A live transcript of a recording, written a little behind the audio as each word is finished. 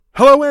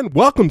Hello and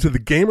welcome to the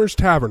Gamers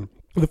Tavern.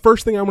 The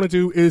first thing I want to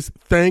do is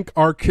thank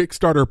our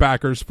Kickstarter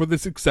backers for the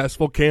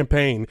successful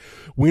campaign.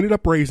 We ended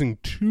up raising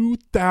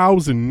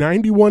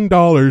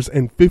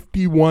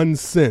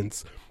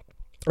 $2,091.51.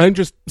 I'm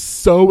just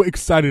so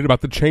excited about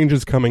the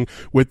changes coming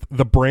with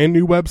the brand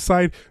new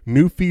website,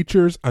 new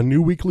features, a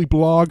new weekly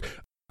blog,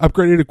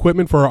 upgraded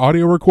equipment for our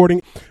audio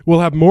recording.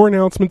 We'll have more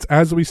announcements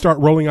as we start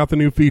rolling out the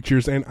new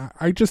features, and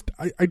I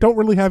don't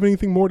really have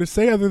anything more to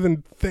say other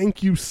than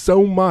thank you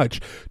so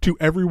much to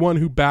everyone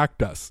who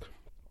backed us.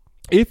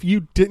 If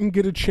you didn't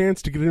get a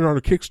chance to get in on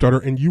our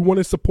Kickstarter and you want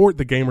to support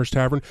the Gamers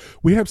Tavern,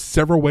 we have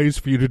several ways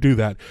for you to do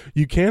that.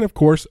 You can, of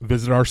course,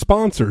 visit our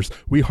sponsors.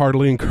 We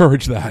heartily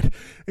encourage that.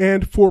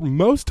 And for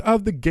most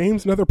of the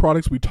games and other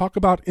products we talk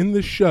about in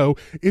this show,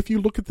 if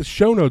you look at the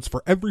show notes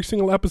for every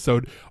single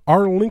episode,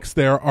 our links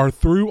there are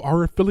through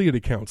our affiliate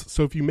accounts.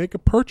 So if you make a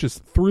purchase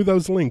through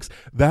those links,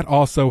 that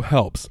also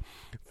helps.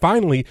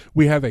 Finally,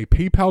 we have a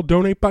PayPal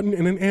donate button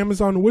and an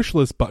Amazon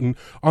wishlist button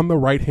on the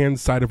right-hand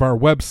side of our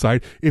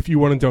website if you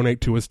want to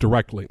donate to us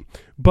directly.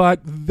 But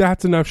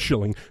that's enough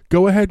shilling.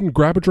 Go ahead and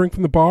grab a drink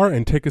from the bar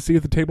and take a seat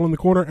at the table in the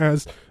corner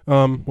as,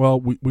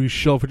 we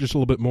shill for just a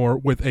little bit more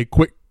with a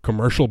quick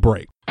commercial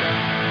break.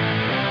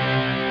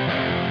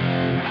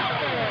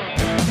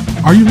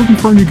 Are you looking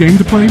for a new game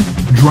to play?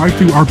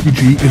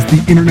 DriveThruRPG is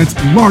the internet's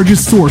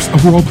largest source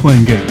of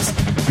role-playing games.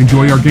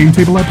 Enjoy our game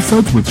table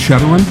episodes with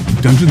Shadowrun,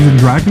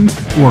 Dungeons & Dragons,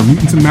 or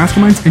Mutants and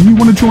Masterminds and you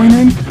want to join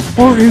in?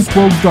 Or is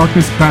World of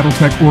Darkness,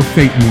 Battletech, or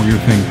Fate more your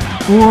thing?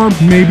 Or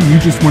maybe you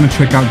just want to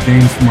check out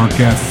games from our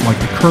guests like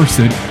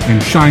Accursed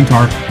and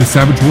Shinetar, the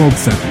Savage World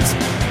settings.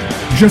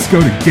 Just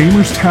go to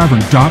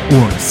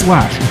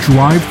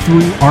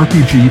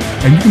gamerstavern.org/drivethrurpg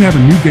and you can have a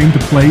new game to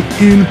play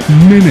in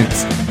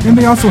minutes. And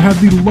they also have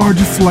the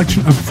largest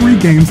selection of free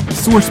games,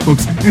 source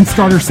books, and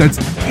starter sets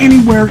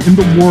anywhere in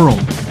the world.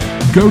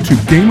 Go to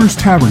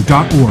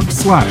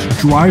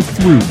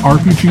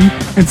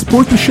gamerstavern.org/drivethrurpg and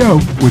support the show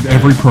with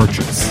every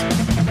purchase.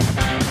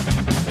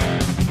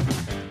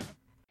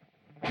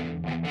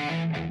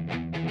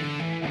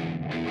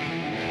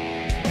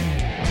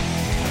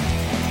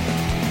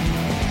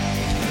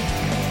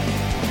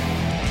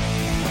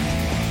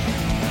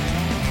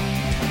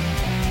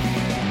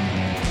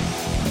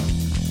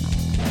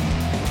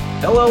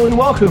 Hello and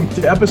welcome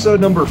to episode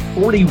number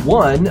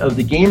 41 of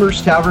the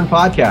Gamers Tavern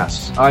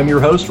podcast. I'm your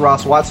host,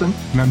 Ross Watson.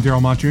 And I'm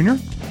Daryl Mott Jr.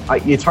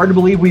 It's hard to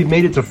believe we've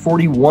made it to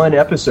 41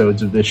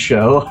 episodes of this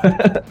show.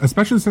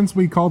 Especially since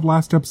we called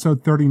last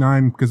episode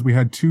 39 because we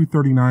had two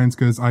 39s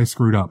because I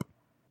screwed up.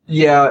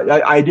 Yeah,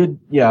 I did.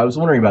 Yeah, I was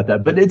wondering about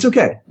that, but it's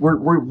okay.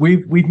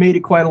 We've made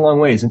it quite a long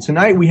ways. And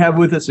tonight we have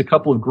with us a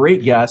couple of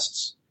great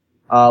guests,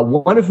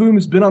 one of whom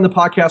has been on the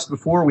podcast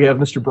before. We have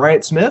Mr.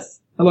 Bryant Smith.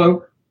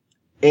 Hello.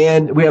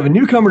 And we have a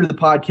newcomer to the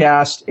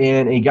podcast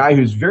and a guy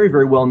who's very,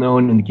 very well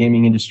known in the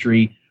gaming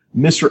industry,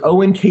 Mr.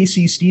 Owen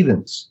Casey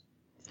Stevens.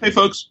 Hey,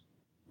 folks.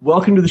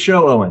 Welcome to the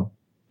show, Owen.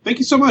 Thank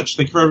you so much.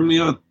 Thank you for having me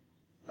on.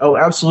 Oh,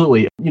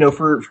 absolutely. You know,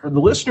 for the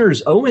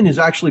listeners, Owen has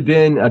actually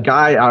been a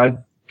guy I've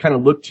kind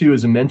of looked to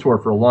as a mentor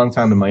for a long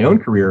time in my own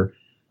career.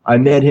 I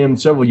met him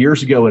several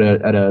years ago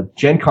at a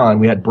Gen Con.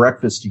 We had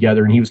breakfast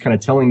together, and he was kind of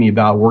telling me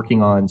about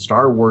working on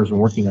Star Wars and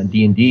working on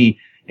D&D.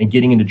 And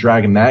getting into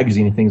Dragon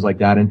Magazine and things like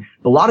that. And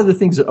a lot of the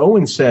things that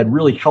Owen said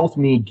really helped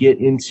me get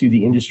into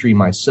the industry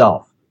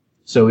myself.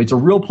 So it's a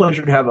real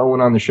pleasure to have Owen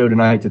on the show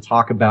tonight to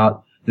talk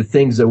about the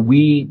things that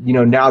we,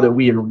 now that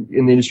we are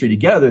in the industry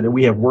together, that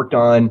we have worked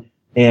on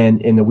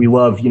and that we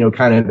love,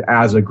 kind of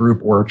as a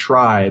group or a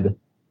tribe,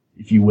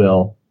 if you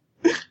will.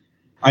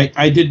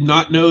 I did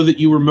not know that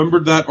you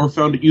remembered that or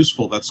found it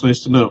useful. That's nice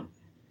to know.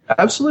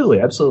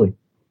 Absolutely, absolutely.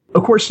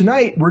 Of course,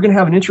 tonight we're going to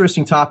have an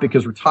interesting topic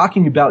because we're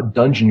talking about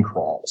dungeon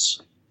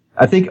crawls.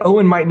 I think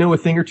Owen might know a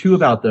thing or two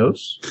about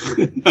those.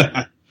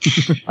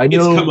 I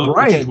know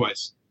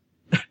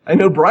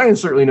Brian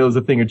certainly knows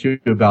a thing or two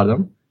about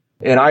them.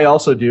 And I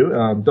also do.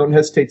 Don't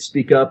hesitate to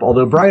speak up.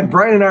 Although Brian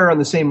and I are on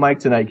the same mic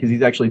tonight because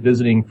he's actually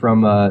visiting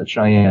from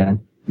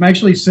Cheyenne. I'm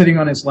actually sitting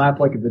on his lap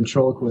like a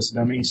ventriloquist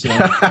dummy. So.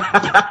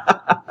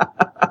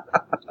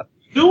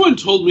 No one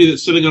told me that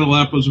sitting on a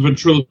lap was a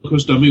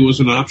ventriloquist dummy was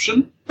an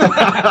option.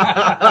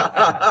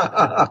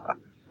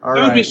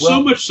 That would be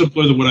so much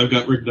simpler than what I've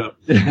got rigged up.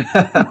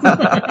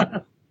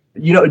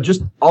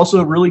 Just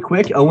also really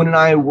quick, Owen and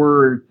I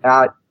were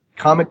at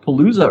Comic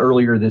Palooza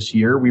earlier this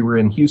year. We were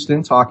in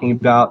Houston talking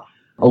about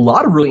a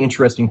lot of really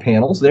interesting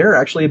panels there,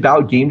 actually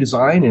about game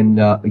design and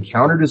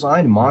encounter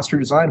design and monster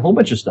design, a whole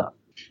bunch of stuff.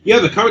 Yeah,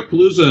 the Comic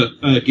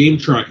Palooza game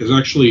track is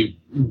actually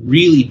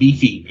really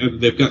beefy, and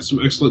they've got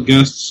some excellent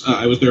guests.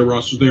 I was there,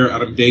 Ross was there,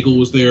 Adam Daigle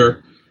was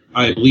there,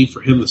 I believe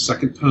for him the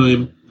second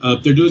time.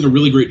 They're doing a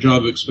really great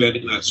job of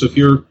expanding that. So if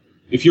you're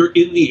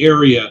in the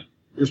area,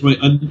 here's my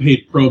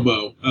unpaid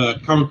promo.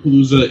 Comic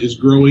Palooza is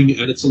growing,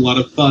 and it's a lot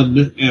of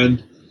fun.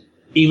 And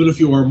even if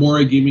you are more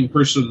a gaming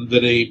person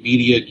than a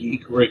media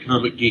geek or a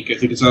comic geek, I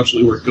think it's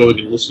absolutely worth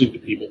going and listening to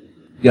people.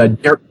 Yeah,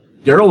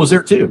 Daryl was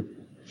there too.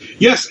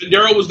 Yes, and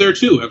Daryl was there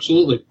too.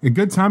 Absolutely. A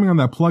good timing on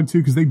that plug too,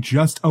 because they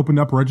just opened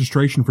up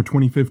registration for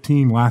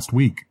 2015 last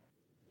week.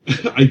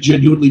 I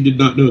genuinely did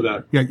not know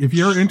that. Yeah, if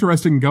you're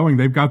interested in going,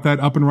 they've got that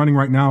up and running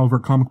right now over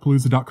at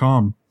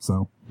comicpalooza.com.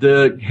 So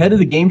The head of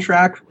the game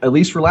track, at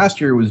least for last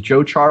year, was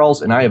Joe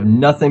Charles, and I have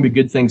nothing but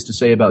good things to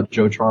say about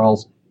Joe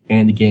Charles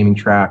and the gaming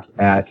track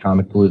at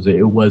Comicpalooza.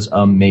 It was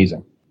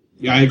amazing.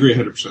 Yeah, I agree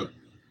 100%.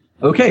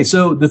 Okay,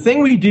 so the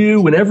thing we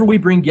do whenever we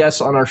bring guests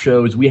on our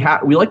show is we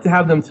like to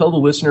have them tell the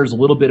listeners a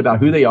little bit about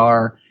who they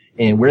are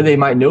and where they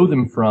might know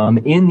them from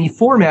in the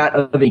format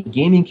of a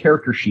gaming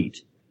character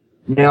sheet.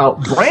 Now,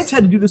 Bryant's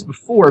had to do this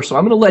before, so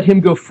I'm going to let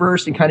him go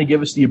first and kind of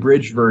give us the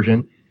abridged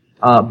version.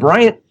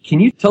 Bryant, can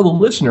you tell the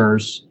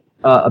listeners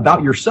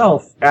about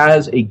yourself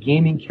as a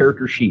gaming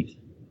character sheet?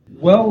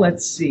 Well,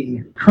 let's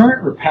see.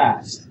 Current or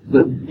past?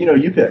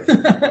 You pick.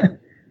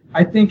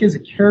 I think as a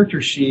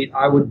character sheet,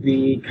 I would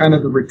be kind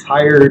of the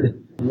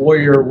retired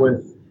warrior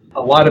with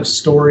a lot of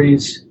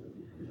stories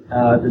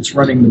that's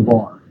running the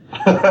bar.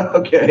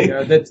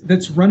 Okay.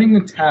 That's running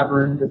the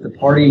tavern that the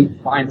party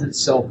finds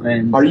itself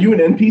in. Are you an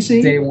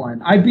NPC? Day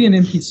one. I'd be an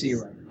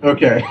NPC right now.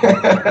 Okay.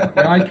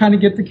 I'd kind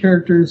of get the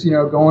characters,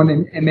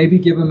 going and maybe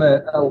give them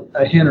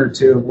a hint or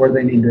two of where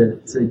they need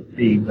to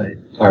be. But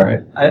all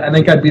right. I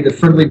think I'd be the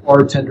friendly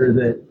bartender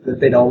that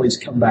they'd always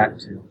come back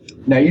to.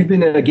 Now, you've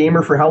been a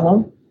gamer for how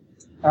long?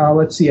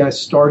 Let's see. I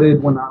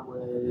started when I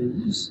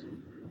was,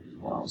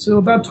 so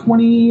about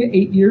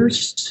 28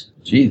 years.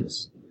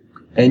 Jesus.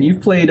 And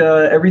you've played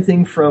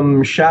everything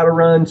from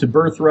Shadowrun to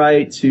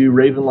Birthright to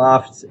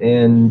Ravenloft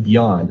and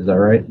beyond. Is that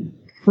right?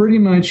 Pretty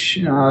much,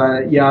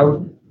 yeah. I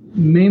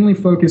mainly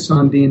focused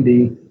on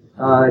D&D.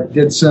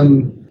 Did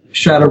some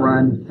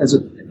Shadowrun as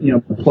a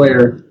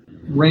player.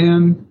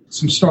 Ran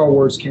some Star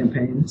Wars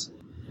campaigns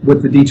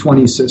with the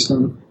D20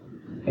 system,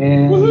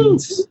 and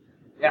Woohoo!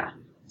 Yeah.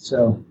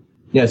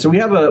 So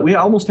we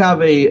almost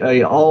have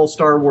a all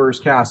Star Wars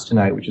cast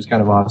tonight, which is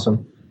kind of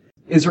awesome.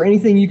 Is there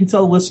anything you can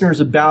tell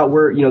listeners about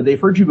where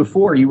they've heard you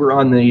before? You were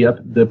on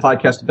the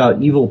podcast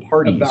about evil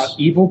parties. About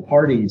evil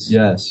parties,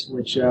 yes,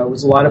 which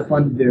was a lot of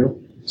fun to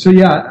do. So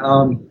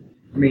yeah,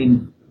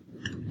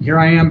 here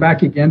I am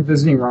back again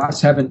visiting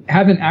Ross. Haven't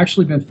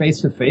actually been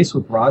face to face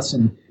with Ross,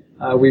 and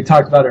we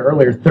talked about it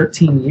earlier.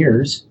 13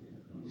 years,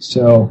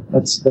 so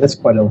that's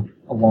quite a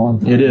long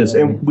time. It is,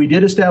 and we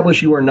did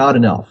establish you are not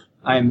an elf.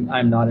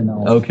 I'm not an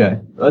elf. Okay.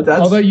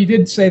 Although you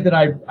did say that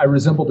I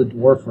resembled a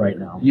dwarf right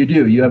now. You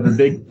do. You have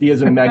he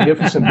has a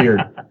magnificent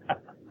beard.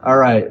 All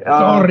right.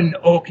 Thorin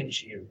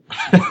Oakenshield.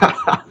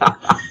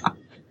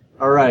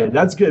 All right.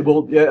 That's good.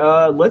 Well,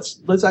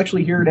 let's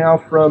actually hear now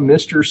from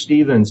Mr.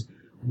 Stevens.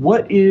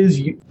 What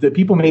is that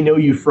people may know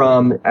you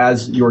from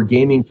as your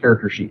gaming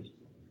character sheet?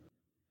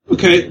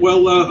 Okay,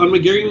 well, on my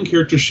gaming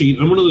character sheet,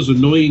 I'm one of those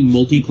annoying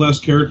multi-class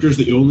characters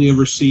that you only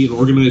ever see in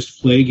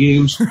organized play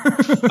games.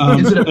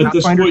 Is it a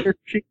Pathfinder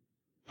character sheet?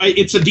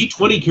 It's a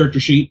D20 character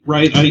sheet,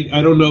 right?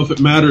 I don't know if it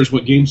matters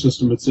what game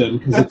system it's in,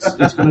 because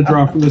it's going to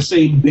draw from the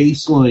same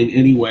baseline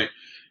anyway.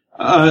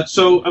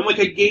 So I'm like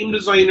a game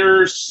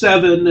designer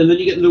 7, and then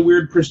you get into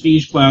weird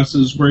prestige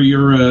classes where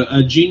you're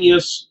a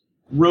genius,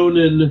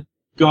 Ronin,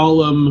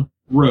 Golem,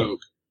 rogue.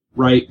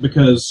 Right,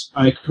 because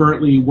I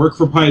currently work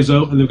for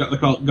Paizo, and they've got the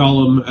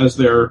Golem as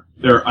their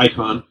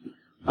icon.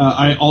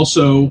 I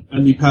also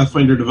am the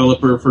Pathfinder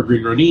developer for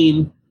Green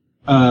Ronin.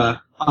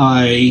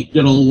 I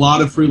did a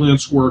lot of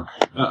freelance work,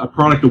 a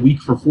product a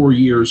week for 4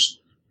 years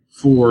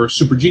for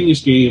Super Genius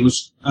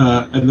Games,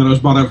 and then I was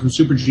bought out from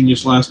Super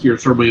Genius last year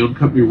and started my own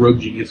company, Rogue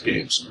Genius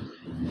Games.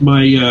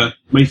 My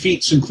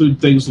feats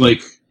include things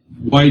like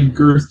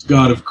Wide-girthed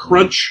God of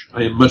Crunch.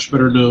 I am much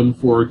better known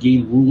for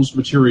game rules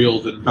material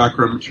than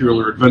background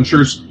material or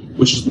adventures,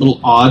 which is a little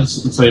odd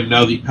since I am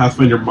now the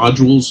Pathfinder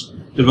modules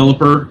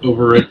developer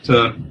over at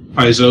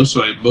Paizo,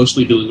 so I'm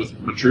mostly dealing with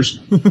adventures.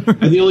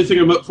 And the only thing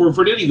I'm up for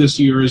Verdini this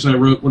year is I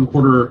wrote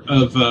 1/4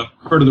 of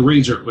Heart of the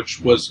Razor, which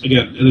was,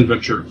 again, an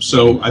adventure.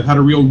 So I've had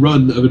a real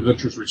run of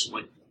adventures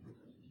recently.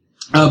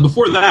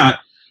 Before that,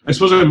 I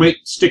suppose I might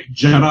stick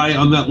Jedi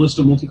on that list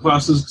of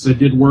multi-classes, because I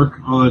did work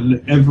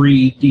on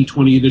every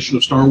D20 edition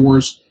of Star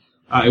Wars.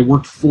 I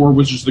worked for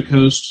Wizards of the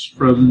Coast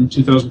from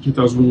 2000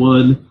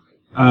 2001,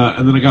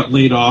 and then I got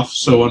laid off,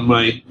 so on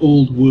my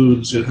old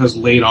wounds it has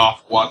laid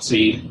off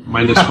WotC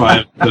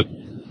 -5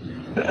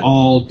 to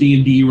all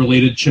D&D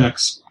related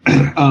checks.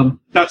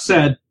 That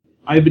said,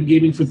 I've been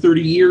gaming for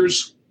 30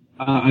 years.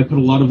 I put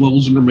a lot of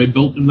levels under my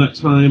belt in that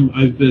time.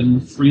 I've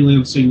been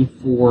freelancing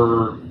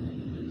for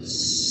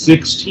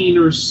 16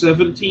 or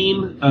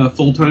 17,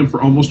 full-time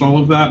for almost all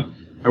of that.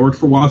 I worked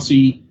for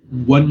WotC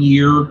 1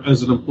 year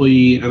as an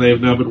employee, and I have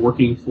now been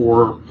working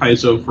for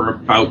Paizo for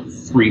about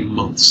 3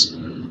 months.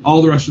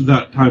 All the rest of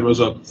that time I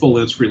was a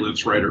full-time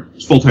freelance writer.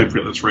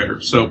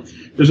 So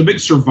there's a big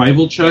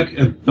survival check,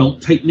 and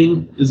belt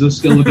tightening is a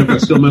skill that I've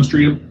got skill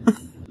mastery in.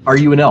 Are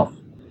you an elf?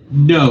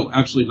 No,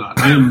 absolutely not.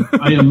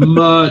 I am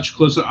much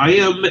closer. I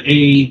am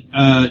a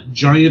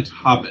giant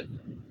hobbit.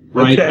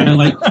 Right, okay.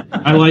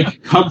 I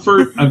like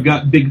comfort. I've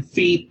got big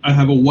feet. I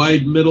have a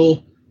wide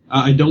middle.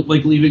 I don't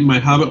like leaving my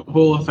hobbit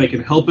hole if I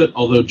can help it.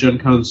 Although Gen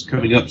Con's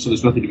coming up, so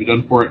there's nothing to be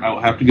done for it. I'll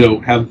have to go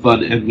have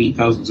fun and meet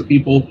thousands of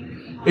people.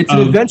 It's an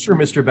adventure,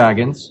 Mr.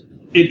 Baggins.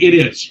 It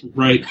is,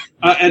 right?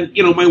 And,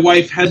 my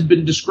wife has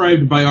been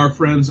described by our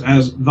friends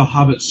as the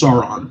Hobbit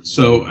Sauron.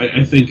 So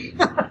I think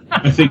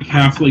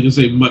halfling is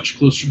a much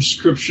closer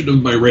description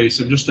of my race.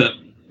 I'm just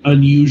an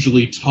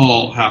unusually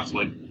tall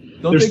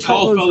halfling. There's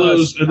tall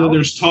fellows, and then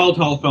there's tall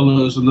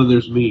fellows, and then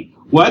there's me.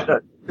 What?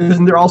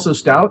 Isn't there also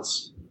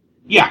stouts?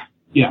 Yeah.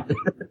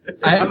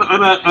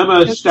 I'm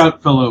a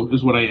stout fellow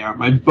is what I am.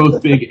 I'm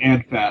both big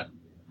and fat.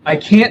 I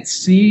can't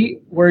see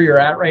where you're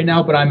at right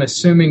now, but I'm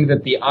assuming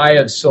that the eye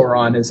of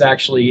Sauron is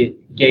actually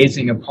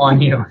gazing upon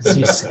you as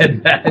you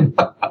said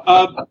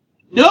that.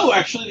 No,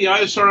 actually, the eye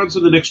of Sauron's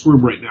in the next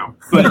room right now.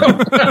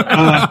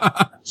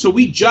 But so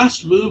we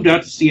just moved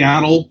out to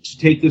Seattle to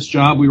take this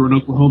job. We were in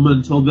Oklahoma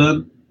until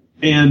then.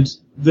 And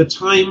the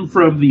time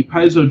from the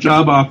Paizo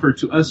job offer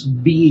to us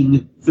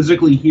being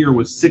physically here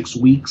was 6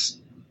 weeks.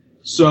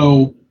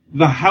 So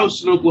the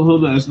house in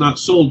Oklahoma is not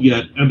sold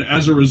yet, and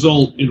as a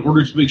result, in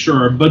order to make sure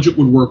our budget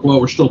would work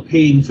while we're still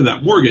paying for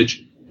that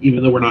mortgage,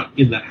 even though we're not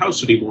in that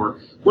house anymore,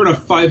 we're in a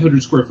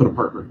 500-square-foot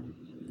apartment.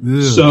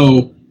 Ew.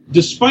 So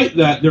despite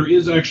that, there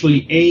is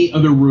actually a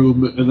other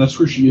room, and that's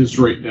where she is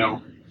right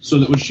now, so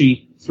that when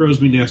she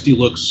throws me nasty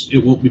looks, it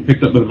won't be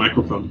picked up by the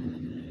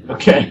microphone.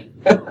 Okay.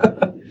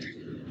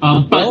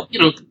 But,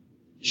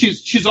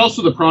 she's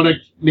also the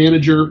product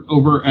manager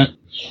over at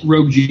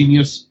Rogue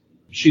Genius.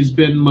 She's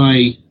been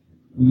my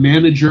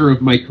manager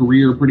of my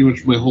career pretty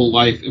much my whole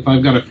life. If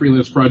I've got a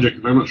freelance project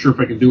and I'm not sure if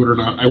I can do it or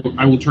not,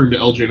 I will turn to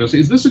LJ and I'll say,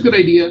 is this a good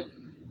idea?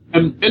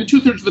 And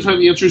 2/3 of the time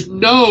the answer is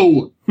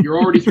no! You're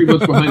already 3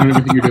 months behind on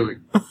everything you're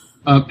doing.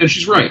 And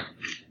she's right.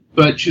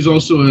 But she's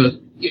also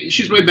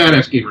she's my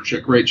badass gamer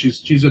chick, right?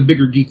 She's a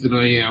bigger geek than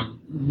I am.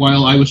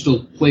 While I was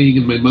still playing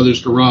in my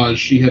mother's garage,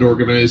 she had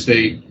organized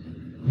a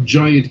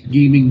giant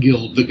gaming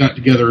guild that got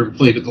together and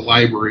played at the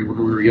library when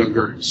we were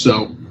younger.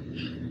 So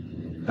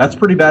that's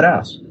pretty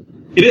badass.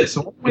 It is.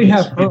 So we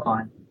have her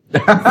on.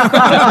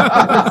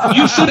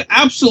 You should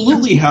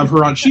absolutely have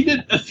her on. She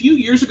did a few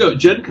years ago at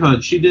Gen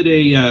Con. She did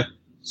a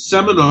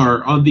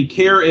seminar on the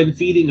care and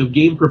feeding of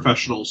game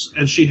professionals,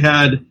 and she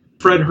had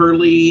Fred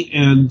Hurley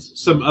and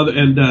some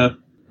other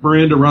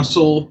Miranda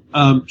Russell.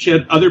 She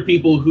had other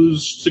people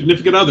whose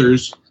significant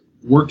others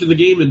worked in the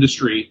game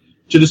industry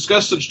to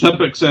discuss such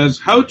topics as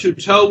how to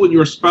tell when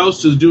your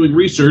spouse is doing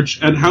research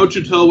and how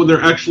to tell when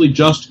they're actually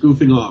just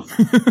goofing off.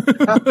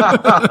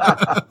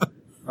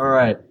 All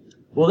right.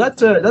 Well,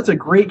 that's a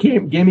great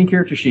gaming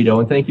character sheet,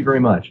 Owen. Thank you very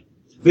much.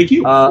 Thank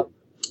you.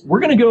 We're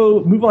going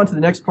to move on to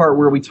the next part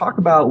where we talk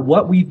about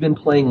what we've been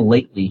playing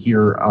lately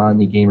here on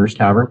the Gamers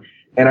Tavern.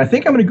 And I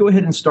think I'm going to go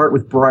ahead and start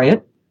with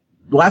Bryant.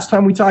 Last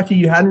time we talked to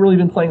you hadn't really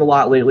been playing a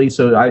lot lately,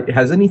 so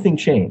has anything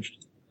changed?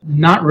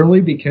 Not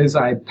really, because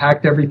I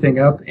packed everything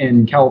up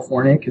in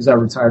California because I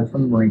retired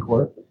from the Marine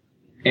Corps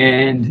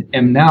and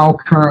am now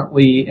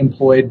currently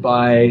employed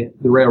by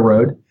the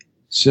railroad.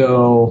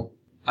 So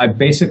I've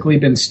basically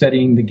been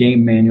studying the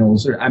game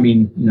manuals,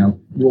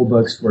 rule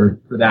books for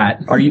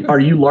that. Are you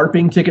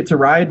LARPing Ticket to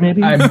Ride,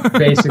 maybe? I'm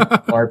basically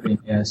LARPing,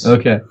 yes.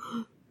 Okay.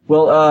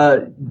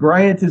 Well,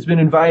 Bryant has been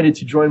invited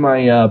to join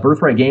my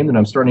Birthright game that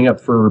I'm starting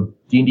up for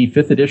D&D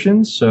 5th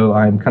edition, so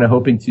I'm kind of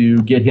hoping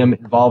to get him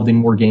involved in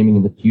more gaming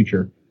in the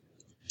future.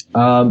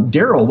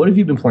 Daryl, what have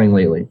you been playing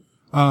lately?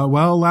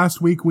 Well,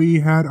 last week we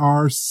had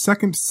our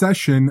second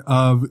session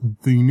of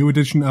the new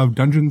edition of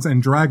Dungeons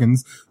and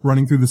Dragons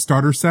running through the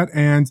starter set,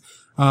 and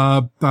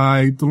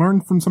I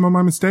learned from some of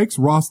my mistakes.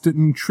 Ross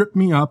didn't trip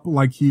me up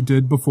like he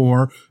did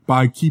before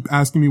by keep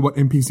asking me what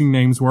NPC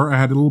names were. I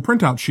had a little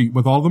printout sheet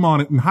with all of them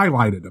on it and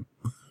highlighted them.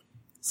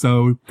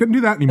 So couldn't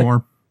do that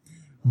anymore.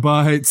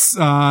 But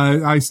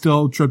I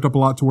still tripped up a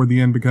lot toward the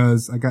end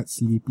because I got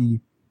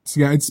sleepy. So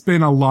yeah, it's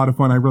been a lot of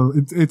fun.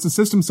 It's a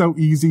system so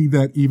easy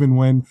that even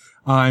when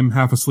I'm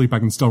half asleep, I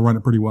can still run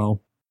it pretty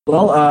well.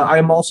 Well,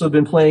 I've also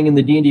been playing in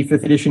the D&D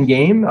 5th edition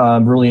game.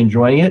 I'm really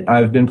enjoying it.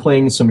 I've been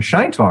playing some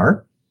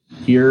Shintar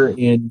here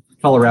in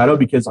Colorado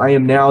because I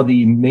am now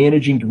the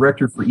managing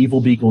director for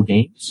Evil Beagle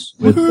Games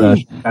with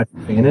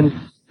Patrick Fannin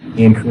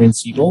and Corinne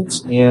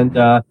Siegholtz. And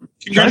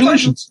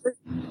congratulations!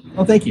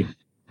 Oh, thank you.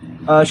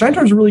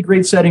 Shintar is a really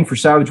great setting for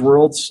Savage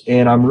Worlds,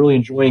 and I'm really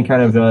enjoying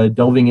kind of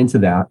delving into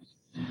that.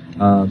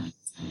 And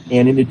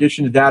in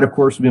addition to that, of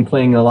course, we've been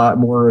playing a lot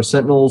more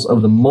Sentinels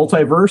of the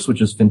Multiverse, which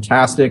is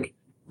fantastic.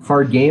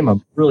 Hard game.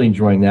 I'm really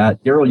enjoying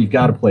that. Daryl, you've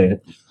got to play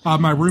it.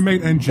 My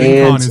roommate and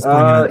Gen Con is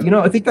playing it.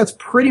 I think that's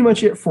pretty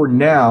much it for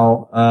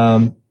now.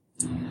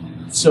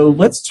 So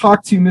let's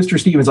talk to Mr.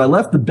 Stevens. I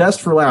left the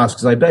best for last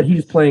because I bet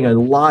he's playing a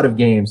lot of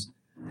games.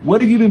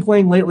 What have you been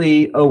playing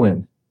lately,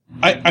 Owen?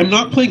 I'm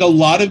not playing a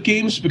lot of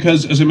games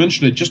because, as I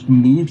mentioned, I just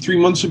moved 3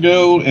 months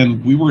ago,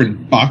 and we were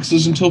in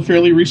boxes until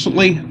fairly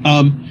recently.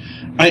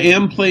 I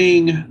am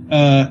playing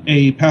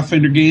a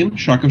Pathfinder game,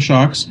 Shock of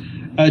Shocks.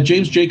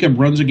 James Jacob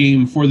runs a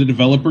game for the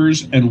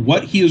developers, and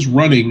what he is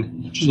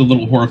running, which is a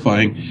little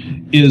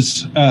horrifying,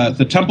 is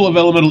the Temple of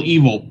Elemental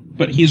Evil,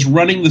 but he's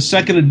running the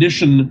second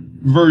edition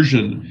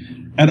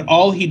version. and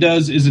all he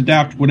does is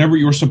adapt whatever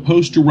you're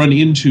supposed to run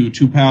into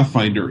to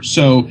Pathfinder.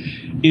 So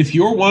if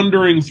you're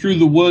wandering through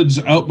the woods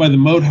out by the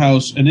moat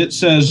house and it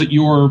says that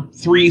your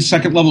 3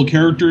 second-level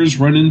characters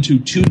run into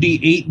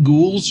 2d8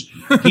 ghouls,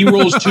 he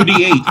rolls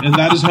 2d8, and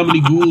that is how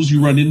many ghouls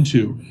you run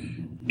into.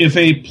 If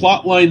a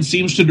plot line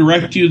seems to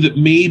direct you that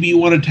maybe you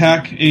want to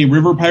attack a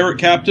river pirate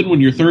captain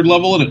when you're 3rd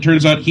level and it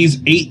turns out he's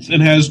 8th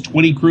and has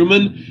 20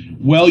 crewmen,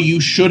 well,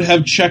 you should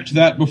have checked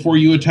that before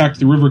you attacked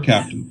the river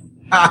captain.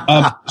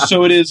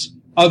 So it is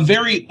a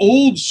very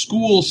old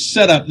school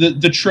setup.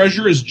 The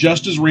treasure is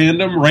just as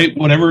random, right?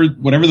 Whatever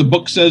the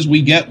book says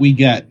we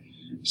get.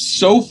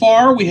 So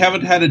far, we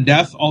haven't had a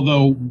death,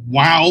 although,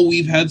 wow,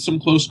 we've had some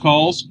close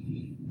calls.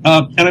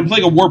 And I'm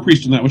playing a War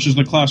Priest in that, which is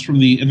the class from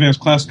the Advanced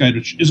Class Guide,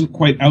 which isn't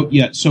quite out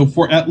yet. So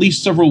for at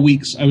least several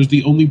weeks, I was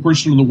the only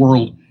person in the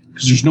world,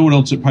 because there's no one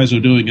else at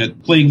Paizo doing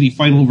it, playing the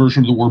final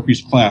version of the War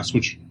Priest class,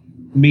 which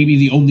may be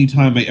the only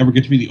time I ever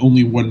get to be the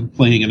only one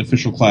playing an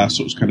official class,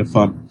 so it was kind of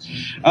fun.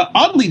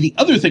 Oddly, the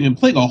other thing I'm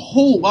playing a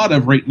whole lot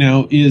of right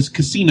now is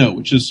Casino,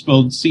 which is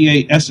spelled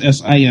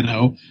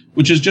Cassino,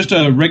 which is just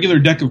a regular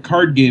deck of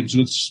card games,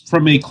 and it's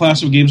from a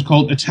class of games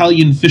called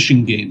Italian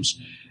Fishing Games.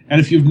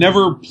 And if you've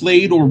never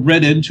played or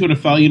read into an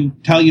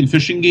Italian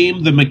fishing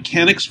game, the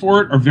mechanics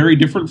for it are very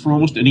different from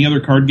almost any other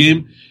card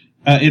game.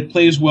 It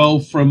plays well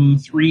from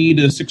 3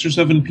 to 6 or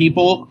 7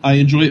 people. I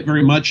enjoy it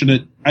very much,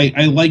 and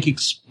I like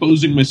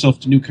exposing myself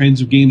to new kinds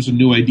of games and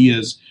new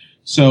ideas.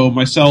 So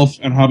myself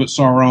and Hobbit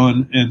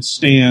Sauron and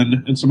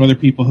Stan and some other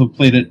people have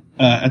played it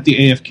at the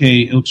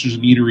AFK Elixirs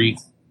and Eatery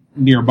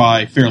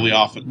nearby fairly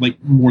often,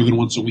 like more than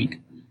once a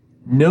week.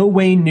 No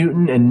Wayne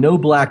Newton and no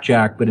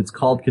blackjack, but it's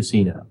called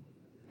Casino.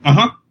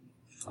 Uh-huh.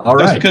 All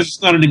right. That's because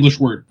it's not an English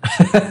word.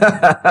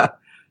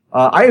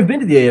 I have been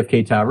to the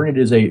AFK Tavern. It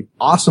is a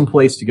awesome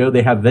place to go.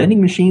 They have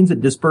vending machines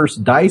that disperse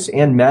dice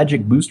and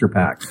magic booster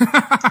packs.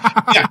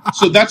 Yeah,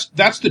 so that's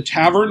the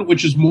tavern,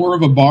 which is more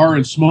of a bar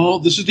and small.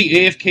 This is the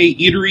AFK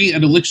Eatery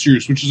and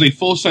Elixirs, which is a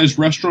full-size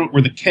restaurant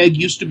where the Keg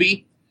used to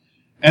be,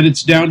 and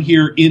it's down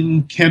here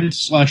in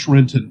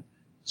Kent/Renton.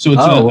 So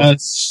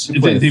it's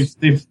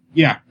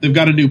they've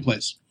got a new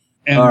place.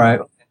 And all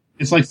right.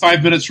 It's like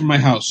 5 minutes from my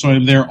house, so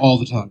I'm there all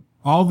the time.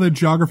 All the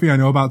geography I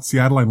know about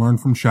Seattle, I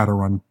learned from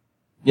Shadowrun.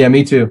 Yeah,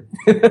 me too.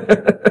 All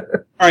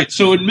right,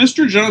 so when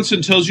Mr.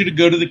 Johnson tells you to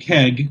go to the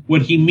Keg,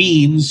 what he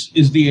means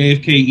is the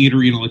AFK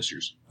Eatery and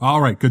Elixirs.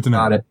 All right, good to know.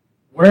 Got it.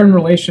 Where in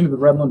relation to the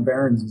Redland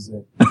Barons is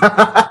it?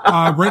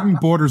 Written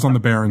borders on the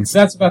Barons.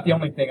 That's about the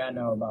only thing I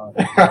know about.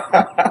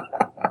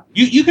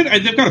 You can.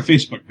 They've got a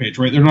Facebook page,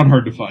 right? They're not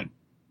hard to find.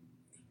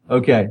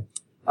 Okay.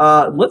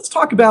 Let's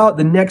talk about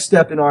the next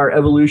step in our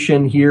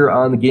evolution here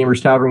on the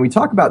Gamers Tavern. We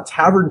talk about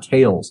Tavern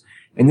Tales.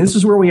 And this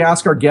is where we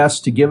ask our guests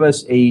to give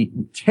us a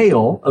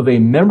tale of a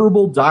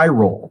memorable die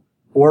roll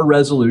or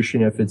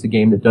resolution, if it's a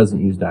game that doesn't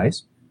use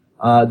dice,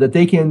 that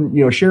they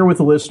can, share with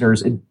the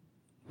listeners.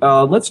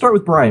 Let's start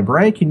with Brian.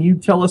 Brian, can you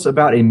tell us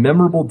about a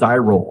memorable die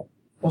roll?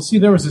 Well, see,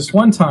 there was this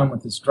one time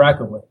with this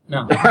Dracolit.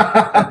 No.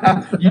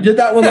 You did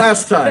that one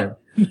last time.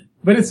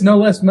 But it's no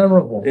less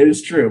memorable. It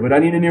is true, but I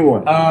need a new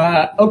one.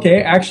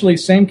 Okay, actually,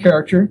 same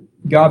character,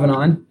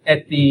 Gavanon,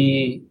 at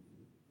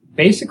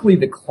basically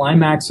the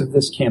climax of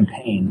this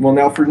campaign. Well,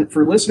 now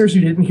for listeners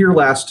who didn't hear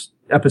last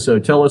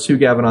episode, tell us who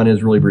Gavanon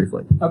is really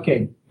briefly.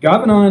 Okay,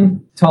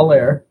 Gavanon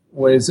Talair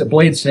was a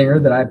blade singer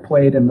that I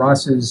played in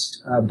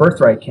Ross's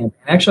Birthright campaign.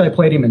 Actually, I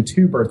played him in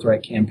 2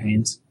 Birthright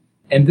campaigns.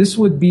 And this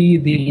would be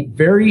the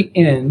very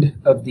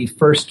end of the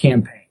first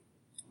campaign,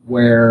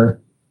 where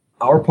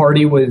our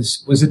party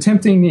was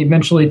attempting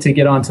eventually to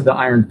get onto the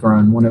Iron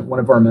Throne, one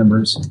of our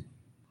members.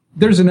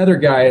 There's another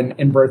guy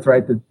in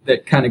Birthright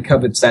that kind of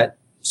covets that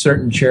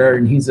certain chair,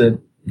 and he's a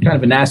kind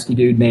of a nasty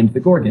dude named the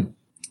Gorgon.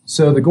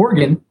 So the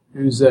Gorgon,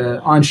 who's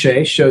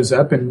Anshe, shows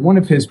up, and one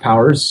of his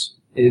powers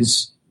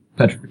is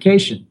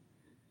petrification.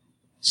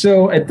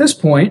 So at this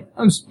point,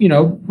 I was,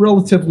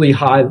 relatively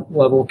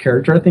high-level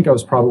character. I think I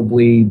was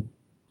probably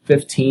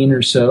 15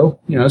 or so,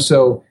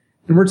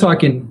 and we're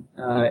talking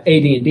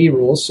AD&D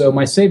rules, so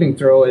my saving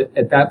throw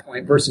at that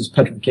point versus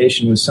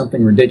petrification was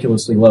something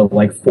ridiculously low,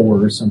 like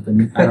 4 or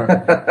something. I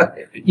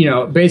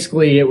don't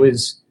basically it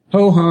was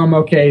ho-hum,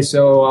 okay,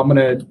 so I'm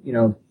going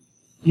to,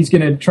 he's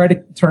going to try to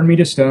turn me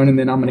to stone, and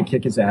then I'm going to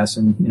kick his ass,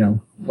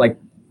 and, like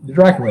the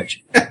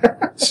Dracolich.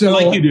 So,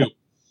 like you do.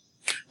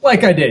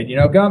 Like I did.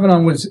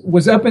 Gavanon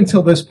was up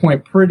until this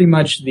point pretty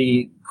much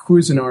the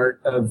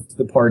Cuisinart of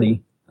the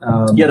party.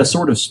 He had a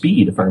sword of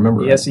speed, if I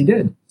remember. Yes, he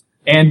did.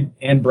 And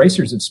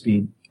bracers of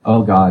speed.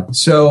 Oh, God.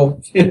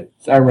 So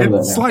I remember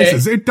it that now.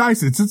 slices, it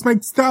dices, it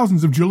makes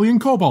thousands of Julian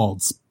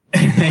kobolds.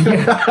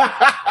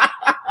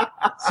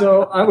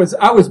 So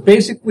I was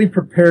basically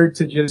prepared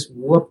to just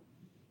whoop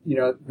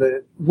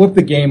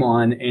the game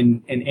on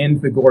and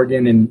end the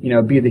Gorgon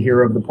and, be the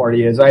hero of the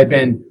party, as I had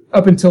been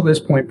up until this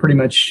point pretty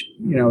much,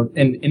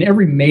 in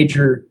every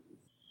major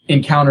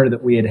encounter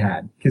that we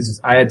had,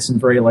 because I had some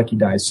very lucky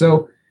dice.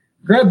 So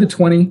grab the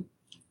 20,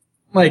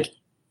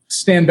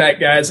 stand back,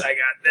 guys, I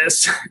got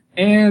this.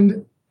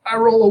 And I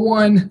roll a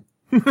 1.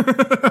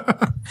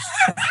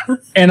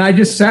 And I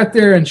just sat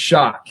there in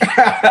shock.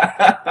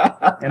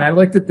 And I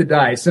looked at the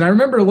dice. And I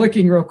remember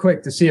looking real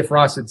quick to see if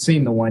Ross had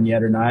seen the one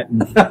yet or not. And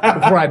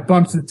before I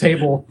bumped the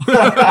table.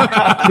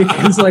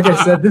 Because like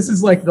I said, this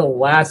is like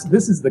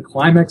this is the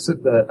climax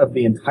of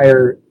the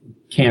entire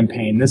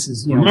campaign. This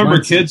is, remember,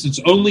 kids, it's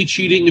only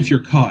cheating if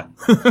you're caught.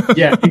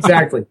 Yeah,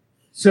 exactly.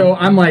 So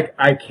I'm like,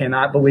 I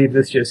cannot believe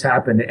this just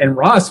happened. And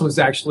Ross was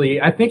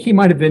actually, I think he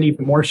might have been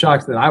even more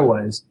shocked than I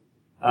was.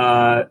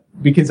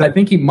 Because I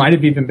think he might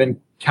have even been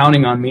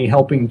counting on me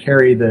helping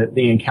carry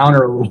the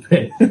encounter a little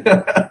bit.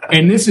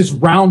 And this is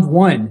round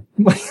 1.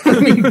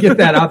 Let me get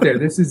that out there.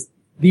 This is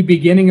the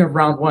beginning of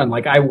round 1.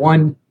 Like I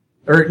won,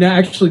 or no,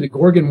 actually the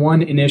Gorgon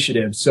won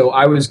initiative. So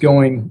I was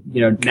going,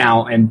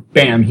 now, and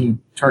bam, he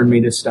turned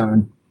me to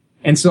stone.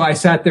 And so I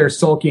sat there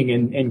sulking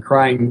and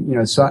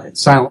crying,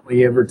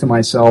 silently over to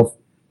myself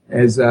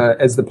as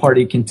the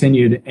party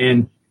continued,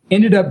 and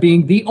ended up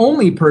being the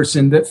only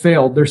person that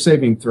failed their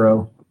saving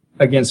throw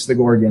against the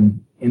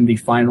Gorgon in the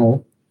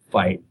final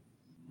fight,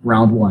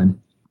 round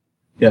 1.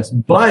 Yes,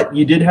 but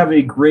you did have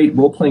a great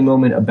role-playing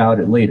moment about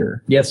it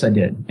later. Yes, I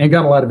did, and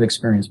got a lot of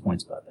experience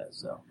points about that.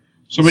 So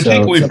my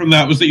takeaway from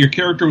that was that your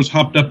character was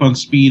hopped up on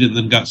speed and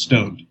then got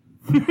stoned.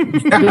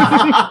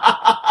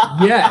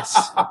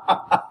 Yes,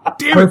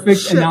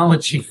 perfect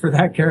analogy for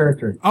that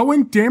character.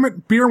 Owen, damn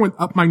it, beer went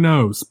up my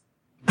nose.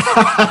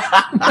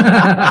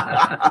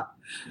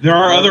 There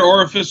are other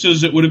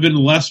orifices that would have been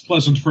less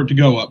pleasant for it to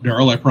go up,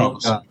 Daryl, I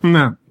promise.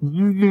 No.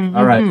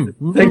 All right.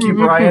 Thank you,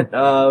 Brian.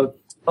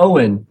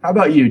 Owen, how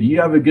about you? Do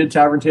you have a good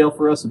tavern tale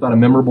for us about a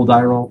memorable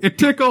die roll? It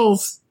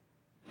tickles.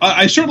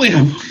 I certainly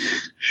have.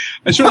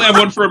 I certainly have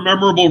one for a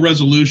memorable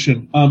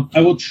resolution.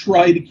 I will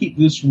try to keep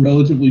this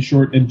relatively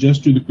short and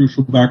just do the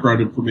crucial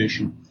background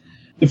information.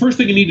 The first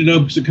thing you need to know,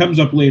 because it comes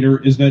up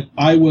later, is that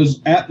I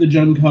was at the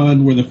Gen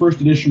Con where the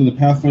first edition of the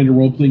Pathfinder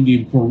role-playing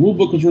game core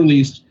rulebook was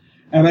released,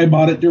 and I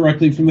bought it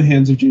directly from the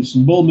hands of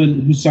Jason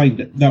Bullman, who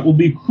signed it. That will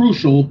be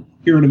crucial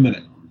here in a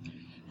minute.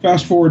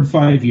 Fast forward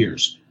 5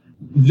 years.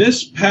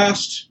 This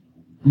past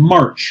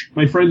March,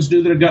 my friends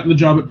knew that I'd gotten the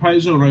job at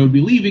Paizo and I would be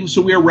leaving,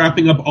 so we are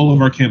wrapping up all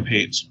of our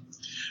campaigns.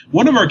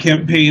 One of our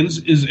campaigns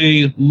is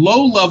a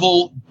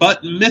low-level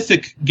but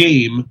mythic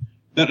game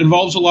that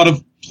involves a lot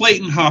of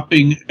plane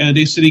hopping and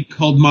a city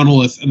called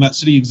Monolith, and that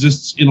city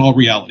exists in all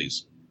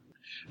realities.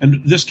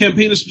 And this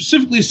campaign is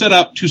specifically set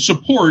up to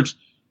support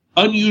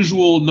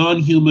unusual,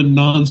 non-human,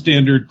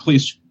 non-standard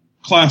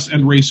class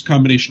and race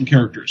combination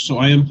characters. So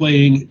I am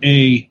playing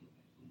a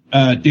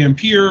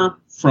Dampier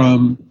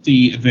from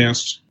the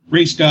Advanced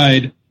Race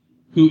Guide,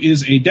 who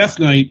is a Death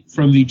Knight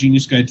from the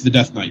Genius Guide to the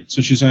Death Knight.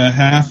 So she's a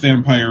half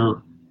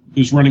vampire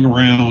who's running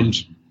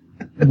around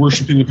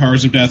worshipping the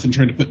powers of death and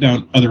trying to put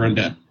down other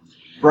undead.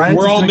 Brian's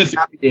We're all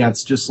happy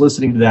dance just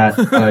listening to that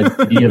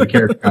idea of the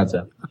character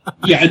concept.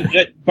 Yeah,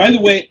 and by the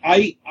way,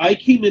 I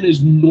came in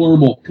as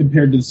normal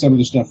compared to some of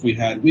the stuff we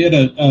had. We had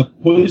a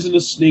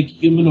poisonous snake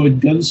humanoid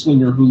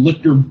gunslinger who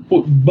licked her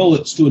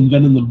bullets to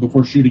envenom them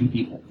before shooting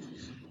people.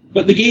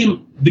 But the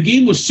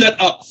game was set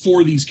up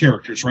for these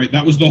characters, right?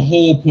 That was the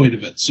whole point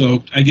of it.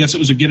 So I guess it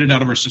was a get it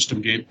out of our system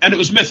game. And it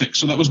was mythic,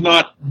 so that was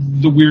not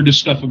the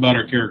weirdest stuff about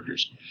our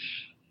characters.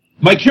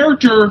 My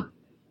character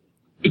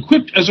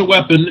equipped as a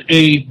weapon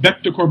a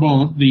bec de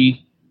corbin,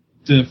 the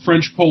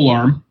French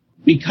polearm,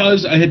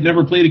 because I had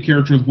never played a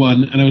character with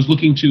one, and I was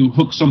looking to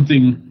hook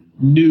something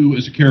new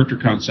as a character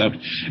concept.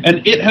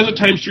 And it has a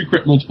 ×3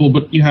 crit multiple,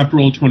 but you have to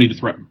roll a 20 to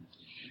threaten.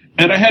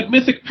 And I had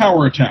Mythic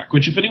Power Attack,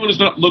 which, if anyone has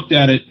not looked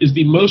at it, is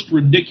the most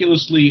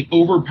ridiculously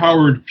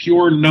overpowered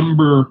pure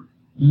number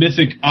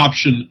mythic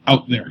option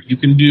out there. You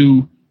can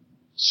do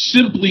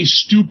simply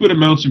stupid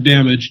amounts of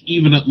damage,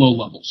 even at low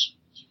levels.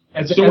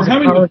 As a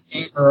power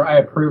gamer, I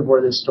approve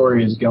where this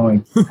story is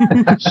going.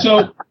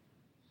 So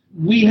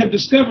we have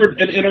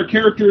discovered, and in our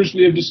characters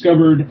we have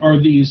discovered, are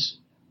these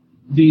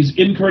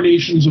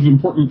incarnations of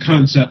important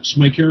concepts.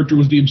 My character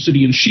was the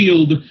Obsidian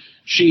Shield.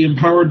 She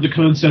empowered the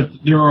concept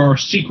that there are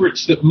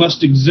secrets that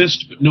must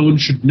exist, but no one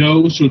should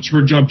know, so it's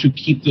her job to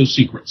keep those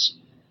secrets.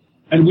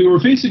 And we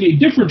were facing a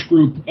different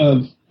group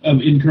of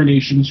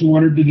incarnations who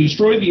wanted to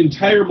destroy the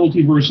entire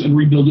multiverse and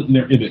rebuild it in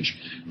their image,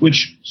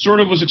 which sort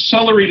of was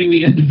accelerating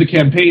the end of the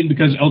campaign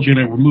because LJ and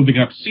I were moving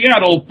up to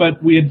Seattle,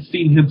 but we had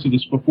seen hints of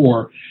this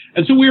before.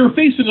 And so we were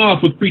facing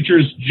off with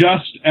creatures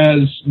just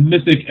as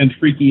mythic and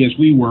freaky as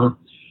we were.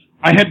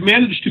 I had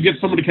managed to get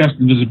someone to cast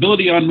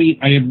invisibility on me.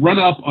 I had run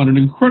up on an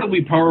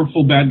incredibly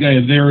powerful bad guy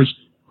of theirs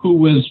who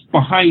was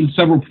behind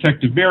several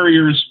protective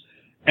barriers,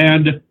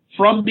 and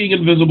from being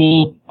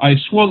invisible, I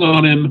swung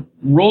on him,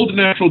 rolled a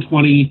natural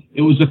 20,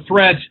 it was a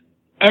threat,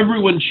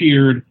 everyone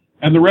cheered,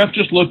 and the ref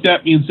just looked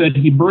at me and said,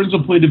 he burns a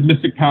point of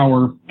mythic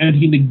power, and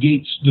he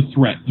negates the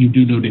threat. You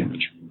do no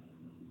damage.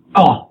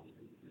 Oh.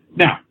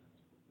 Now,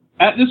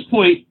 at this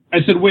point,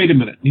 I said, wait a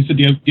minute. He said,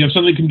 do you have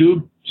something you can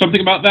do something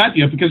about that?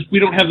 Yeah, because we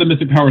don't have the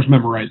mythic powers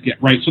memorized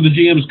yet, right? So the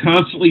GM is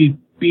constantly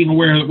being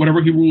aware that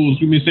whatever he rules,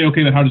 we may say,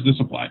 okay, then how does this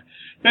apply?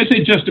 And I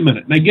say, just a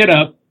minute. And I get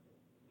up,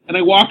 and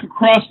I walk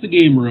across the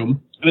game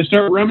room. And I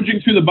start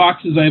rummaging through the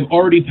boxes I've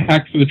already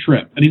packed for the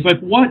trip. And he's like,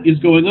 what is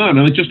going on?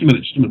 I'm like, just a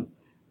minute.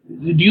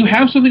 Do you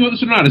have something about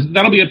this or not?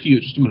 That'll be up to you.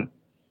 Just a minute.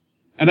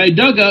 And I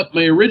dug up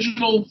my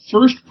original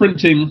first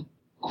printing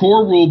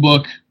core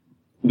rulebook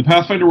for the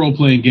Pathfinder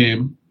role-playing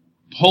game,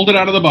 pulled it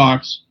out of the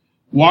box,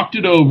 walked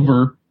it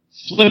over,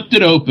 flipped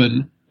it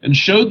open, and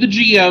showed the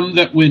GM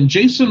that when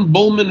Jason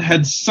Bullman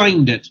had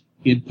signed it,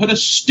 he had put a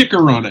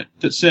sticker on it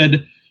that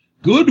said,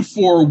 good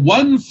for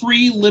one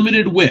free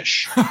limited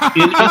wish in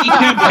any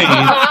campaign,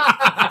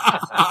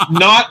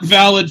 not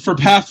valid for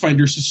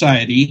Pathfinder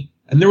Society,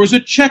 and there was a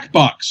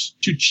checkbox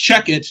to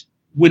check it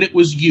when it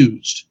was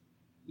used.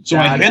 So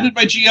I handed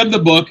my GM the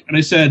book, and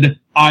I said,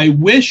 I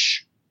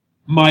wish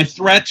my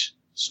threat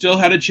still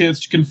had a chance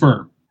to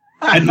confirm.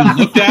 And he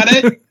looked at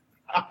it,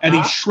 and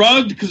he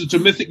shrugged because it's a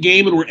Mythic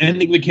game and we're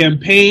ending the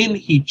campaign.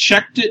 He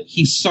checked it,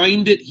 he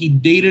signed it, he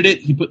dated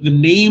it, he put the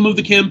name of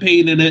the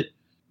campaign in it.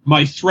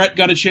 My threat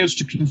got a chance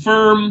to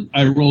confirm.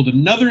 I rolled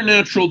another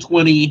natural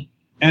 20,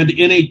 and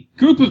in a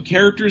group of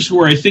characters who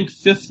are, I think,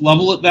 5th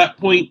level at that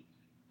point,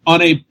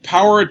 on a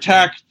power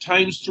attack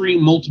 ×3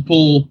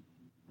 multiple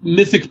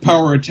Mythic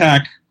power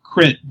attack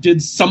crit,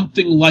 did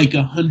something like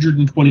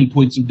 120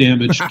 points of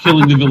damage,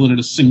 killing the villain in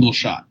a single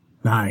shot.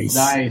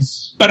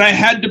 Nice. But I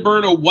had to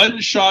burn a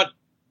one-shot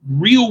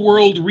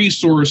real-world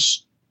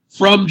resource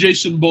from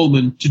Jason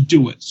Bullman to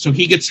do it, so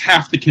he gets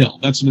half the kill.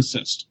 That's an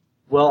assist.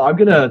 Well, I'm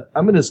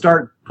gonna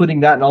start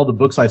putting that in all the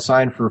books I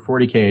signed for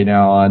 40K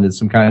now on as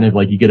some kind of,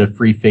 like, you get a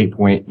free fate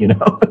point, you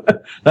know?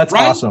 That's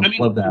right? Awesome. I mean,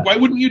 love that. Why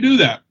wouldn't you do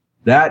that?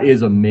 That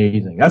is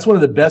amazing. That's one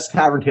of the best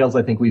Tavern Tales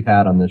I think we've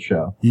had on this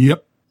show.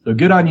 Yep. So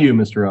good on you,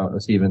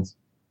 Mr. Stevens.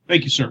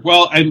 Thank you, sir.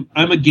 Well, I'm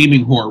a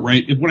gaming whore,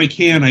 right? When I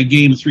can, I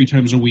game 3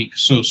 times a week,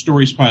 so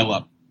stories pile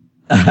up.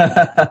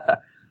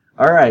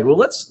 All right. Well,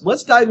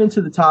 let's dive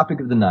into the topic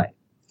of the night.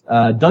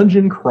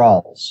 Dungeon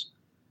crawls.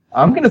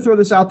 I'm going to throw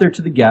this out there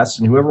to the guests,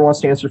 and whoever wants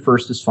to answer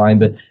first is fine,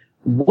 but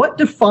what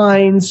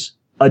defines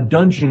a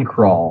dungeon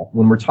crawl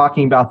when we're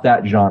talking about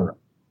that genre?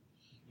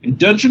 A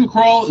dungeon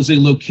crawl is a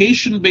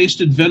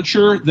location-based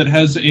adventure that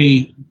has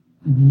a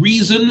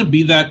reason,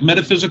 be that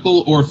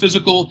metaphysical or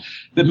physical,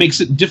 that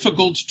makes it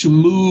difficult to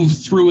move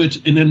through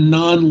it in a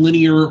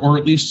non-linear or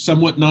at least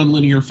somewhat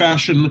non-linear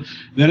fashion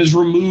that is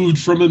removed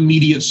from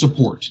immediate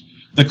support.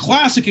 The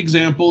classic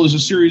example is a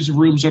series of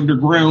rooms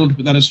underground,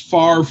 but that is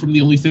far from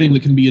the only thing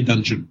that can be a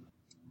dungeon.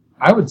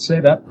 I would say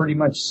that pretty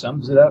much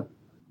sums it up.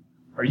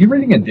 Are you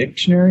reading a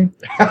dictionary?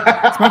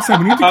 I was about to say,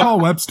 we need to call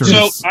Webster.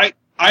 So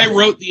I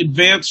wrote the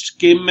Advanced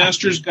Game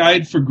Master's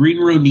Guide for Green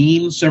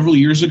Ronin several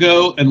years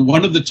ago, and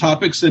one of the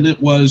topics in it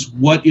was,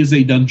 what is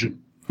a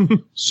dungeon?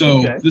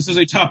 So This is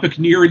a topic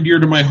near and dear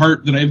to my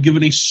heart that I've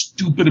given a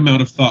stupid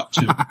amount of thought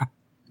to.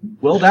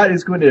 Well, that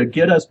is going to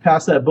get us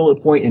past that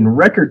bullet point in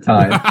record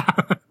time.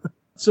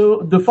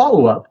 So the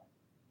follow-up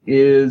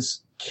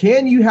is,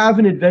 can you have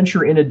an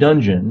adventure in a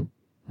dungeon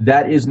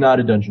that is not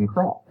a dungeon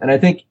crawl? And I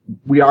think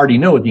we already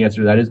know what the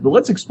answer to that is, but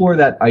let's explore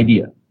that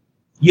idea.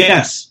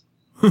 Yes.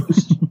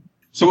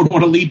 Someone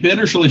want to leap in,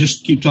 or shall I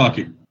just keep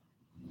talking?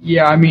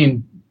 Yeah, I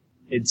mean,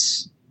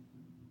 it's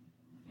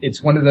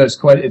one of those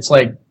it's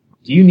like,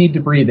 do you need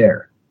to breathe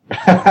air?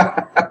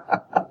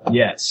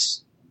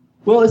 Yes.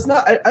 Well, it's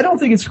not. I don't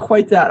think it's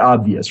quite that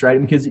obvious, right?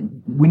 Because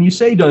when you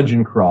say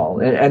dungeon crawl,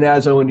 and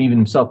as Owen even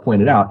himself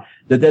pointed out,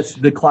 that's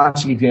the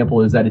classic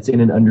example is that it's in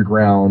an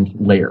underground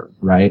lair,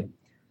 right?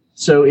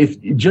 So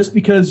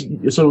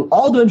so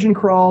all dungeon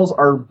crawls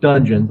are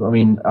dungeons. I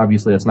mean,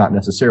 obviously that's not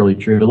necessarily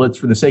true, but let's,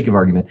 for the sake of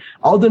argument,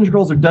 all dungeon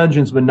crawls are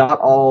dungeons, but not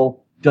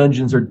all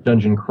dungeons are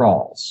dungeon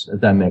crawls,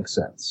 if that makes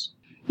sense.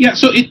 Yeah,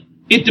 so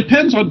it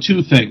depends on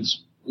 2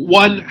 things.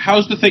 One,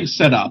 how's the thing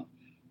set up?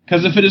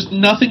 Because if it is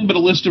nothing but a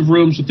list of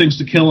rooms with things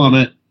to kill on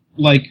it,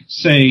 like,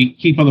 say,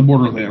 Keep on the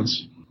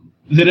Borderlands,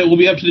 then it will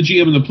be up to the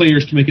GM and the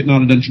players to make it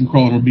not a dungeon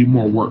crawl, and it will be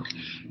more work.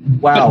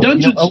 Wow. But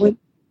dungeons... Owen,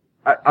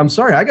 I'm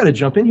sorry, I got to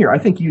jump in here. I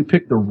think you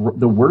picked the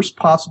worst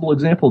possible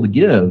example to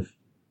give,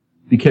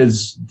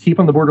 because Keep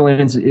on the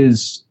Borderlands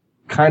is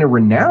kind of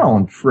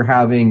renowned for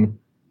having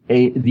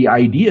the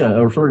idea,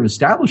 or sort of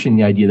establishing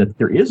the idea that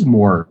there is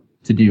more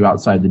to do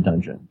outside the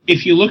dungeon.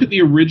 If you look at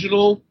the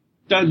original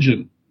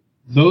dungeon,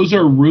 those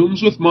are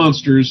rooms with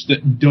monsters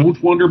that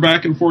don't wander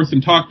back and forth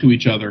and talk to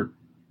each other,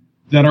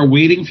 that are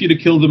waiting for you to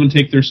kill them and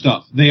take their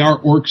stuff. They are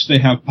orcs, they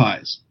have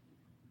pies.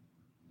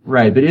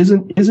 Right, but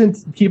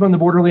isn't Keep on the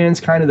Borderlands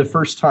kind of the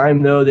first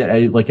time, though, that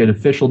an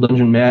official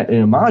dungeon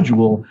in a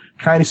module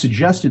kind of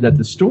suggested that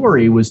the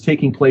story was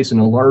taking place in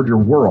a larger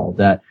world,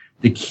 that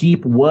the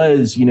keep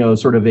was,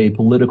 sort of a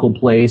political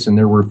place, and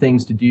there were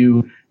things to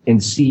do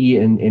and see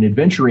and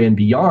adventure in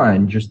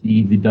beyond just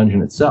the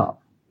dungeon itself.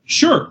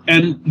 Sure,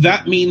 and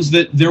that means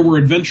that there were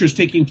adventures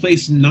taking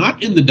place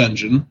not in the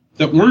dungeon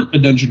that weren't a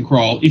dungeon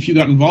crawl if you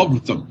got involved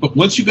with them. But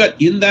once you got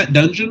in that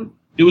dungeon,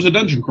 it was a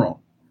dungeon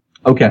crawl.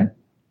 Okay.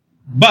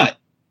 But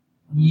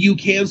you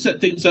can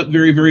set things up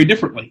very, very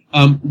differently.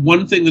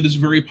 One thing that is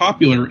very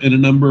popular in a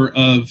number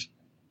of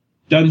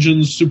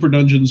dungeons, super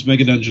dungeons,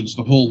 mega dungeons,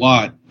 the whole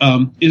lot,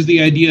 is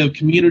the idea of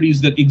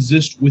communities that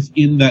exist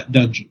within that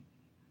dungeon.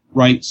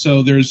 right?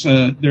 So there's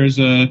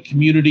a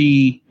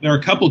community. There are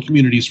a couple of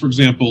communities, for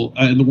example,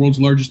 in the world's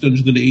largest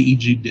dungeon that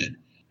AEG did.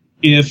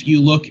 If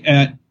you look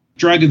at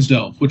Dragon's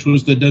Delve, which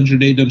was the dungeon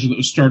that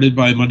was started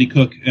by Monty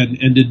Cook and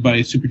ended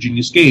by Super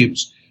Genius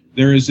Games,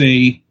 there is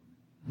a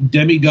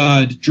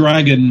demigod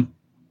dragon,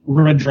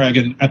 red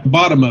dragon, at the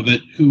bottom of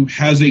it who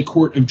has a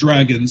court of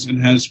dragons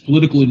and has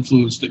political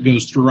influence that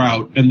goes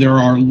throughout. And there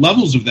are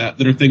levels of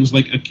that are things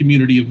like a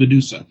community of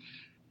Medusa.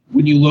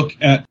 When you look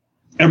at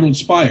Emerald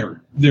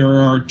Spire, there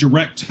are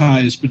direct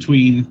ties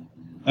between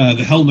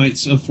the Hell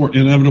Knights of Fort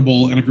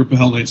Inevitable and a group of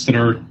Hell Knights that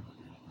are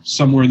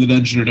somewhere in the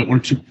dungeon. I don't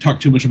want to talk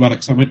too much about it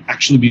because I might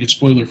actually be a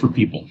spoiler for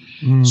people.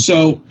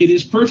 So it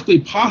is perfectly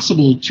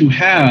possible to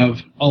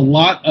have a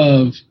lot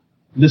of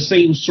the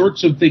same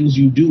sorts of things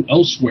you do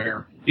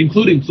elsewhere,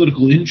 including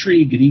political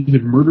intrigue and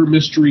even murder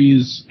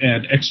mysteries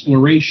and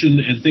exploration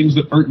and things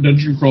that aren't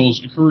dungeon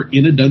crawls occur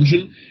in a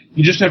dungeon.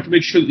 You just have to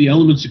make sure that the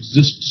elements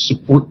exist to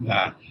support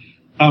that.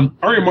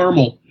 Arya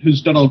Marmel,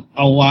 who's done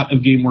a lot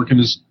of game work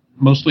and is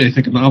mostly, I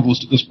think, a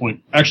novelist at this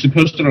point, actually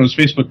posted on his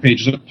Facebook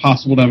page, is it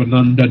possible to have a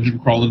non-dungeon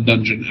crawl in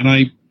dungeon? And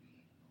I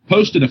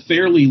posted a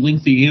fairly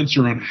lengthy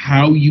answer on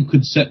how you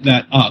could set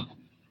that up.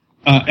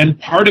 And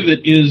part of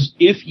it is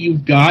if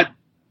you've got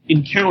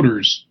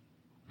encounters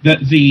that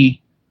the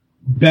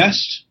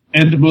best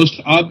and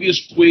most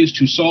obvious ways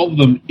to solve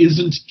them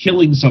isn't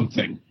killing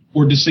something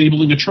or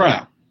disabling a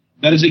trap.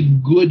 That is a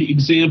good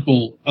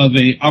example of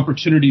an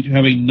opportunity to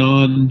have a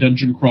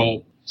non-dungeon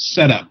crawl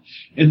setup.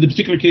 In the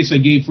particular case I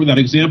gave for that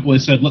example, I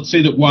said, let's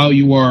say that while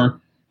you are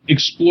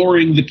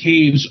exploring the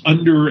caves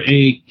under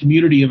a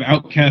community of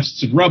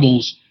outcasts and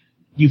rebels,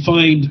 you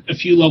find a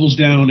few levels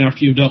down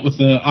after you've dealt with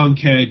the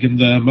Ankeg and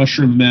the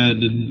Mushroom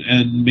Men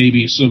and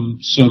maybe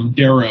some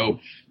Darrow,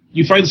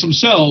 you find some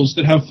cells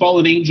that have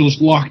fallen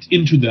angels locked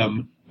into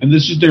them, and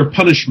this is their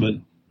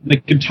punishment. They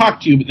can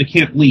talk to you, but they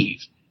can't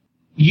leave.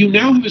 You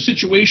now have a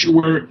situation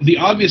where the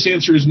obvious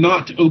answer is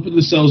not to open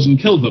the cells and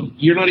kill them.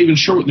 You're not even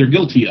sure what they're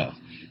guilty of.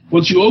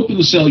 Once you open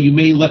the cell, you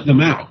may let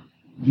them out.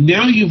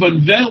 Now you've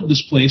unveiled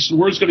this place, and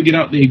word's going to get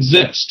out they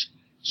exist.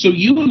 So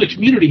you and the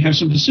community have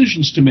some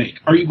decisions to make.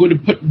 Are you going to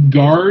put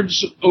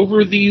guards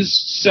over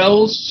these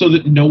cells so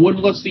that no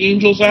one lets the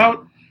angels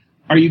out?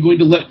 Are you going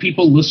to let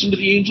people listen to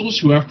the angels,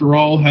 who after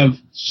all have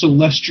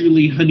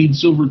celestially honeyed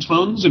silver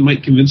tongues and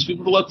might convince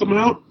people to let them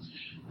out?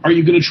 Are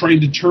you going to try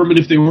and determine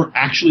if they were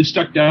actually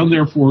stuck down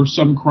there for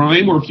some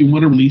crime or if you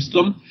want to release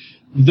them?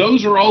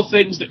 Those are all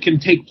things that can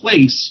take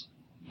place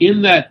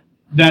in that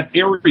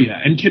area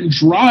and can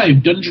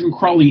drive dungeon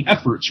crawly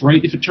efforts,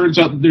 right? If it turns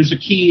out that there's a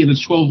key and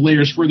it's 12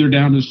 layers further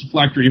down as the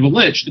phylactery of a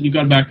lich, then you've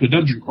gone back to a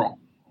dungeon crawl.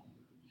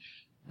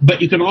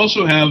 But you can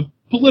also have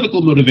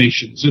political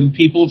motivations, and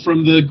people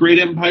from the great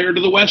empire to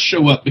the west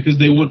show up because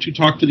they want to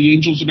talk to the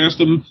angels and ask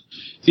them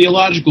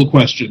theological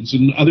questions,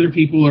 and other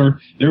people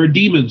there are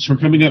demons who are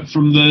coming up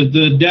from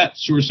the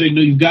depths who are saying,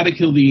 no, you've got to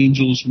kill the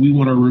angels, we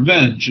want our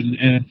revenge,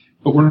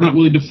 but we're not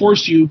willing to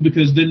force you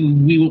because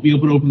then we won't be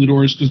able to open the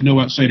doors because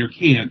no outsider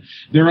can.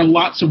 There are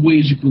lots of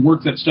ways you can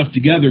work that stuff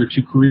together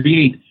to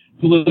create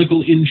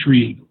political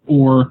intrigue,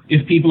 or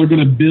if people are going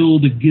to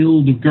build a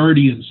guild of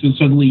guardians, then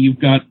suddenly you've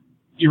got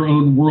your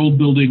own world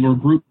building or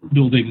group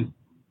building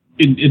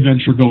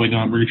adventure going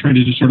on where you're trying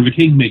to do sort of a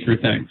kingmaker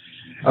thing.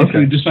 Okay. If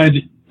you decide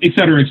that, et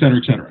cetera, et cetera,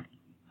 et cetera.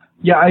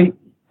 Yeah,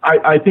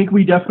 I think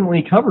we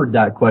definitely covered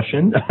that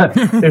question.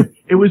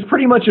 It was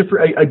pretty much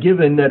a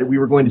given that we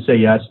were going to say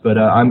yes, but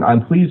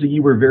I'm pleased that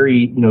you were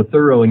very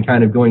thorough in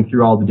kind of going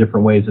through all the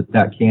different ways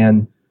that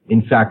can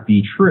in fact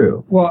be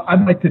true. Well,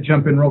 I'd like to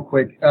jump in real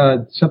quick.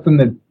 Something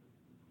that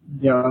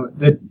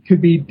that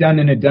could be done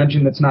in a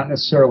dungeon that's not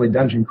necessarily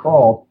dungeon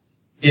crawl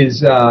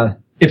is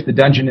if the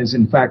dungeon is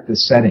in fact the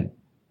setting.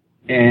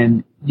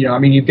 And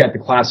you've got the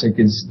classic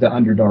is the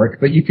Underdark,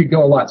 but you could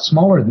go a lot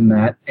smaller than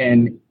that,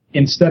 and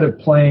instead of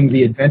playing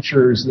the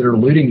adventurers that are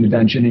looting the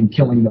dungeon and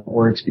killing the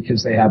orcs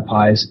because they have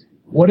pies,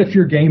 what if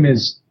your game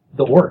is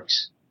the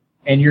orcs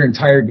and your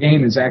entire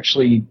game is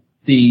actually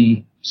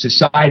the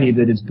society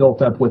that is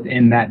built up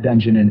within that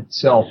dungeon in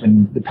itself,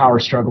 and the power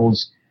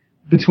struggles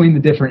between the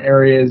different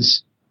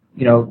areas,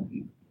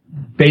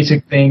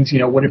 basic things,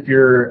 what if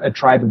you're a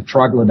tribe of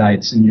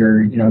troglodytes and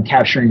you're,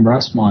 capturing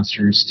rust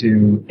monsters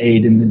to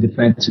aid in the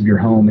defense of your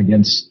home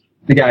against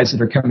the guys that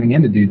are coming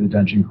in to do the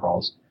dungeon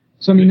crawls.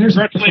 So, there's...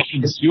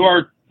 Congratulations. You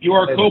are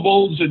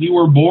kobolds, and you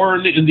were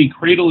born in the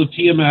cradle of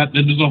Tiamat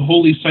that is a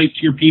holy site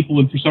to your people,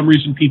 and for some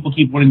reason people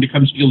keep wanting to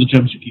come steal the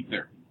gems you keep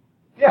there.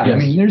 Yeah,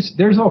 yes.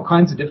 There's all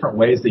kinds of different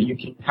ways that you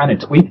can kind of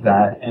tweak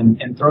that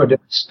and throw a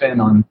different spin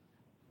on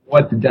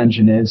what the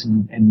dungeon is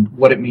and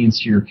what it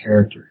means to your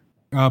character.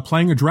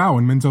 Playing a drow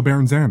in Menzo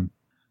Berenzan.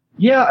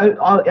 Yeah,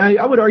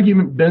 I would argue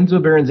Menzo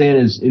Berenzan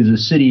is a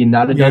city and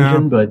not a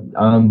dungeon, but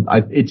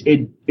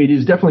it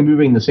is definitely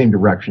moving in the same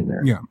direction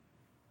there. Yeah.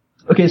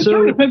 Okay, so it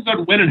sort of depends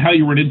on when and how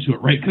you run into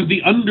it, right? Because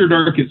the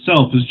Underdark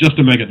itself is just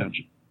a mega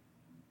dungeon.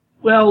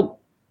 Well,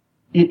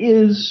 it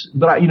is,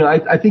 but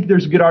I think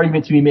there's a good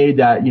argument to be made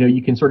that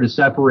you can sort of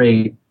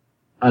separate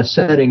a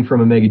setting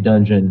from a mega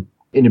dungeon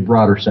in a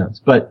broader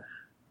sense. But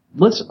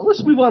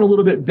let's move on a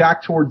little bit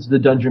back towards the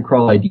dungeon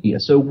crawl idea.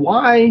 So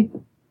why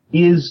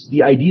is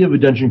the idea of a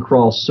dungeon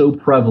crawl so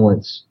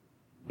prevalent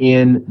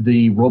in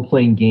the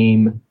role-playing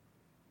game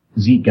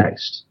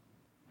Zeitgeist?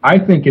 I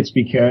think it's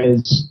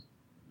because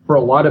for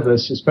a lot of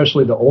us,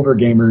 especially the older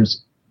gamers,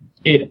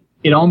 it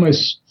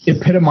almost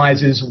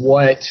epitomizes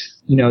what,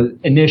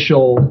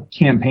 initial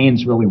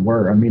campaigns really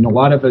were. I mean, a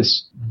lot of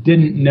us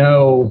didn't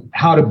know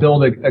how to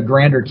build a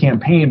grander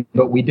campaign,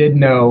 but we did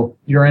know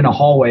you're in a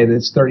hallway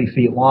that's 30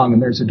 feet long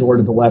and there's a door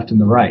to the left and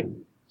the right.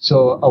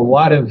 So a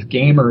lot of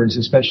gamers,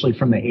 especially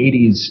from the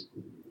 80s,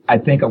 I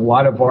think a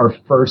lot of our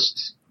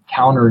first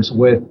encounters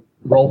with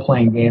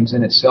role-playing games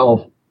in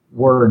itself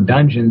were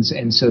dungeons.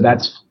 And so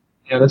that's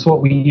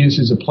what we used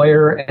as a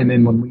player. And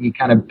then when we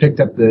kind of picked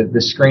up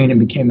the screen and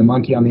became the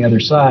monkey on the other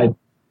side,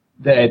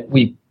 that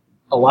we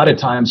a lot of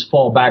times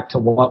fall back to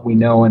what we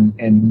know.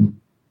 And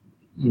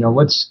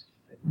let's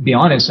be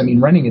honest. I mean,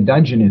 running a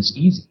dungeon is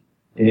easy.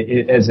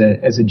 As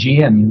a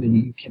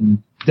GM, you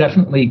can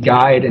definitely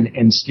guide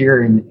and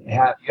steer, and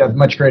you have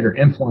much greater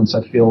influence,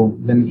 I feel,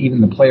 than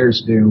even the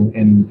players do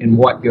in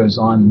what goes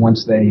on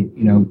once they,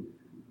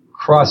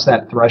 cross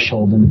that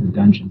threshold into the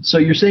dungeon. So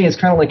you're saying it's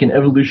kind of like an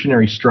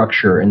evolutionary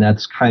structure, and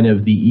that's kind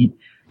of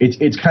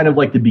it's kind of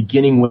like the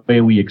beginning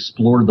way we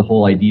explored the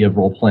whole idea of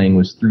role playing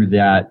was through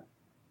that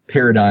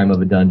paradigm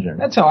of a dungeon.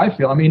 That's how I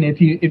feel. I mean, if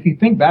you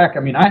think back, I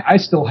mean, I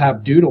still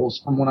have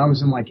doodles from when I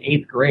was in like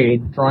 8th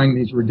grade, drawing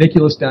these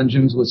ridiculous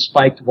dungeons with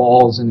spiked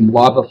walls and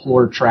lava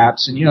floor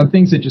traps and,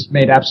 things that just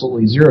made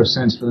absolutely zero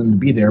sense for them to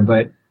be there,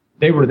 but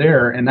they were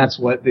there, and that's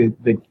what the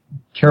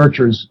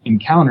characters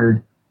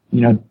encountered.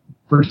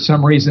 For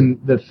some reason,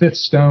 the fifth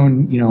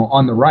stone,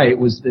 on the right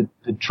was the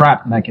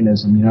trap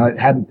mechanism. It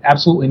had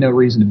absolutely no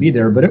reason to be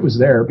there, but it was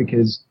there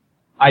because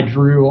I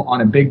drew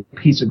on a big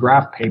piece of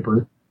graph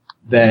paper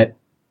that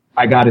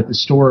I got at the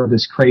store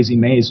this crazy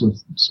maze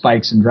with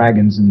spikes and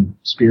dragons and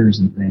spears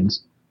and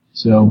things.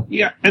 So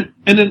yeah, and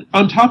then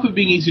on top of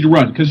being easy to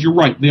run, because you're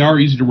right, they are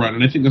easy to run,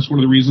 and I think that's one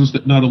of the reasons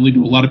that not only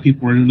do a lot of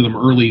people run into them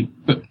early,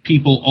 but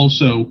people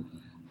also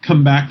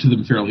come back to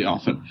them fairly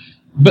often.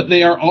 But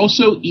they are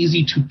also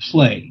easy to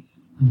play,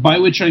 by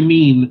which I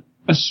mean,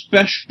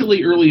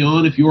 especially early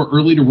on, if you're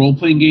early to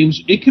role-playing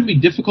games, it can be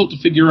difficult to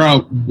figure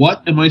out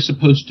what am I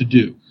supposed to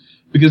do.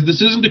 Because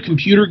this isn't a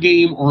computer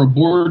game or a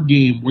board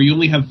game where you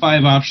only have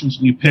 5 options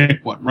and you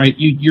pick one, right?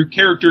 Your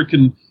character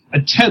can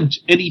attempt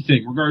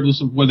anything,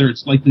 regardless of whether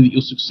it's likely that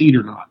you'll succeed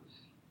or not.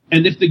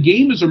 And if the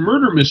game is a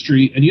murder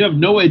mystery and you have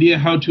no idea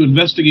how to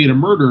investigate a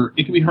murder,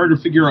 it can be hard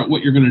to figure out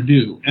what you're going to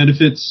do. And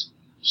if it's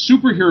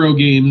superhero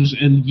games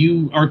and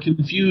you are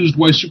confused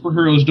why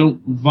superheroes don't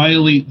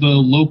violate the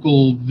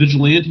local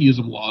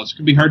vigilantism laws, it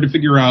can be hard to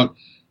figure out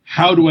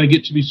how do I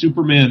get to be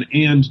Superman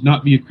and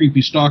not be a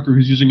creepy stalker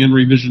who's using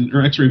X-ray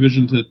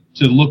vision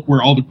to look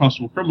where all the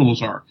possible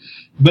criminals are.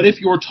 But if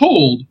you're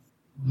told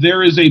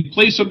there is a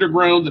place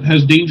underground that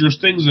has dangerous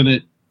things in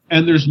it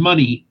and there's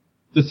money,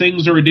 the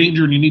things are a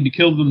danger and you need to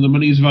kill them, the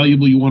money is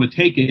valuable, you want to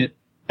take it,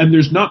 and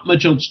there's not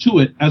much else to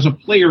it, as a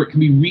player it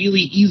can be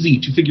really easy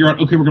to figure out,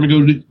 okay, we're going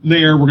to go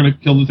there, we're going to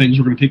kill the things,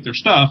 we're going to take their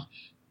stuff,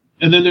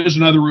 and then there's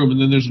another room,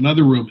 and then there's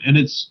another room, and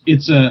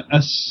it's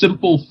a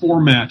simple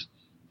format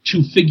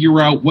to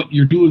figure out what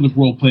you're doing with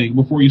role-playing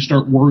before you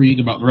start worrying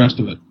about the rest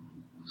of it.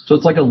 So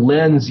it's like a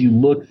lens you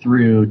look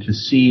through to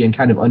see and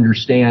kind of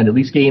understand, at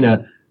least gain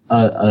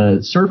a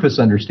surface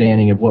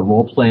understanding of what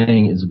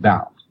role-playing is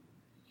about.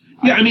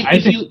 Yeah, I mean,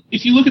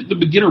 if you look at the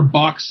beginner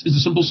box as a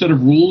simple set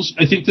of rules,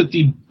 I think that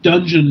the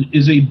dungeon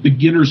is a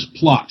beginner's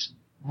plot.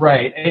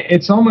 Right.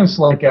 It's almost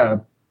like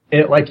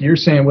like you're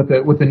saying with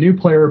the new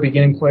player or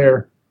beginning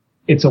player,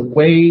 it's a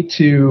way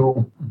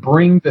to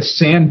bring the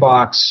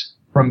sandbox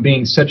from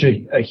being such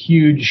a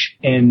huge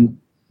and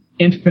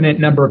infinite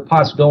number of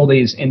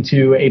possibilities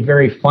into a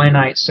very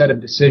finite set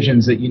of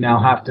decisions that you now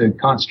have to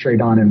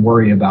concentrate on and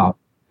worry about,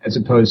 as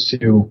opposed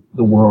to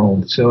the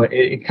world. So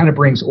it kind of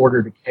brings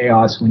order to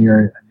chaos when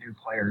you're a new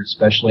player,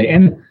 especially.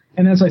 And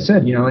as I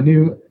said, a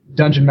new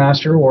dungeon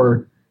master,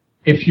 or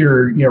if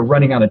you're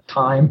running out of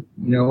time,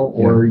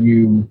 or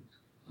you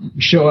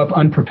show up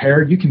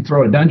unprepared, you can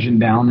throw a dungeon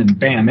down and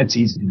bam, it's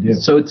easy to do.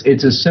 So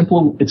it's a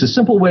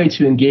simple way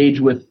to engage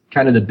with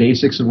kind of the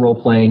basics of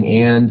role playing,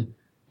 and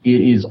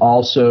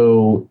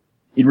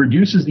it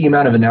reduces the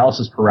amount of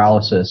analysis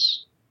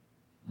paralysis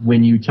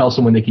when you tell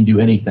someone they can do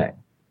anything,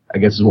 I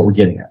guess is what we're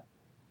getting at.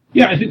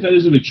 Yeah, I think that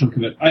is a big chunk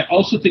of it. I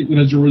also think that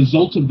as a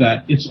result of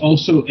that, it's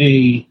also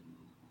a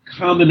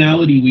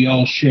commonality we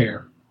all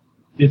share.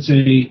 It's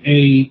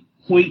a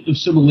point of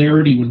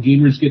similarity when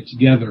gamers get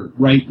together,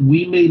 right?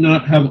 We may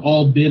not have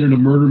all been in a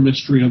murder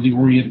mystery on the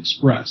Orient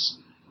Express,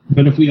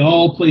 but if we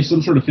all play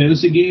some sort of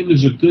fantasy game,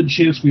 there's a good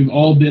chance we've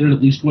all been in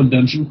at least one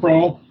dungeon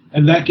crawl,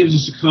 and that gives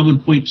us a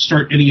common point to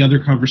start any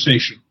other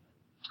conversation.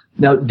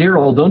 Now,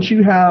 Daryl, don't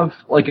you have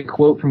like a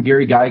quote from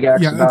Gary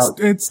Gygax about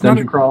it's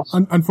dungeon not crawls?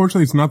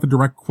 Unfortunately, it's not the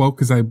direct quote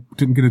because I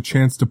didn't get a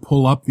chance to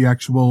pull up the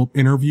actual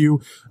interview.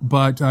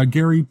 But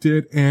Gary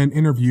did an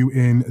interview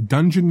in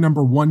Dungeon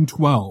Number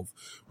 112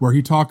 where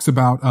he talks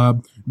about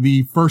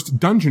the first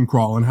dungeon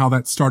crawl and how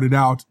that started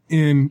out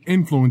in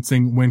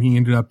influencing when he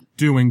ended up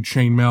doing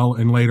Chainmail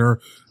and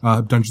later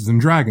Dungeons and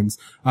Dragons.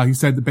 He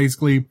said that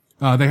basically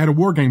they had a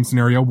war game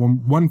scenario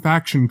when one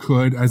faction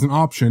could, as an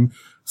option,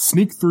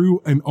 sneak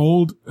through an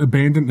old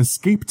abandoned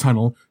escape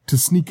tunnel to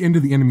sneak into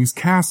the enemy's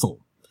castle.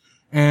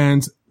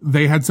 And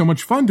they had so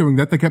much fun doing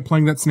that, they kept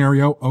playing that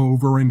scenario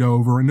over and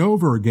over and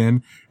over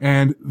again.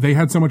 And they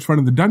had so much fun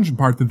in the dungeon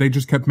part that they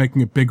just kept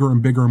making it bigger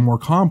and bigger and more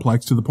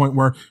complex to the point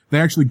where they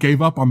actually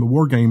gave up on the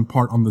war game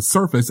part on the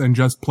surface and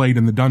just played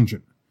in the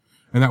dungeon.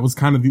 And that was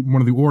kind of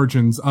one of the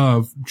origins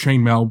of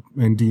Chainmail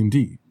and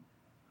D&D.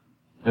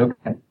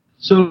 Okay.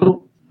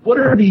 So, what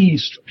are the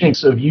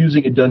strengths of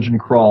using a dungeon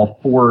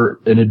crawl for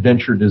an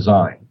adventure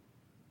design?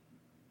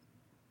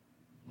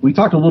 We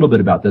talked a little bit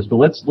about this, but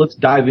let's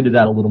dive into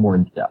that a little more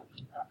in depth.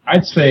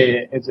 I'd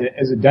say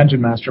as a dungeon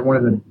master, one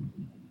of the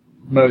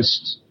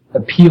most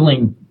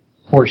appealing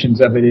portions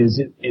of it is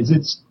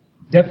it's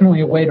definitely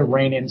a way to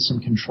rein in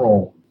some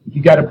control. If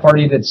you got a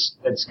party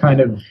that's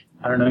kind of,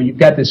 I don't know, you've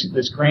got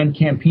this grand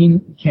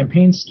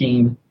campaign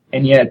scheme,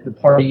 and yet the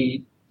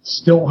party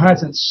still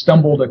hasn't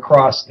stumbled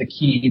across the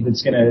key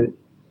that's going to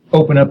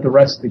open up the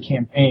rest of the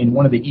campaign.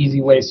 One of the easy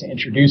ways to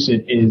introduce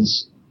it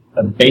is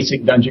a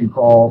basic dungeon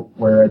crawl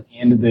where at the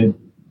end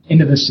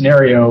of the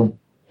scenario,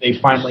 they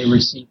finally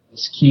receive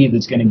this key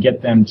that's going to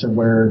get them to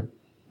where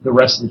the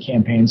rest of the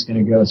campaign is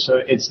going to go. So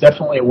it's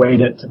definitely a way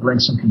to bring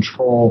some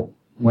control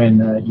when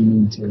you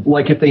need to.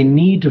 Like if they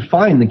need to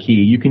find the key,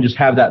 you can just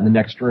have that in the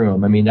next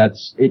room. I mean,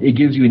 it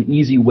gives you an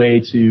easy way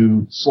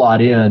to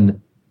slot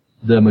in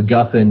the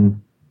MacGuffin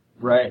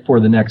right for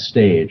the next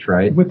stage,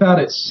 right? Without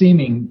it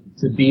seeming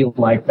to be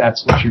like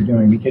that's what you're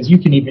doing, because you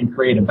can even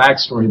create a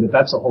backstory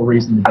that's the whole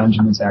reason the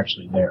dungeon is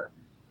actually there.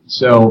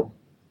 So,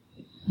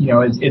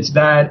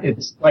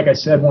 it's like I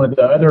said, one of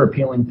the other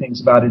appealing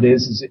things about it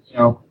is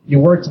you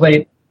worked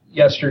late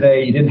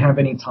yesterday, you didn't have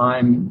any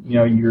time,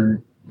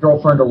 your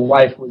girlfriend or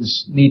wife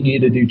was needing you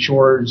to do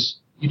chores,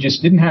 you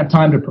just didn't have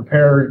time to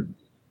prepare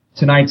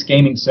tonight's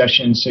gaming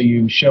session, so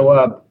you show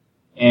up,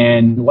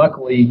 and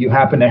luckily you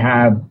happen to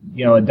have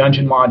a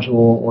dungeon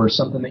module or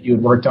something that you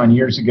had worked on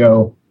years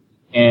ago,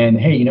 and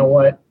hey, you know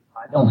what?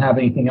 I don't have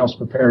anything else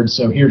prepared,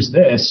 so here's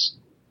this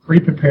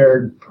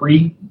pre-prepared,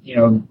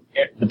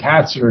 the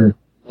paths are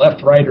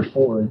left, right, or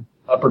forward,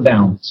 up or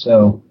down.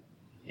 So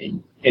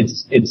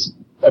it's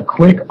a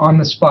quick,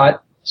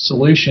 on-the-spot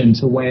solution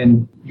to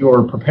when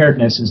your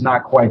preparedness is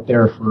not quite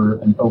there for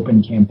an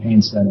open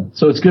campaign setting.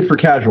 So it's good for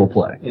casual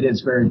play. It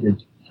is very good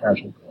for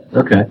casual play.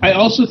 Okay. I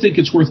also think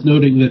it's worth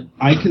noting that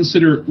I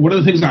consider one of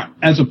the things that,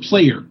 as a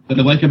player, that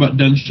I like about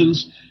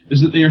Dungeons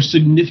is that they are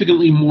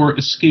significantly more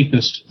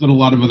escapist than a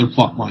lot of other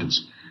plot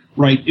lines.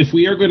 Right? If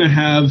we are going to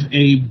have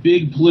a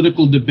big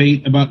political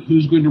debate about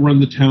who's going to run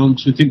the town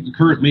because we think the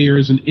current mayor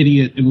is an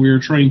idiot and we're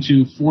trying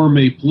to form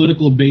a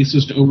political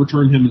basis to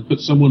overturn him and put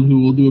someone who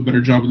will do a better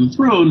job on the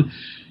throne,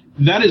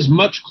 that is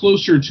much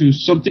closer to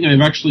something I've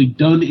actually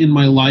done in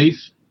my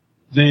life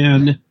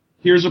than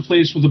here's a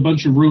place with a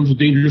bunch of rooms with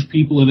dangerous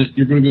people in it,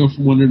 you're going to go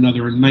from one to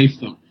another and knife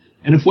them.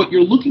 And if what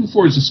you're looking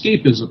for is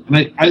escapism,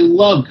 and I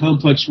love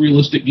complex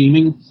realistic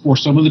gaming for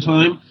some of the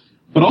time,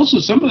 but also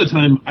some of the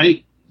time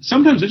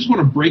sometimes I just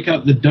want to break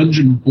out the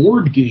dungeon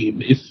board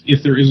game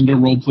if there isn't a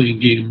role-playing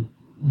game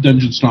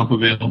Dungeon Stomp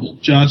available.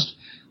 Just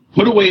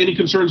put away any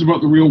concerns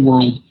about the real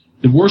world,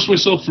 divorce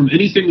myself from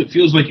anything that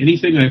feels like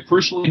anything I've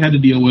personally had to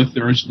deal with.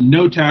 There's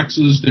no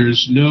taxes,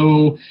 there's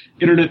no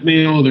internet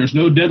mail, there's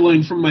no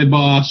deadline from my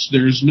boss,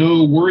 there's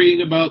no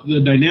worrying about the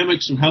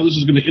dynamics of how this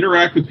is going to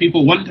interact with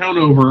people one town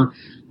over.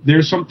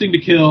 There's something to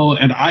kill,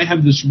 and I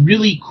have this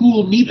really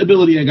cool, neat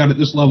ability I got at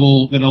this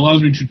level that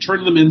allows me to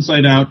turn them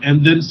inside out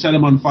and then set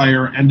them on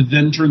fire and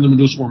then turn them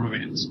into a swarm of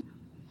ants.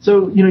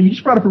 So, you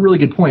just brought up a really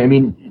good point. I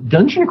mean,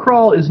 Dungeon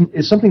Crawl is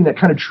something that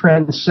kind of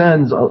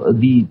transcends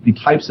the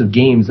types of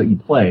games that you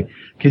play.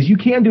 Because you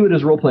can do it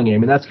as a role-playing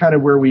game, and that's kind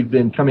of where we've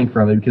been coming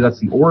from, because that's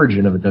the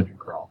origin of a Dungeon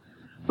Crawl.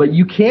 But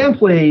you can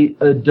play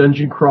a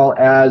Dungeon Crawl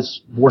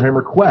as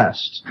Warhammer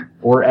Quest,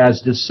 or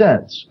as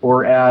Descent,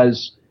 or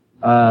as...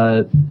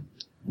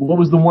 what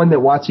was the one that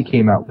WotC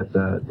came out with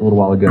a little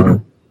while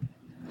ago?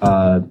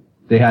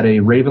 They had a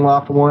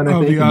Ravenloft one,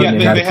 I think.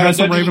 They had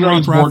a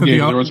Ravenloft board game.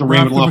 There was a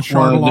Ravenloft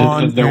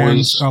one, and there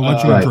was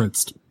Legend of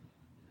Drizzt.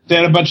 They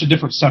had a bunch of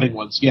different setting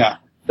ones, yeah.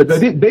 But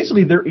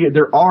basically,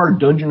 there are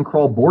Dungeon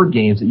Crawl board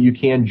games that you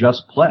can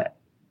just play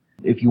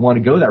if you want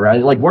to go that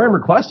route. Like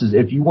Warhammer Quest is,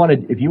 if you want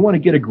to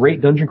get a great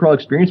Dungeon Crawl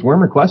experience,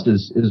 Warhammer Quest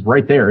is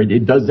right there.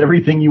 It does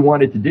everything you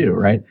want it to do,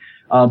 right?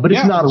 But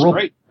it's not a role.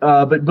 Great.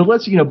 But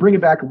let's, bring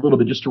it back a little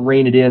bit just to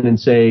rein it in and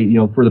say,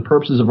 for the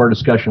purposes of our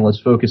discussion,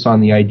 let's focus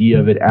on the idea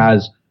of it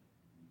as,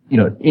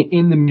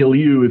 in the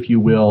milieu, if you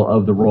will,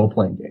 of the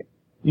role-playing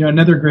game.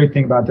 Another great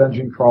thing about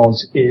dungeon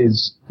crawls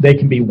is they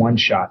can be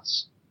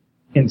one-shots.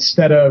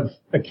 instead of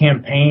a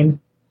campaign,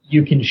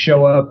 you can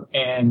show up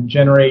and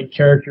generate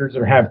characters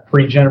or have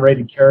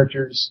pre-generated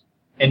characters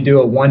and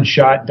do a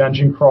one-shot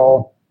dungeon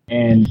crawl,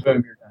 and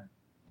boom, you're done.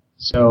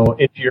 So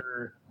if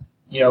you're,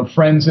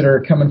 friends that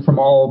are coming from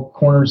all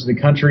corners of the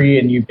country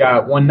and you've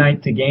got one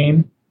night to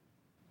game,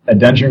 a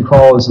dungeon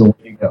crawl is the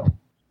way to go.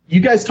 You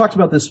guys talked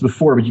about this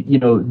before, but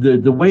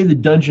the way the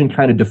dungeon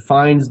kind of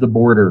defines the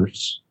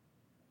borders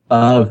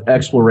of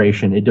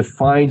exploration, it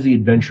defines the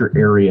adventure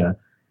area.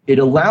 It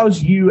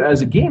allows you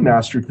as a game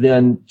master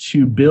then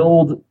to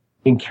build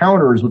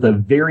encounters with a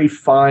very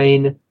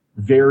fine,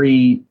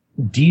 very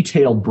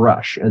detailed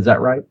brush. Is that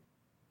right?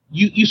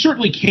 You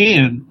certainly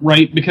can,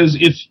 right? Because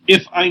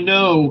if I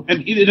know,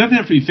 and it doesn't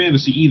have to be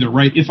fantasy either,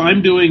 right? If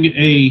I'm doing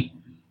a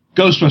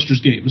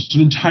Ghostbusters game, this is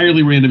an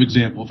entirely random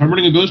example. If I'm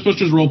running a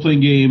Ghostbusters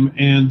role-playing game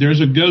and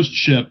there's a ghost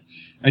ship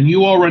and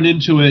you all run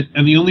into it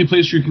and the only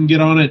place you can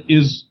get on it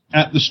is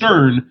at the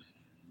stern,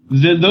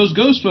 then those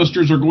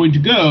Ghostbusters are going to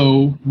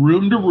go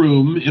room to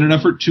room in an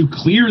effort to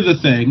clear the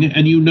thing,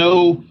 and you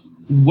know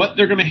what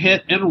they're going to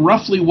hit and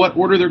roughly what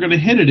order they're going to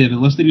hit it in,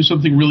 unless they do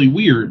something really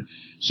weird.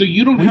 So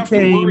you don't have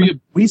to worry.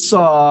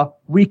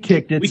 We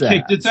kicked its ass. We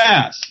kicked its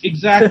ass.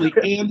 Exactly.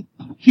 And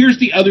here's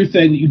the other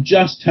thing that you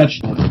just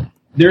touched on.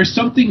 There's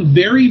something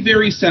very,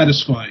 very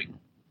satisfying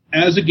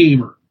as a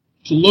gamer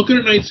to look at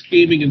a night's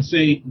gaming and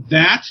say,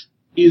 that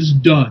is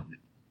done.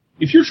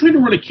 If you're trying to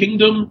run a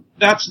kingdom,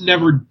 that's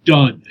never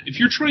done. If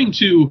you're trying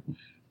to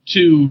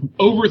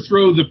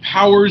overthrow the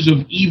powers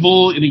of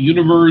evil in a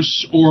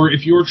universe, or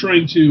if you're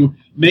trying to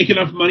make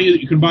enough money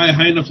that you can buy a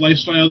high enough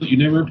lifestyle that you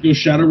never have to go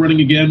shadow running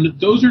again,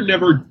 those are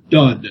never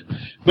done.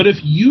 But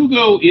if you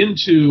go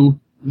into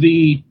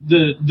the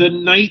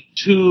night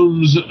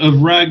tombs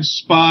of Rag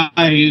Spy,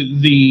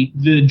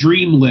 the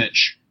Dream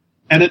Lich,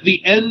 and at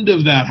the end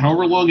of that,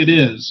 however long it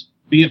is,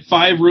 be it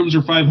 5 rooms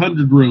or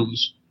 500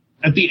 rooms,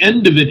 at the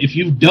end of it, if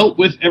you've dealt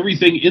with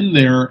everything in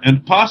there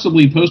and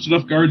possibly posted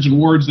enough guards and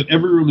wards that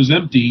every room is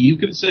empty, you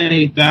can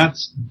say,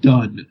 that's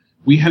done.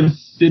 We have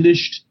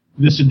finished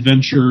this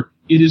adventure.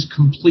 It is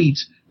complete.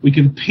 We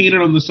can paint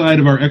it on the side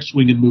of our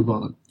X-Wing and move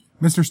on.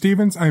 Mr.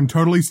 Stevens, I am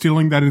totally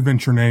stealing that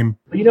adventure name.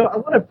 I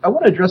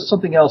want to address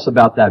something else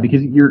about that,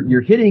 because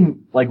you're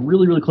hitting like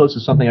really, really close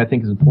to something I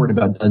think is important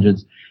about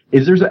Dungeons.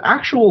 Is there's an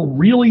actual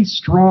really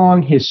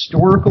strong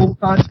historical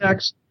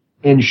context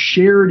and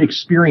shared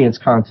experience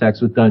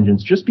context with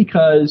Dungeons, just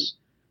because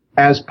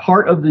as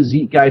part of the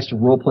Zeitgeist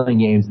of role-playing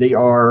games, they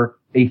are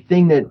a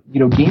thing that,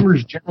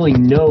 gamers generally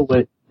know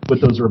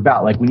what those are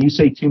about. Like when you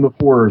say Tomb of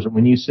Horrors, or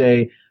when you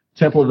say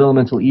Temple of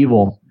Elemental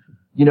Evil,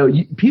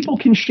 people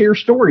can share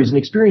stories and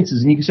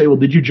experiences, and you can say, well,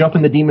 did you jump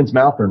in the demon's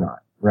mouth or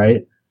not?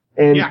 Right?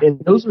 And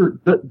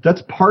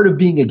that's part of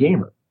being a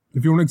gamer.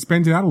 If you want to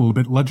expand it out a little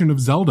bit, Legend of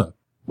Zelda.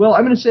 Well,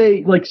 I'm going to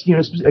say,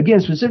 again,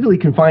 specifically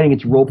confining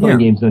it to role-playing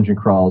games, dungeon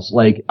crawls.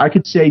 Like, I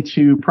could say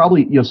to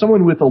probably,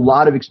 someone with a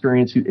lot of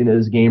experience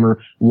as a gamer,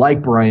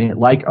 like Bryant,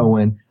 like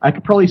Owen, I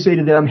could probably say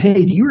to them,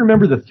 hey, do you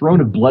remember the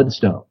Throne of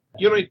Bloodstone?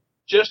 I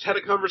just had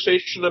a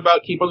conversation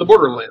about Keep on the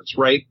Borderlands,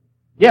 right?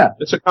 Yeah.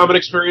 It's a common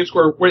experience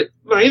where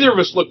neither of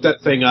us looked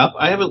that thing up.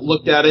 I haven't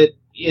looked at it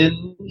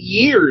in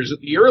years at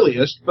the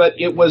earliest, but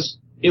it was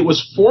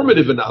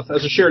formative enough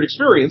as a shared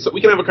experience that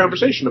we can have a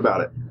conversation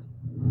about it.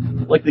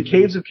 Like the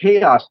Caves of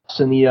Chaos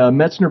and the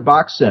Metzner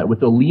box set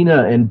with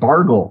Alina and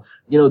Bargle.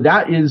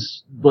 That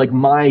is like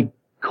my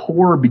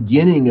core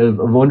beginning of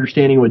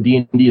understanding what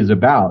D&D is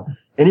about.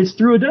 And it's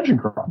through a dungeon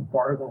crawl.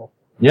 Bargle.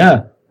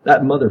 Yeah,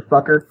 that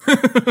motherfucker.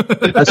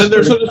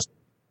 And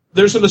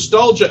there's a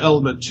nostalgia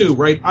element too,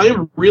 right? I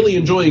am really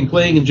enjoying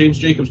playing in James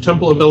Jacobs'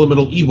 Temple of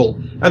Elemental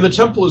Evil. And the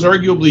temple is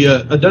arguably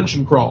a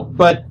dungeon crawl.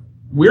 But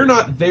we're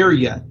not there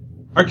yet.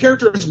 Our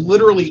characters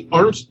literally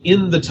aren't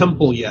in the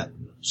temple yet.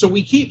 So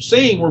we keep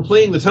saying we're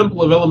playing the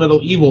Temple of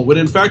Elemental Evil, when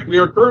in fact we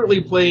are currently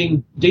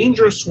playing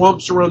dangerous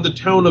swamps around the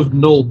town of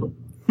Nulb.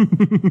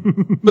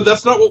 But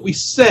that's not what we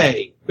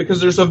say, because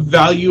there's a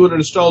value and a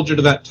nostalgia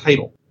to that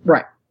title.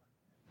 Right.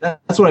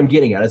 That's what I'm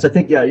getting at. I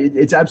think,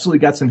 it's absolutely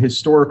got some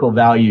historical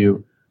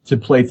value to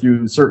play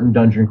through certain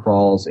dungeon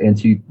crawls and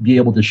to be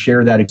able to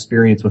share that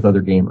experience with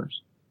other gamers.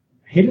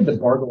 I hated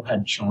that Bargle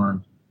had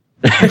charm.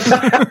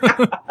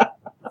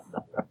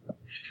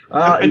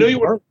 I know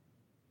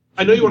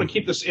you want to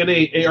keep this in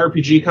a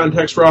RPG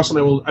context, Ross, and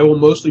I will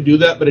mostly do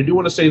that, but I do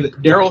want to say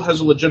that Daryl has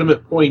a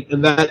legitimate point,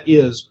 and that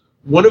is,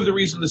 one of the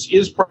reasons this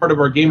is part of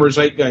our gamer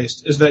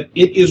zeitgeist is that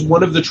it is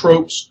one of the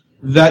tropes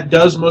that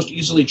does most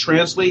easily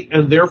translate,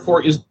 and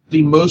therefore is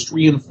the most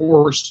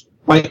reinforced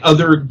by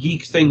other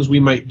geek things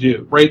we might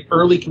do, right?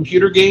 Early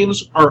computer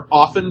games are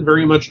often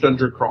very much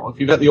dungeon crawl. If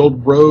you've got the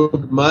old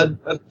Rogue Mud,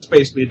 that's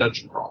basically a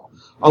dungeon crawl.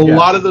 A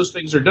lot of those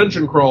things are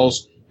dungeon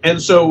crawls, and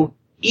so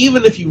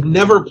even if you've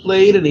never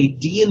played in a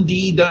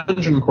D&D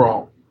dungeon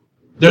crawl,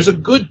 there's a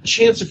good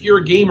chance if you're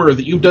a gamer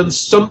that you've done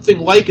something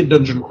like a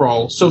dungeon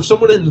crawl. So if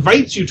someone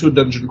invites you to a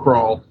dungeon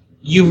crawl,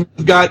 you've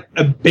got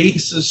a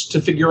basis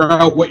to figure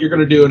out what you're going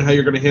to do and how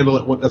you're going to handle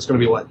it, what that's going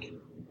to be like.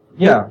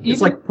 Yeah,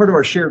 it's like part of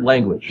our shared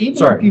language.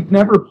 Even if you've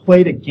never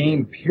played a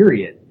game,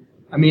 period.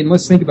 I mean,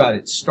 let's think about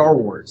it. Star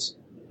Wars.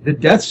 the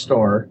Death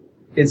Star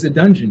is a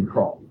dungeon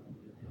crawl.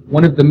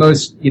 One of the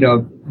most,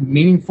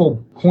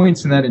 meaningful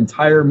points in that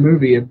entire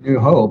movie of New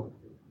Hope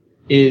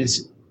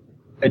is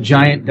a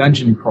giant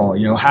dungeon crawl.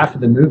 Half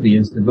of the movie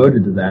is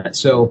devoted to that.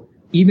 So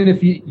even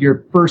if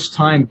your first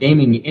time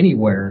gaming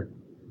anywhere,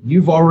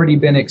 you've already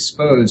been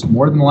exposed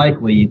more than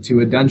likely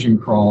to a dungeon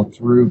crawl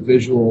through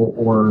visual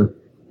or,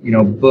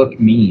 book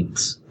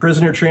means.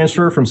 Prisoner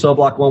transfer from cell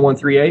block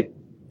 1138.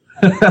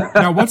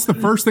 Now, what's the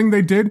first thing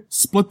they did?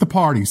 Split the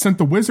party. Sent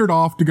the wizard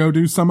off to go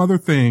do some other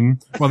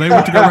thing while they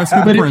went to go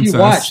rescue the princess. But if you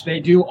watch, they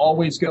do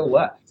always go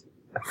left.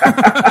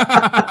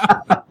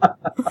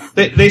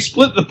 They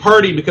split the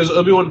party because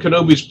Obi-Wan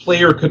Kenobi's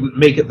player couldn't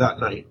make it that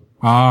night.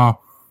 Ah.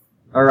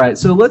 All right,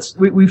 so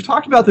we've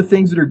talked about the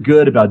things that are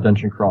good about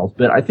dungeon crawls,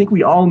 but I think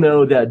we all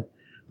know that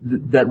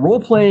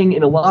role-playing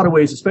in a lot of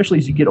ways, especially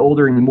as you get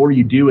older and the more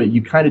you do it,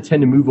 you kind of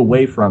tend to move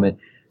away from it.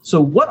 So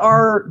what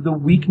are the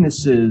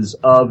weaknesses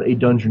of a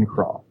dungeon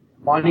crawl?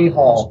 Monty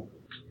Hall.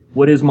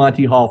 What is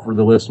Monty Hall for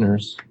the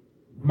listeners?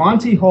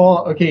 Monty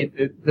Hall, okay,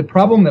 the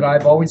problem that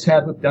I've always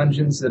had with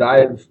dungeons that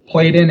I've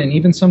played in, and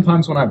even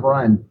sometimes when I've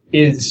run,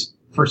 is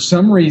for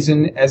some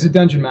reason, as a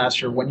dungeon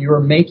master, when you are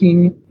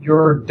making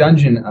your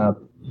dungeon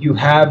up, you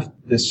have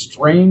this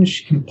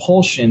strange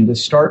compulsion to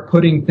start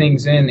putting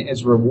things in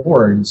as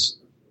rewards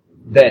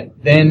that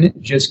then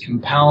just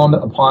compound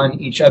upon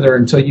each other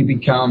until you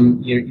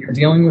become, you're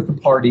dealing with a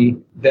party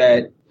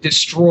that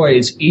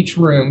destroys each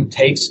room,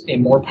 takes a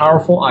more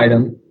powerful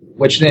item,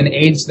 which then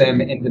aids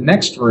them in the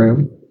next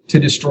room to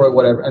destroy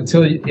whatever,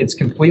 until it's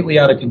completely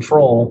out of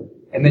control,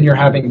 and then you're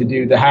having to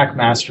do the hack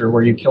master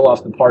where you kill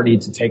off the party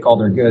to take all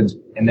their goods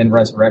and then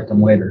resurrect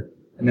them later,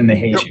 and then they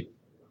hate you.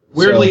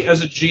 Weirdly,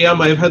 as a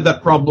GM, I've had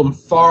that problem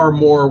far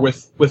more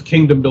with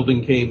kingdom building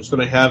games than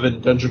I have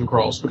in dungeon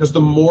crawls, because the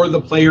more the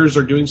players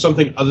are doing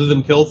something other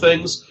than kill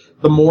things,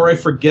 the more I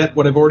forget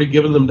what I've already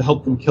given them to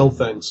help them kill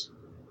things.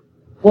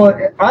 Well,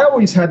 I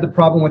always had the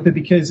problem with it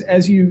because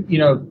as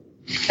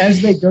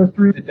as they go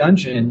through the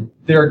dungeon,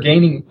 they're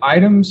gaining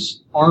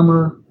items,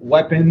 armor,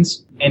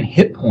 weapons, and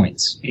hit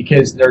points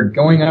because they're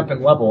going up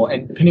in level,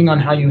 and depending on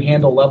how you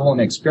handle level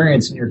and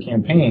experience in your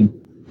campaign,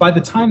 by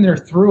the time they're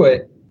through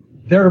it,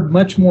 they're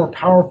much more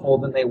powerful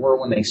than they were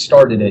when they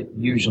started it,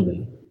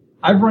 usually.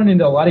 I've run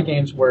into a lot of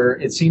games where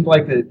it seemed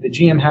like the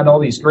GM had all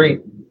these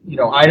great,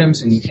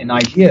 items and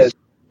ideas,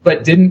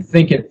 but didn't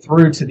think it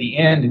through to the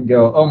end and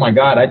go, oh my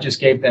God, I just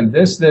gave them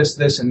this,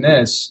 and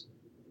this.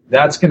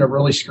 That's going to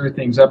really screw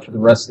things up for the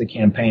rest of the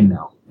campaign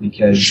now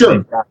because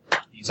they've got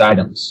these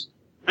items.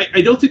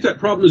 I don't think that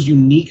problem is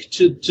unique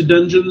to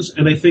Dungeons,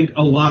 and I think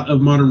a lot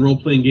of modern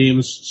role-playing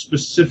games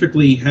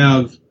specifically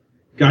have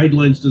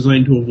guidelines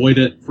designed to avoid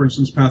it. For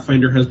instance,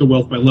 Pathfinder has the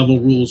wealth by level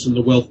rules and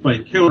the wealth by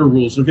encounter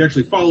rules, and if you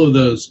actually follow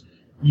those,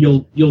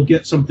 you'll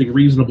get something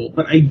reasonable.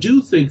 But I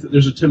do think that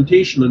there's a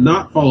temptation to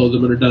not follow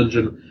them in a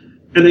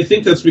dungeon, and I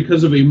think that's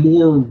because of a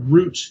more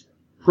root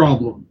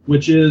problem,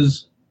 which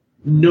is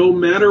no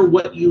matter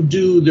what you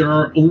do, there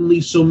are only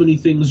so many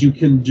things you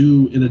can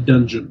do in a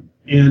dungeon.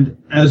 And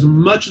as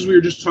much as we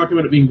were just talking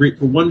about it being great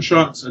for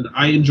one-shots, and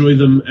I enjoy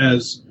them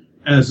as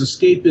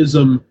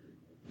escapism,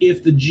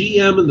 if the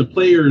GM and the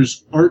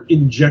players aren't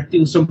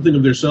injecting something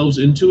of themselves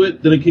into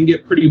it, then it can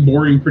get pretty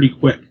boring pretty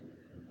quick.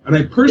 And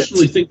I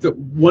personally think that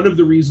one of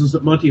the reasons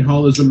that Monty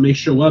Hallism may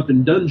show up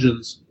in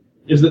dungeons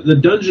is that the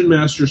dungeon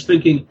master's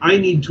thinking, I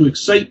need to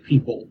excite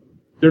people.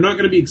 They're not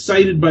going to be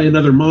excited by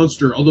another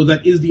monster, although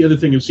that is the other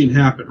thing I've seen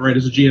happen, right?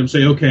 As a GM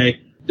say,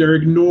 okay, they're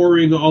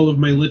ignoring all of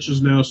my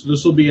liches now, so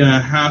this will be a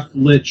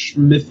half-lich,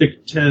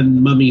 mythic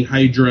 10 mummy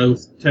hydra,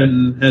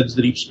 10 heads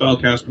that each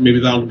spellcaster, maybe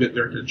that'll get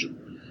their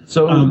attention.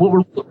 So what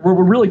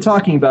we're really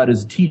talking about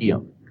is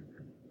tedium.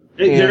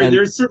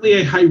 There's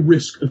certainly a high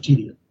risk of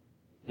tedium.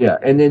 Yeah,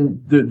 and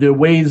then the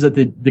ways that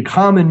the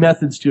common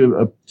methods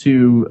to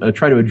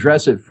try to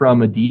address it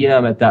from a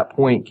DM at that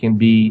point can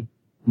be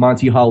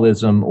Monty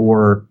Hallism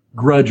or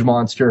grudge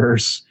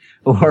monsters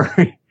or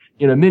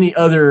many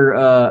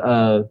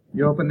other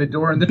you open the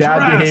door and the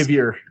bad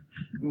behavior,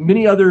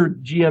 many other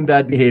GM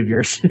bad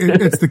behaviors.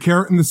 It's the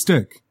carrot and the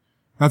stick.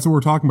 That's what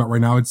we're talking about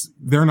right now.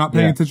 They're not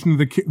paying attention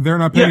to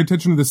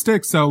attention to the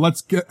stick. So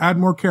let's add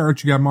more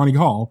carrots. You got Monty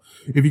Hall.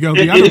 If you go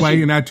the other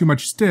way and add too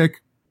much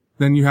stick,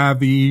 then you have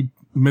the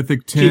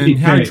Mythic 10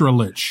 Hydra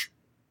Lich.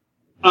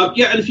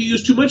 And if you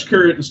use too much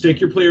carrot and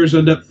stick, your players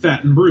end up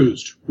fat and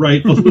bruised,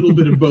 right? A little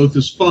bit of both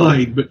is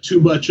fine, but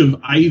too much of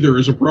either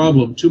is a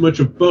problem. Too much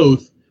of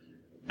both,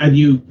 and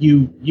you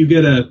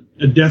get a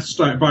death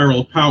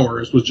spiral of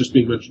power, as was just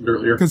being mentioned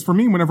earlier. Because for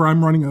me, whenever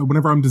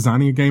I'm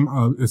designing a game,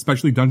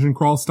 especially dungeon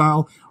crawl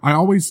style, I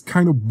always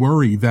kind of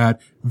worry that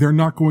they're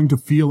not going to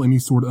feel any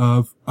sort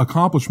of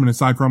accomplishment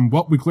aside from,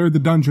 well, we cleared the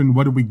dungeon,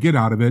 what did we get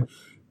out of it?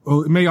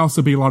 Well, it may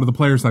also be a lot of the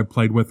players I've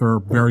played with are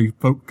very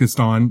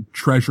focused on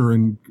treasure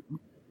and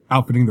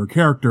outfitting their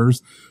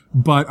characters,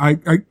 but I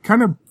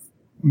kind of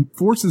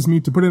forces me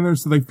to put in there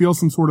so they feel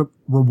some sort of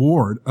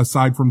reward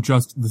aside from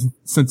just the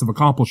sense of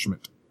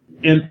accomplishment.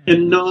 And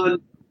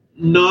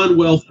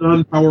non-wealth,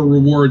 non-power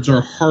rewards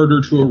are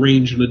harder to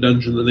arrange in a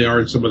dungeon than they are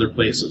in some other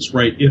places,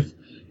 right? If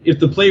if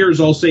the players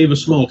all save a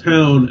small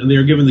town and they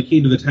are given the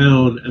key to the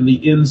town and the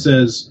inn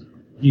says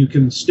you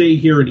can stay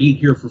here and eat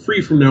here for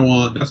free from now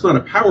on, that's not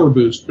a power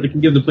boost, but it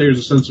can give the players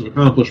a sense of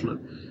accomplishment.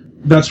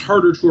 That's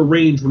harder to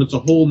arrange when it's a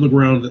hole in the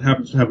ground that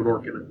happens to have an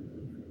orc in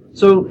it.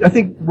 So I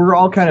think we're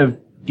all kind of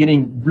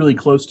getting really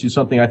close to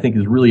something I think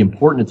is really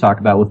important to talk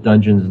about with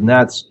dungeons, and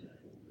that's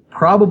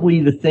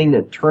probably the thing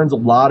that turns a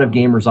lot of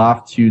gamers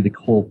off to the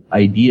whole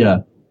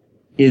idea,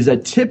 is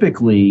that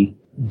typically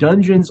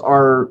dungeons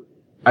are,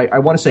 I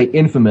want to say,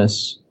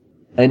 infamous,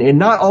 and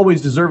not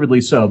always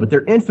deservedly so, but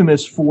they're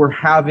infamous for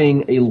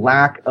having a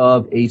lack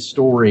of a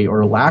story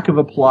or a lack of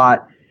a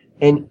plot,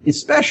 and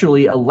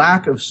especially a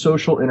lack of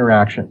social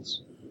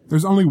interactions.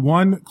 There's only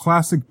one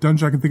classic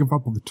dungeon I can think of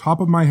off the top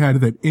of my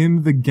head that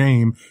in the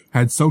game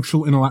had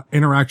social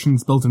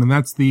interactions built in, and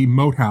that's the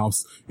Moat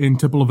House in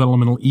Temple of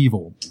Elemental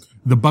Evil.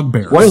 The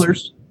Bugbears.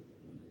 Spoilers.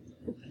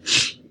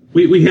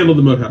 We handled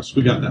the Moat House.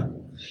 We got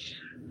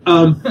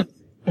that.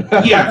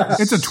 Yeah.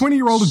 It's a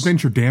 20-year-old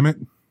adventure, damn it.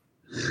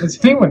 Has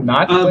anyone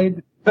not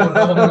played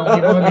Elemental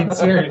Evil? I mean,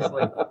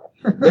 seriously.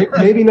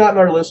 Maybe not in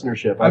our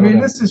listenership. I mean,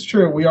 this is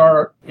true. We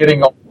are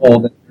getting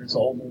old, and there's a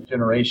whole new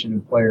generation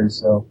of players,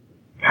 so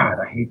God,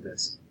 I hate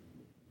this.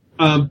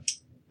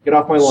 Get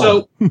off my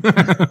lawn.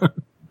 So,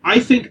 I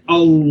think a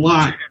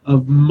lot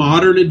of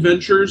modern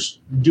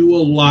adventures do a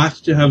lot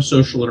to have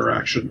social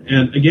interaction.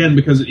 And again,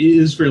 because it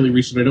is fairly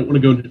recent, I don't want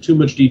to go into too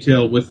much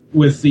detail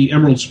with the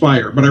Emerald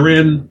Spire, but I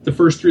ran the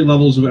first 3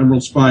 levels of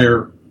Emerald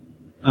Spire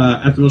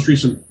at the most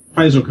recent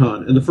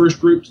PaizoCon, and the first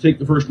group to take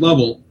the first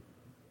level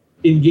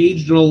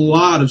engaged in a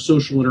lot of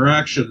social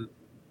interaction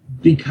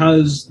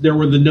because there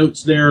were the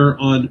notes there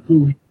on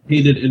who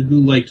hated and who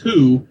liked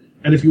who,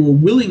 and if you were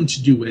willing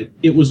to do it,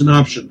 it was an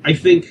option. I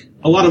think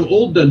a lot of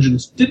old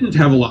dungeons didn't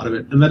have a lot of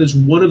it, and that is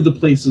one of the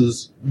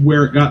places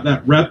where it got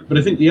that rep. But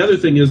I think the other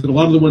thing is that a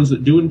lot of the ones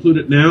that do include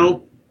it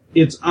now,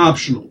 it's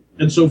optional.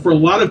 And so for a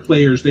lot of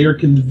players, they are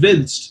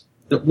convinced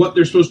that what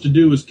they're supposed to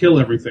do is kill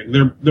everything.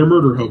 They're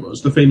murder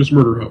hobos, the famous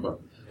murder hobo.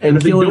 And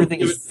kill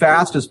everything as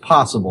fast as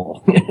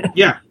possible.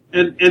 Yeah,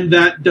 and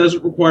that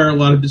doesn't require a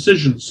lot of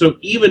decisions. So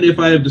even if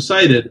I have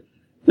decided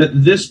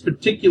that this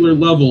particular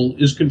level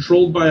is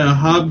controlled by a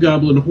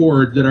hobgoblin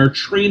horde that are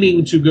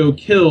training to go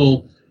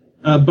kill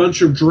a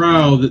bunch of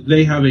drow that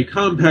they have a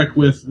compact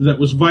with that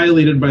was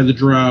violated by the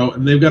drow,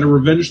 and they've got a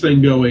revenge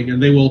thing going,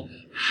 and they will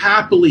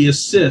happily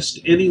assist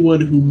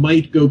anyone who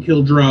might go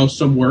kill drow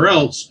somewhere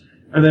else,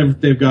 and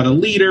they've got a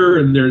leader,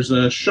 and there's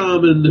a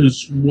shaman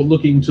who's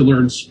looking to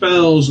learn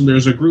spells, and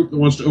there's a group that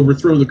wants to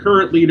overthrow the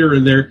current leader,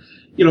 and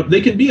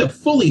they can be a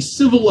fully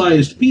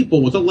civilized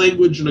people with a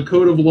language and a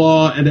code of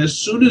law, and as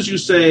soon as you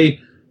say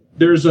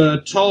there's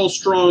a tall,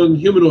 strong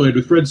humanoid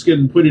with red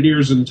skin, pointed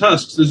ears, and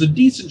tusks, there's a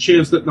decent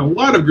chance that in a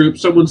lot of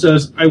groups someone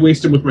says, I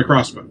waste him with my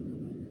crossbow.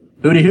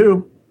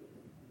 Hooty-hoo.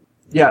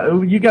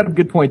 Yeah, you got a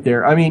good point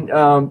there. I mean,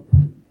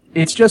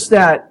 it's just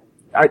that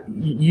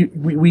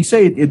we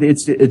say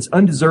it's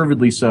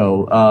undeservedly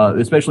so,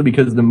 especially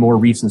because of the more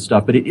recent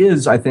stuff, but it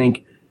is, I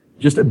think,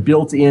 just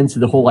built into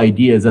the whole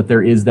idea is that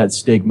there is that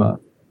stigma.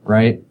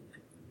 Right?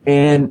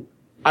 And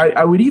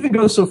I would even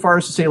go so far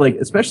as to say, like,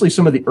 especially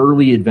some of the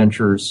early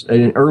adventures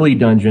and early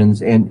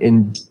dungeons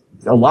and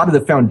a lot of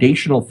the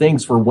foundational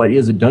things for what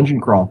is a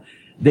dungeon crawl,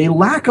 they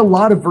lack a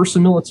lot of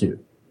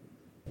verisimilitude.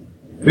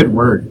 Good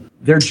word.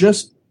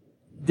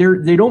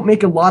 They don't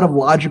make a lot of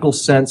logical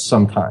sense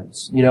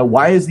sometimes.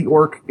 Why is the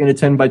orc in a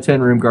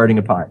 10x10 room guarding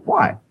a pie?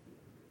 Why?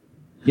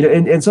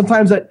 And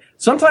sometimes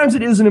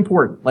it isn't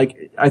important.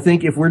 Like, I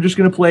think if we're just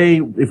going to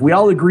play, if we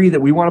all agree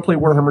that we want to play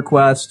Warhammer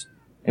Quest,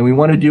 and we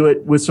want to do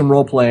it with some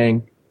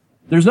role-playing,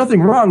 there's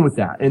nothing wrong with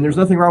that. And there's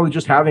nothing wrong with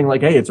just having,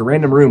 like, hey, it's a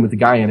random room with a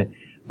guy in it.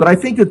 But I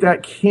think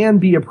that can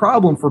be a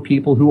problem for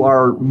people who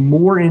are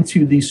more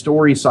into the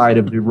story side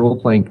of the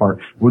role-playing part,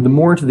 or the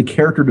more into the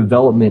character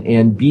development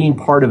and being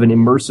part of an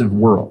immersive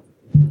world.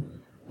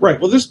 Right.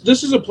 Well,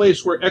 this is a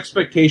place where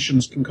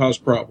expectations can cause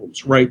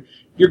problems, right?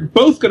 You're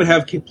both going to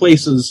have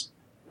places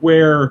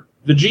where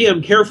the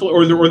GM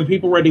or the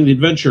people writing the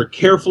adventure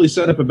carefully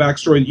set up a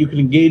backstory that you can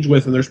engage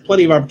with, and there's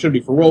plenty of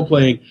opportunity for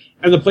role-playing,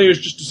 and the players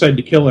just decide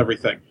to kill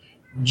everything.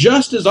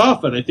 Just as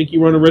often, I think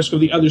you run a risk of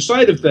the other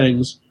side of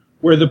things,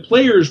 where the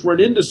players run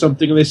into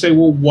something and they say,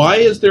 well, why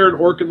is there an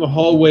orc in the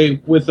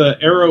hallway with an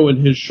arrow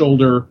in his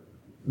shoulder?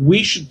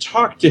 We should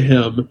talk to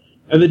him.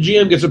 And the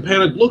GM gets a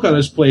panicked look on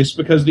his face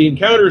because the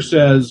encounter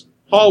says,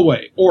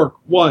 hallway, orc,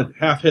 1,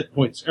 half hit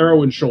points,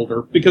 arrow in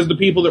shoulder, because the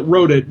people that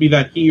wrote it, be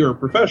that he or a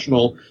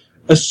professional,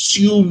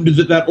 assumed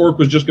that orc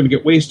was just going to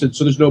get wasted,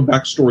 so there's no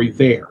backstory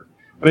there.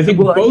 And I think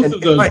both of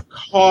those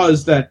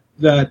cause that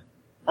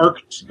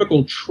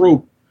archetypical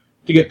trope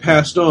to get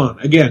passed on.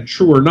 Again,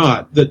 true or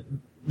not, that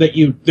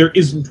there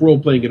isn't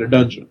role-playing in a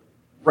dungeon.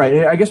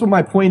 Right. I guess what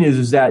my point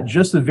is that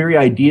just the very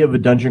idea of a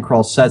dungeon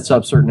crawl sets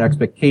up certain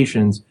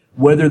expectations,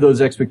 whether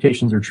those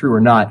expectations are true or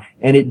not,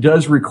 and it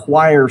does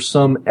require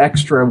some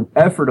extra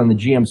effort on the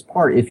GM's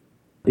part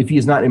if he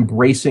is not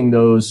embracing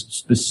those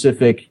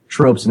specific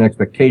tropes and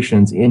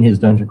expectations in his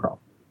dungeon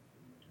crawl.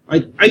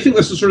 I think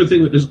that's the sort of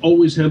thing that is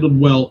always handled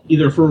well,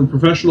 either from a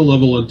professional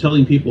level and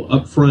telling people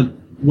up front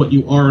what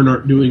you are and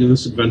aren't doing in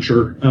this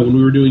adventure. When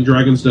we were doing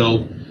Dragon's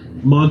Dell,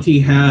 Monty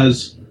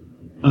has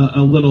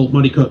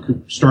Monty Cook,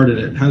 who started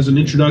it, has an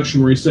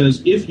introduction where he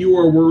says, if you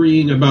are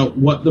worrying about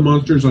what the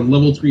monsters on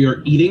level 3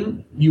 are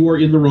eating, you are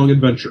in the wrong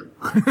adventure.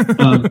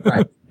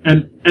 Right.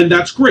 And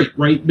that's great,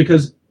 right?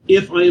 Because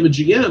if I am a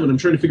GM and I'm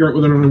trying to figure out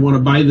whether or not I want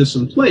to buy this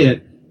and play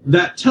it,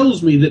 that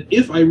tells me that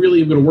if I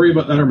really am going to worry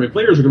about that or my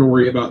players are going to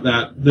worry about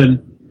that,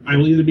 then I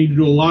will either need to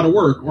do a lot of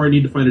work or I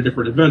need to find a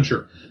different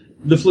adventure.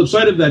 The flip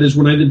side of that is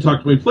when I then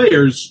talk to my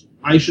players,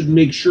 I should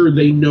make sure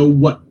they know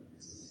what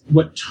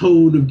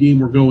tone of game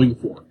we're going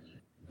for.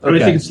 And I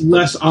think it's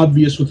less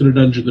obvious within a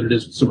dungeon than it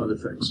is with some other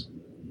things.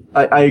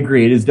 I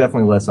agree. It is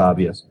definitely less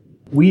obvious.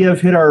 We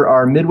have hit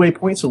our midway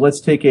point, so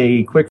let's take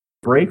a quick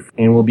break,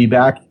 and we'll be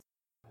back.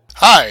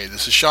 Hi,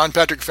 this is Sean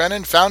Patrick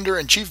Fennon, founder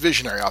and chief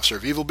visionary officer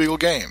of Evil Beagle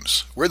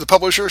Games. We're the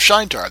publisher of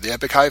Shinetar, the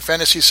epic high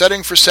fantasy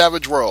setting for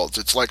Savage Worlds.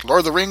 It's like Lord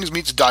of the Rings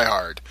meets Die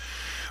Hard.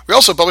 We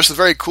also publish the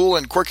very cool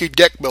and quirky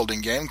deck-building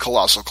game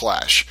Colossal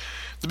Clash.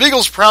 The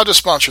Beagle's proud to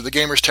sponsor the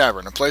Gamer's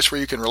Tavern, a place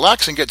where you can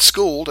relax and get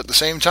schooled at the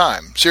same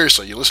time.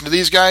 Seriously, you listen to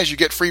these guys, you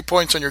get free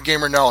points on your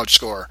gamer knowledge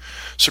score.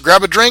 So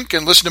grab a drink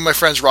and listen to my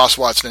friends Ross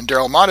Watson and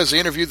Daryl Mott as they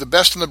interview the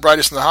best and the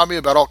brightest in the hobby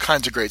about all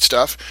kinds of great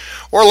stuff,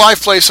 or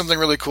live play something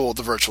really cool at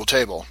the virtual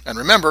table. And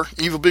remember,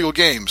 Evil Beagle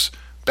Games.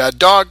 Bad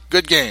dog,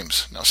 good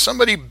games. Now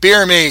somebody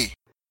beer me!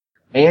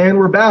 And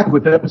we're back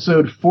with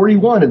episode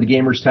 41 of the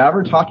Gamer's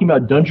Tavern, talking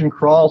about dungeon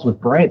crawls with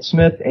Bryant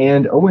Smith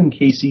and Owen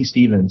K.C.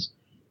 Stevens.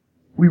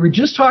 We were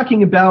just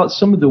talking about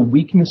some of the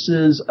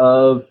weaknesses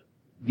of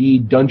the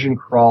dungeon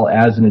crawl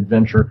as an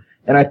adventure,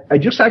 and I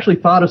just actually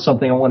thought of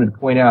something I wanted to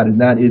point out,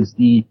 and that is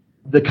the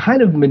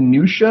kind of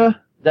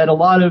minutia that a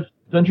lot of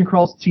dungeon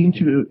crawls seem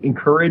to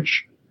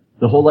encourage.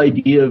 The whole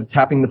idea of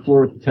tapping the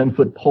floor with a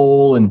 10-foot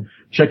pole and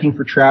checking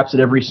for traps at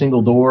every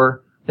single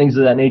door, things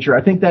of that nature.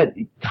 I think that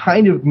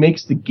kind of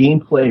makes the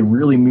gameplay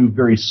really move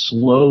very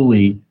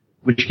slowly,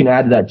 which can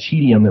add to that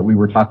tedium that we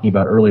were talking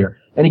about earlier.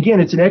 And again,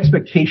 it's an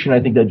expectation, I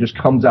think, that just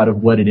comes out of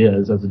what it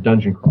is as a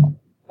dungeon crawl.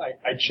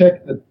 I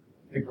checked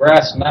the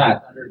grass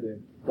mat under the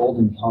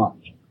golden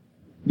pond.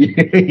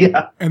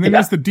 Yeah. And then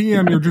as the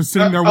DM, you're just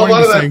sitting there a wanting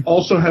lot to of say... that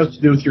also has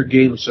to do with your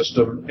game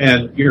system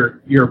and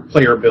your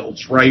player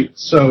builds, right?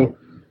 So,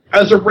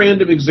 as a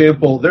random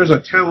example, there's a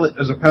talent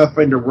as a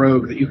Pathfinder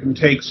rogue that you can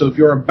take, so if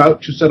you're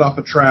about to set off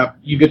a trap,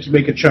 you get to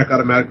make a check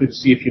automatically to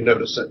see if you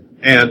notice it.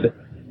 And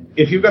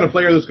if you've got a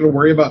player that's going to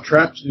worry about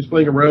traps and he's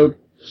playing a rogue,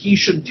 he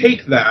should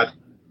take that,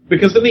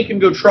 because then he can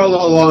go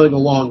trolling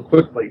along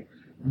quickly.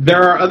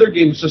 There are other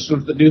game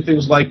systems that do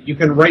things like you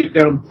can write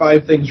down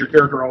 5 things your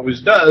character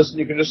always does, and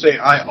you can just say,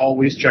 I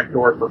always check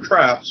door for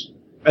traps,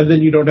 and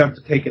then you don't have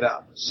to take it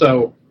out.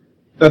 So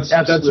that's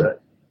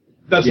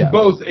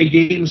both a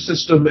game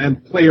system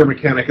and player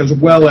mechanic, as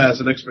well as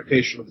an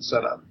expectation of the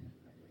setup.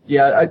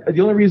 Yeah,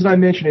 the only reason I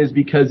mention it is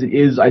because it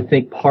is, I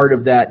think, part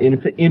of that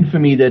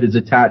infamy that is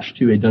attached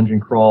to a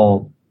dungeon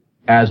crawl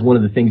as one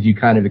of the things you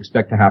kind of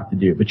expect to have to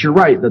do. But you're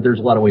right that there's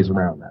a lot of ways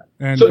around that.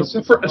 And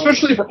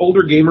especially for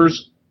older gamers,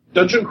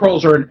 dungeon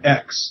crawls are an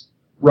X,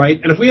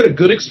 right? And if we had a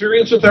good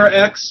experience with our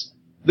X,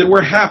 then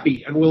we're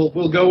happy, and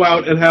we'll go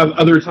out and have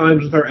other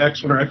times with our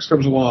X when our X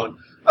comes along.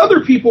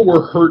 Other people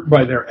were hurt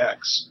by their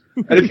X.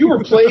 And if you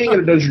were playing in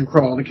a dungeon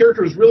crawl and a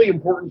character was really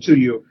important to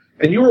you,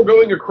 and you were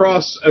going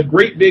across a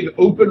great big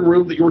open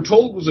room that you were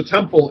told was a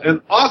temple,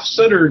 and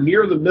off-center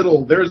near the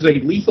middle there's a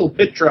lethal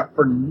pit trap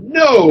for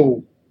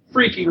no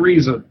freaking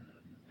reason,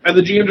 and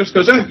the GM just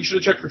goes, you should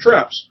have checked for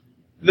traps,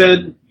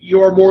 then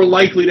you're more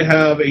likely to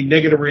have a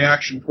negative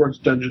reaction towards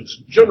dungeons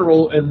in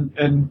general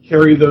and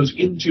carry those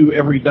into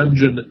every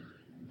dungeon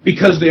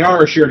because they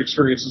are a shared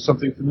experience and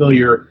something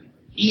familiar,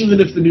 even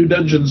if the new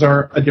dungeons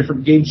are a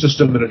different game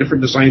system and a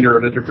different designer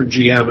and a different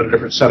GM and a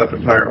different setup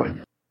entirely.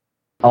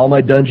 All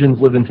my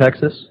dungeons live in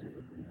Texas?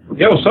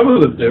 Yeah, well, some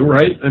of them do,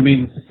 right? I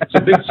mean, it's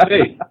a big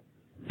state.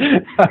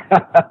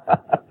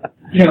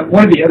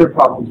 One of the other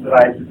problems that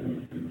I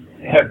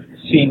have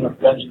seen with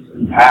dungeons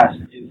in the past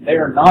is they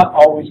are not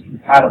always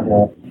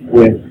compatible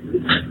with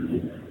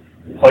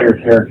player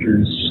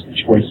characters'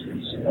 choices.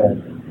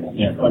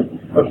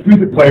 Of who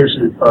the players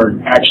are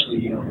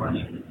actually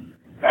running.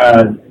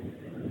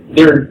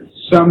 There are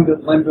some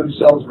that lend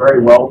themselves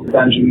very well to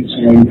dungeons.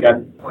 You've got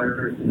the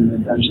player in the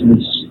dungeon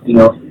that's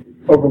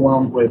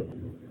overwhelmed with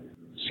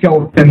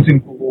skeletons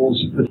and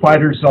ghouls. The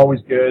fighter's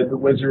always good, the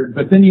wizard,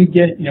 but then you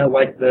get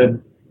like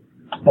the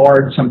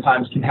bard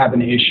sometimes can have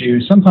an issue.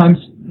 Sometimes,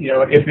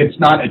 if it's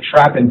not a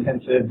trap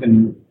intensive,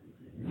 and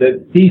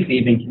the thief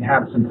even can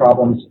have some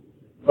problems.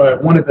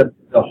 But one of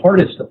the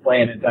hardest to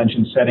play in a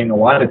dungeon setting a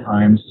lot of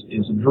times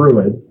is a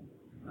druid.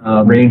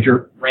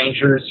 Rangers,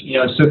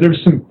 so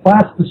there's some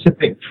class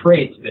specific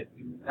traits that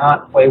do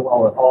not play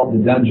well at all in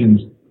the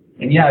dungeons.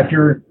 And yeah, if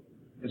you're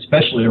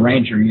especially a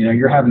ranger,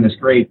 you're having this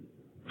great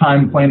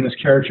time playing this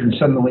character, and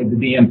suddenly the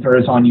DM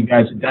throws on you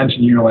guys a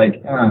dungeon, you're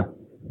like,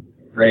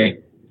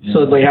 great. So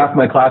like half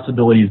my class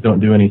abilities don't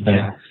do anything.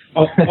 Yeah.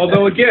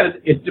 Although,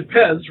 again, it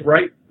depends,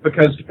 right?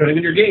 because depending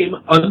on your game,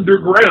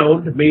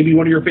 underground may be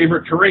one of your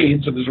favorite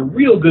terrains, and there's a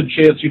real good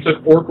chance you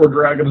took Orc or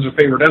Dragon as a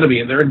favorite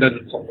enemy, and they're in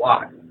dungeons a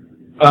lot.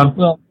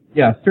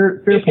 Yeah,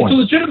 fair point.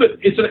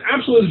 It's an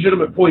absolutely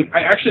legitimate point.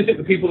 I actually think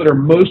the people that are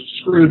most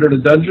screwed in a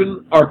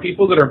dungeon are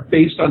people that are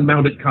based on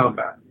mounted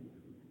combat.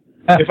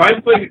 If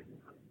I'm playing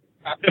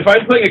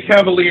a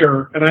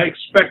Cavalier and I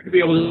expect to be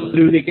able to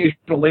do the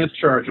occasional lance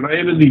charge, and I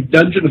am in the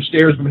Dungeon of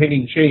Stairs of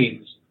Hanging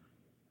Chains,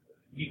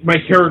 my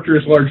character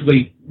has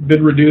largely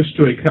been reduced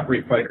to a cut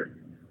rate fighter.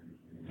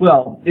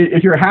 Well,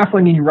 if you're a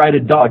halfling and you ride a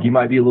dog, you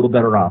might be a little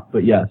better off,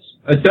 but yes.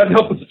 It doesn't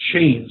help with the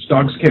chains.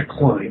 Dogs can't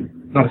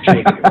climb. Not a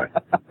chain, anyway.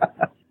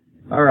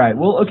 All right.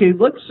 Well, okay.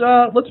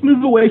 Let's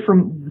move away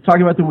from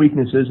talking about the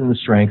weaknesses and the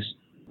strengths.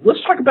 Let's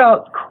talk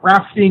about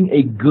crafting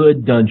a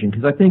good dungeon,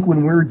 because I think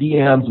when we're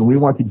DMs and we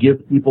want to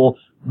give people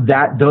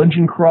that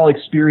dungeon crawl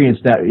experience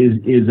that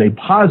is a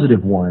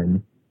positive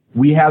one,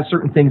 we have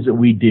certain things that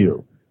we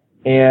do.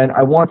 And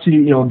I want to,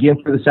 again,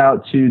 throw this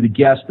out to the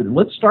guests, but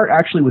let's start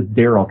actually with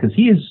Daryl, because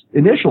his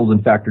initials,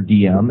 in fact, are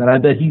DM, and I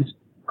bet he's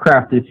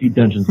crafted a few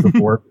dungeons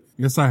before.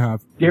 Yes, I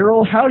have.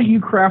 Daryl, how do you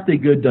craft a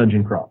good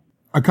dungeon crawl?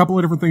 A couple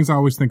of different things I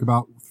always think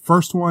about.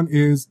 First one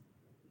is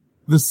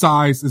the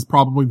size is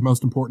probably the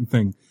most important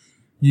thing.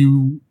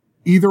 You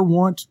either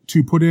want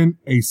to put in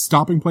a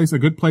stopping place, a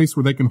good place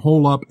where they can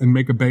hole up and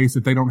make a base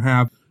if they don't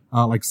have,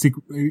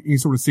 any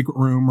sort of secret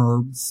room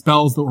or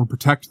spells that will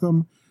protect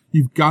them.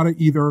 You've got to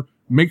either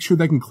make sure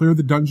they can clear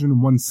the dungeon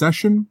in one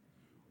session,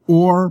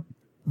 or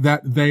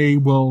that they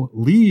will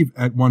leave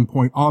at one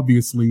point,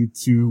 obviously,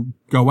 to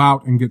go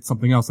out and get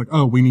something else. Like,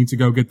 oh, we need to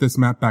go get this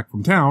map back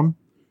from town.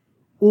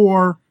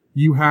 Or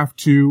you have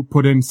to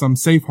put in some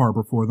safe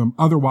harbor for them.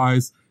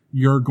 Otherwise,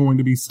 you're going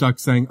to be stuck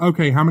saying,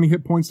 okay, how many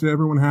hit points did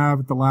everyone have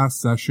at the last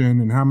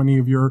session? And how many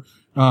of your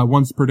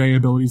once per day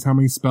abilities, how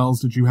many spells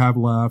did you have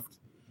left?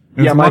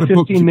 And yeah, my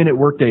 15-minute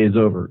workday is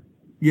over.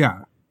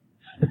 Yeah.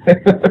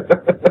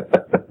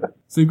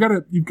 So you've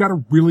got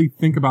to really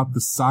think about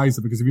the size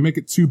of it, because if you make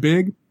it too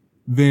big,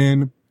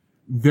 then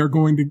you're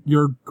going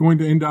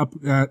to end up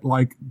at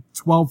like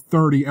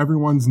 12:30.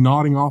 Everyone's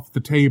nodding off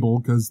the table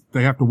because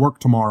they have to work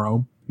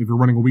tomorrow if you're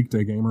running a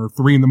weekday game, or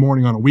 3 a.m.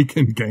 on a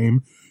weekend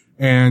game.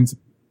 And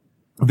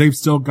they've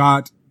still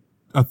got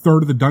a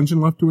third of the dungeon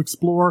left to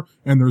explore,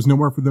 and there's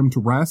nowhere for them to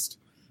rest.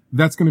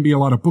 That's going to be a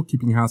lot of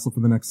bookkeeping hassle for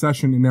the next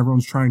session, and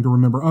everyone's trying to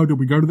remember, oh, did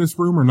we go to this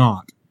room or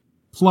not?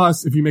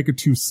 Plus, if you make it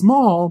too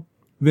small,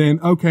 then,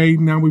 okay,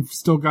 now we've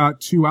still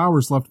got 2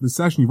 hours left of the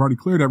session. You've already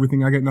cleared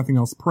everything. I get nothing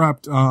else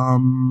prepped.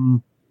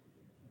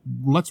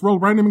 Let's roll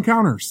random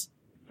encounters.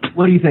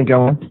 What do you think,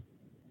 Owen?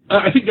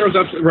 I think Daryl's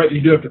absolutely right.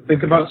 You do have to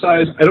think about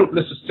size. I don't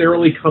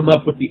necessarily come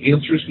up with the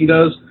answers he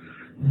does,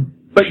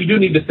 but you do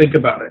need to think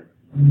about it.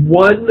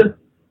 One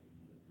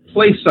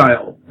play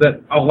style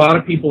that a lot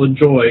of people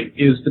enjoy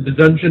is the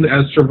dungeon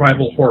as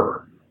survival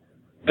horror.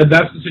 And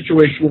that's the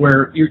situation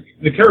where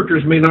the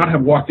characters may not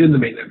have walked in the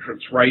main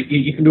entrance, right?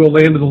 You can do a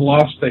Land of the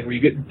Lost thing where you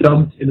get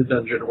dumped in a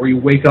dungeon, or you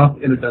wake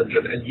up in a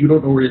dungeon and you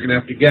don't know where you're going to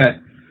have to get.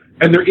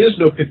 And there is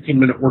no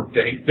 15-minute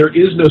workday. There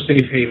is no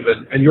safe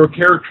haven. And your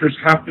characters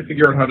have to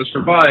figure out how to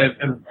survive.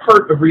 And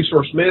part of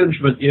resource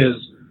management is,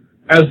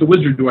 as the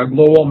wizard, do I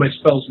blow all my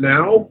spells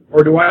now?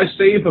 Or do I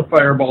save a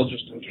fireball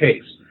just in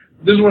case?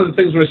 This is one of the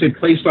things when I say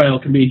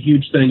playstyle can be a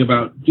huge thing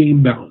about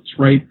game balance,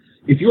 right?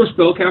 If your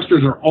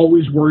spellcasters are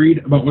always worried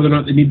about whether or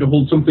not they need to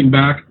hold something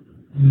back,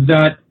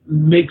 that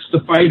makes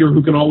the fighter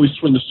who can always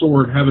swing a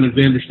sword have an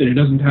advantage that he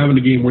doesn't have in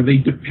a game where they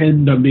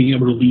depend on being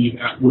able to leave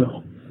at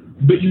will.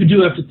 But you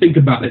do have to think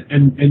about it,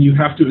 and you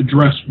have to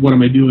address what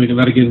am I doing, and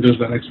that again goes to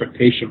that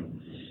expectation.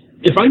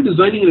 If I'm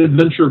designing an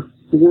adventure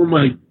for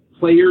my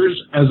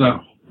players as a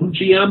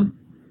GM,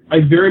 I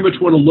very much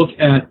want to look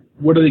at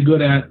what are they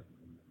good at,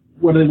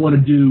 what do they want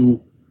to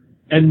do,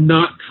 and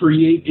not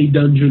create a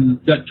dungeon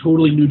that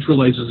totally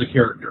neutralizes a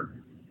character.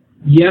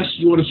 Yes,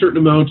 you want a certain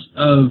amount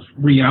of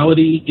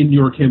reality in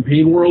your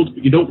campaign world,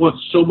 but you don't want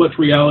so much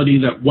reality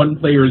that one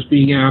player is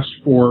being asked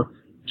for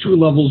 2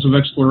 levels of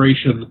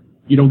exploration,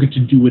 you don't get to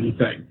do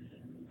anything.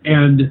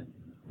 And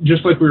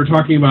just like we were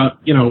talking about,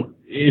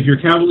 if your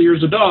Cavalier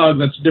is a dog,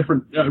 that's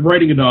different.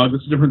 Riding a dog,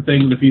 that's a different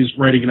thing than if he's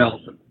riding an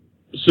elephant.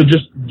 So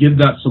just give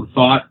that some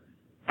thought.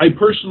 I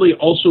personally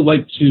also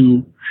like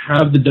to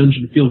have the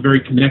dungeon feel very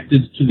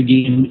connected to the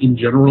game in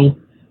general.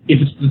 If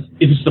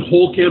it's the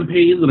whole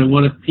campaign, then I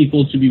want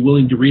people to be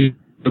willing to read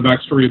the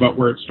backstory about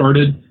where it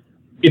started.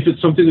 If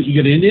it's something that you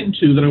get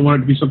into, then I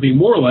want it to be something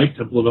more like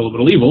Temple of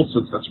Elemental Evil,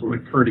 since that's my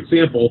current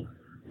example,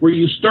 where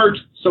you start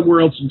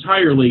somewhere else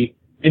entirely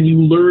and you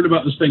learn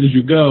about this thing as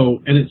you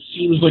go, and it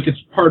seems like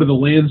it's part of the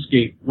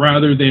landscape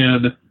rather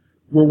than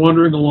we're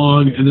wandering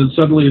along and then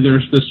suddenly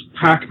there's this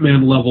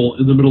Pac-Man level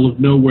in the middle of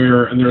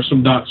nowhere and there are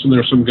some dots and there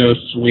are some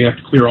ghosts and we have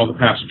to clear all the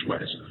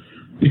passageways.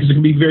 Because it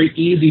can be very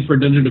easy for a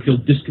dungeon to feel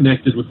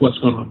disconnected with what's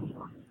going on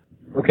before.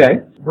 Okay.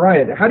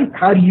 Brian,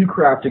 how do you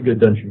craft a good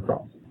dungeon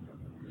crawl?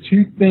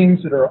 2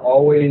 things that are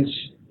always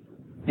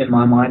in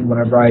my mind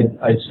whenever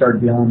I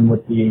start dealing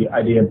with the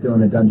idea of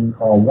doing a dungeon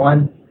crawl.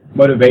 1,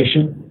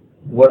 motivation.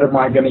 What am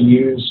I going to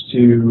use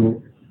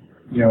to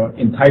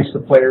entice the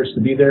players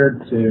to be there,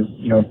 to,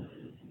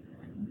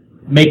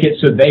 make it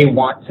so they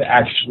want to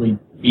actually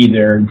be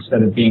there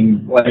instead of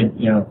being like,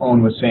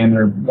 Owen was saying,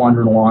 they're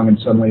wandering along and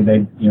suddenly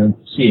they,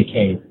 see a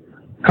cave.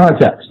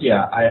 Context.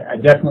 Yeah, I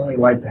definitely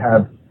like to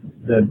have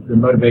the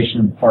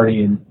motivation of the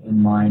party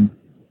in mind.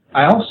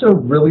 I also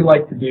really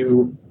like to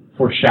do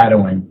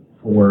foreshadowing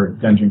for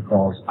dungeon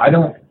crawls. I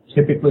don't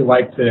typically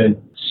like to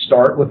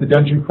start with a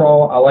dungeon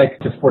crawl. I like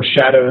to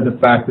foreshadow the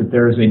fact that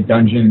there is a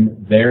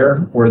dungeon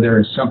there, or there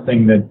is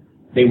something that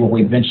they will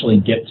eventually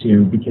get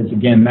to, because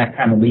again, that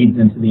kind of leads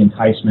into the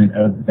enticement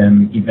of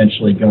them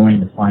eventually going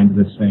to find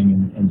this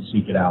thing and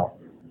seek it out.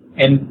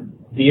 And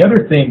the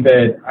other thing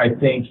that I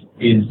think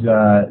is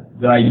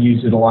that I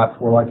use it a lot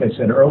for, like I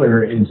said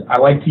earlier, is I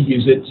like to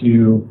use it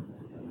to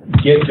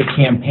get the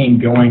campaign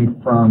going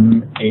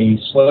from a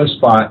slow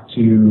spot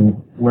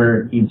to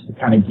where it needs to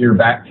kind of gear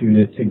back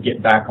to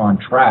get back on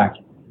track.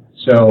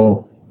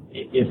 So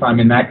if I'm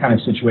in that kind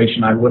of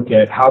situation, I look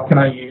at how can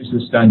I use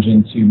this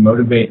dungeon to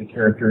motivate the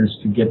characters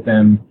to get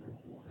them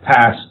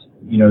past,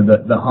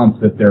 the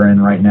hump that they're in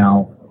right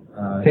now.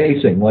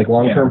 Pacing, like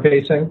long-term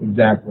pacing?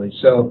 Exactly.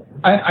 So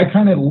I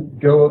kind of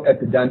go at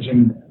the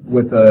dungeon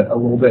with a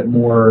little bit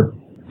more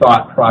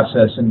thought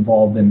process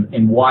involved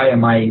in why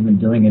am I even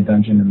doing a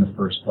dungeon in the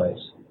first place.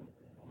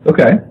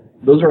 Okay.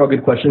 Those are all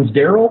good questions.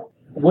 Daryl,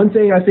 one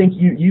thing I think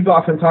you've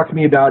often talked to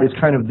me about is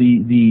kind of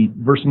the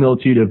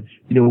verisimilitude of,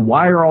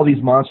 why are all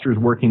these monsters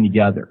working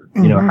together?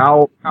 Mm-hmm.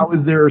 How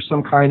is there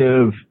some kind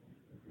of,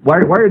 why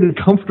are they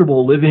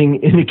comfortable living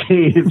in a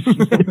cave,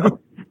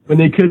 when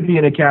they could be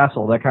in a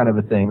castle, that kind of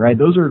a thing, right?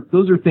 Those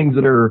are things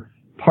that are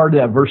part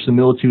of that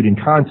verisimilitude in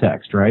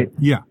context, right?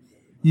 Yeah.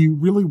 You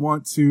really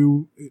want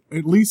to,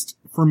 at least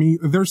for me,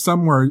 there's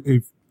somewhere,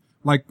 if,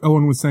 like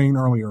Owen was saying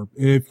earlier,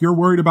 if you're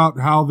worried about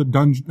how the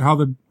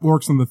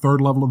orcs on the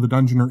third level of the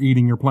dungeon are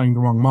eating, you're playing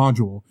the wrong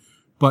module.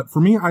 But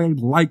for me, I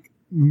like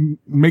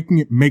making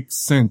it make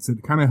sense.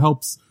 It kind of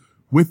helps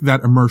with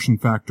that immersion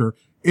factor.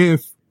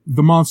 If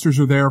the monsters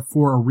are there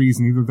for a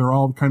reason, either they're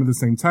all kind of the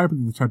same type,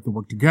 the type that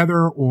work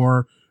together,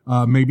 or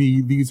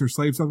maybe these are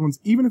slaves to other ones.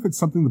 Even if it's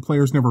something the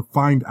players never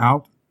find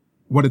out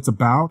what it's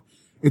about,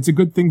 it's a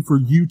good thing for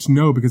you to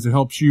know because it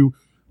helps you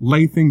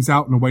lay things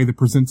out in a way that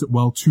presents it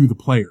well to the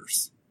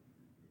players.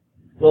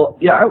 Well,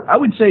 yeah, I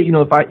would say,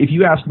 if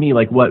you asked me,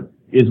 like, what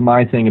is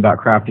my thing about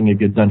crafting a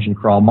good dungeon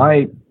crawl,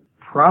 my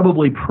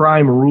probably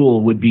prime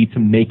rule would be to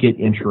make it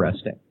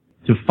interesting,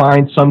 to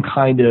find some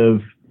kind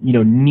of,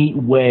 neat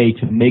way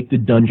to make the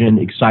dungeon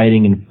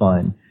exciting and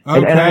fun.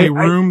 Okay,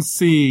 room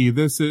C.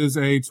 This is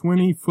a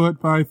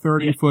 20-foot by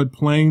 30-foot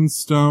plain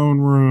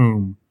stone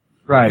room.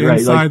 Right,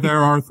 Inside right. there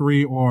are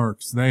 3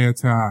 orcs. They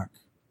attack.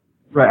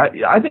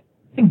 Right. I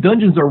think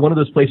dungeons are one of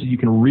those places you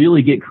can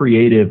really get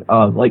creative.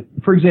 Like,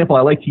 for example,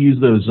 I like to use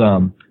those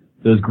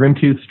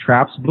Grimtooth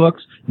Traps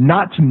books,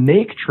 not to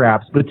make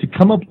traps, but to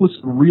come up with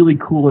some really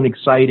cool and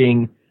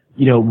exciting,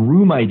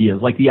 room ideas.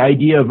 Like the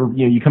idea of,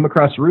 you come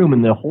across a room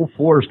and the whole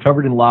floor is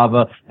covered in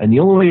lava, and the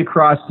only way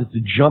across is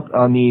to jump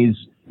on these,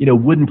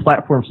 wooden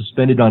platforms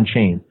suspended on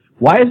chains.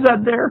 Why is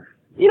that there?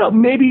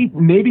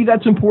 Maybe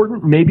that's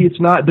important, maybe it's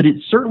not, but it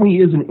certainly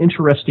is an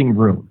interesting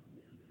room.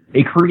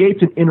 It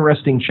creates an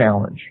interesting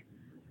challenge.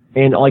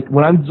 And like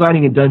when I'm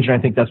designing a dungeon, I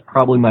think that's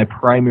probably my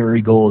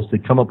primary goal, is to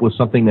come up with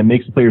something that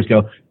makes the players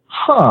go,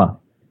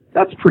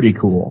 that's pretty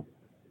cool.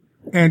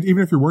 And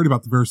even if you're worried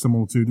about the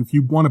verisimilitude, if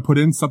you want to put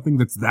in something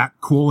that's that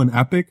cool and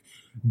epic,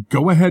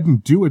 go ahead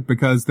and do it,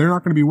 because they're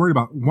not going to be worried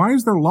about, why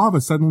is there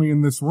lava suddenly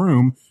in this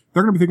room?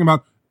 They're going to be thinking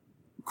about,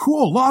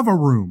 cool, lava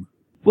room.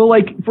 Well,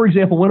 like, for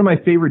example, one of my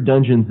favorite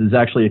dungeons is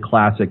actually a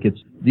classic.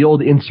 It's the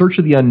old In Search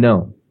of the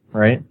Unknown,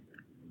 right?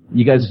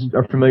 You guys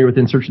are familiar with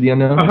In Search of the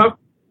Unknown? Uh-huh.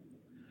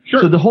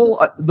 Sure. So the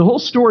whole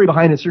story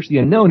behind In Search of the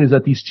Unknown is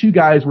that these two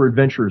guys were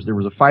adventurers. There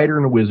was a fighter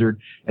and a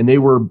wizard, and they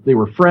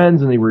were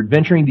friends, and they were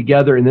adventuring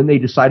together, and then they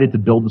decided to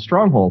build the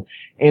stronghold.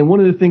 And one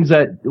of the things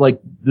that,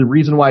 like, the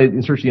reason why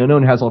In Search of the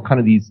Unknown has all kind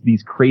of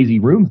these crazy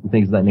rooms and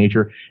things of that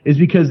nature is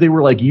because they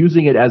were, like,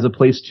 using it as a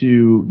place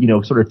to,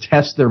 sort of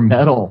test their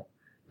mettle,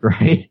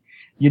 right?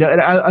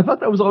 And I thought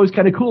that was always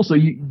kind of cool. So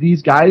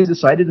these guys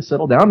decided to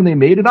settle down, and they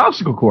made an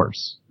obstacle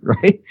course,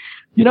 right?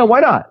 Why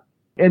not?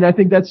 And I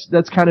think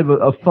that's kind of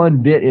a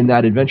fun bit in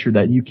that adventure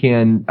that you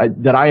can,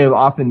 that I have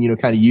often,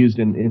 kind of used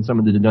in some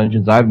of the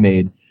dungeons I've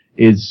made,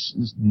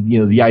 is,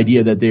 the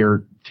idea that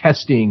they're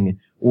testing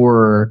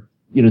or,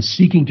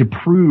 seeking to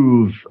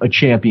prove a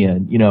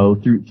champion,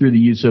 through the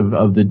use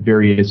of the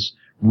various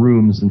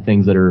rooms and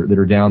things that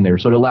are down there.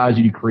 So it allows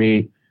you to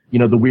create,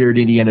 the weird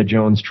Indiana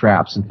Jones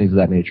traps and things of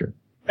that nature.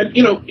 And,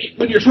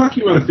 when you're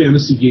talking about a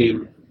fantasy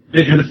game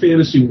and a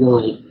fantasy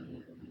world,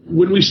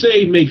 when we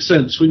say make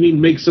sense, we mean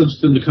make sense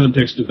within the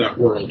context of that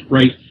world,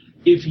 right?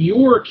 If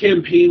your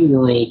campaign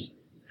world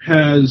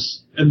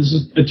has, and this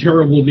is a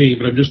terrible name,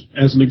 but I'm just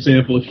as an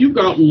example, if you've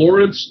got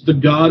Lawrence, the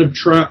god of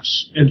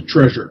traps and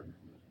treasure,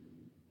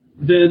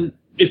 then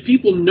if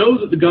people know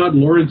that the god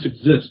Lawrence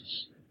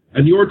exists,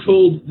 and you're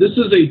told this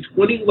is a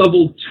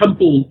 20-level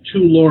temple to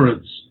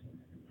Lawrence,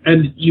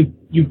 and you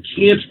you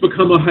can't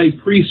become a high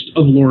priest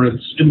of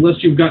Lawrence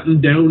unless you've gotten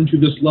down to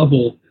this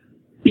level,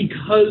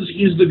 because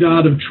he's the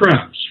god of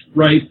traps,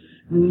 right?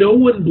 No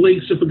one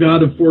blinks if a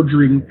god of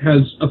forgery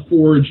has a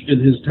forge in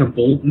his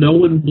temple. No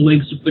one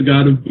blinks if the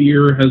god of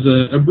beer has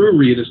a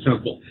brewery in his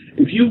temple.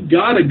 If you've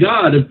got a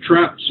god of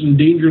traps and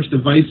dangerous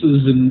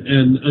devices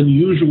and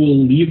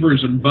unusual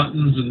levers and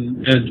buttons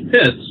and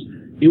pits,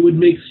 it would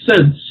make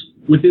sense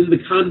within the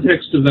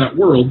context of that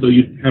world, though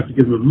you'd have to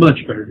give him a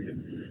much better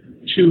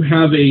name, to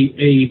have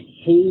a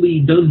holy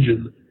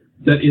dungeon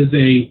that is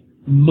a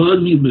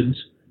monument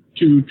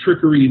to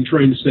trickery and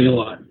trying to stay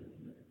alive.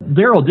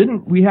 Daryl,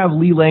 didn't we have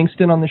Lee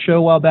Langston on the show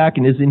a while back,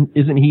 and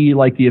isn't he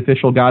like the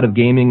official god of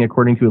gaming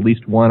according to at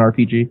least one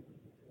RPG?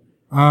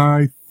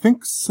 I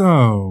think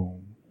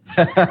so.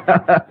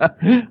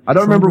 I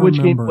don't remember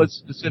which game it was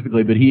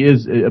specifically, but he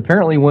is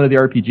apparently one of the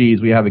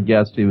RPGs. We have a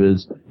guest who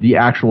is the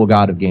actual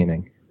god of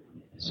gaming.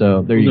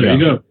 So there you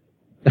go.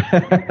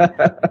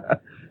 I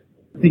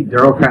think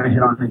Daryl kind of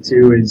hit on it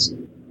too. Is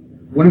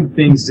one of the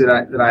things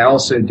that I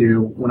also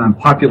do when I'm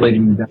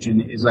populating the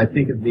dungeon is I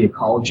think of the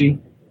ecology.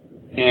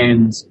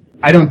 And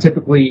I don't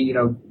typically,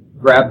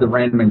 grab the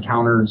random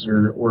encounters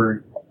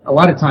or a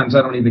lot of times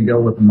I don't even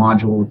go with the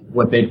module,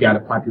 what they've got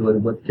it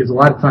populated with, because a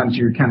lot of times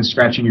you're kind of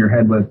scratching your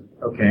head with,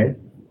 okay,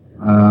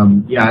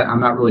 I'm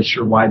not really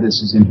sure why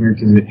this is in here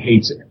because it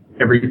hates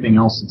everything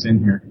else that's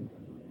in here.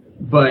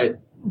 But,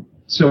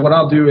 so what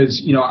I'll do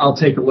is, I'll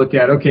take a look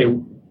at, okay,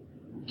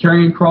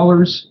 carrion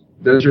crawlers,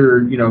 those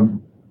are,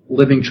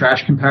 living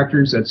trash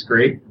compactors, that's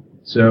great.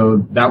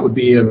 So that would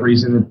be a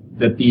reason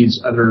that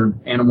these other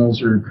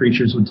animals or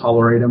creatures would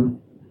tolerate them.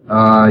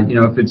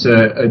 If it's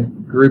a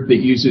group that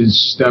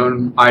uses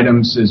stone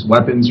items as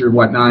weapons or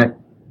whatnot,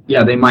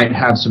 yeah, they might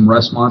have some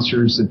rust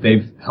monsters that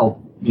they've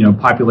helped,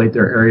 populate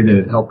their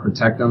area to help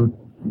protect them.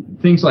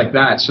 Things like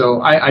that.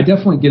 So I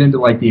definitely get into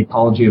like the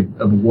ecology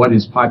of what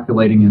is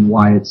populating and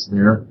why it's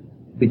there.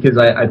 Because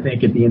I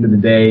think at the end of the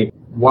day,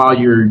 while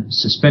you're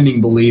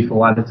suspending belief, a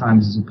lot of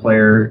times as a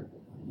player,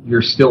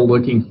 you're still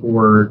looking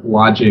for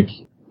logic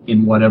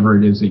in whatever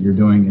it is that you're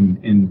doing.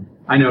 And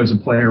I know as a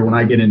player, when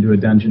I get into a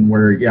dungeon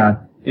where,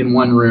 in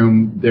one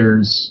room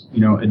there's,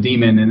 a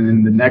demon, and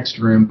in the next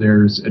room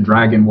there's a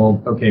dragon.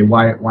 Well, okay,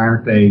 why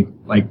aren't they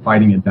like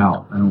fighting it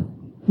out?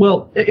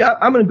 Well,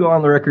 I'm going to go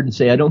on the record and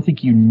say I don't think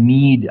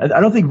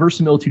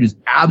verisimilitude is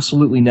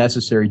absolutely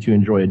necessary to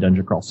enjoy a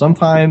dungeon crawl.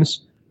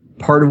 Sometimes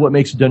part of what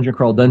makes a dungeon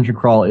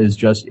crawl is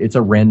just it's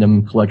a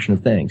random collection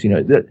of things.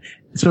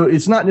 So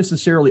it's not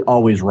necessarily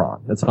always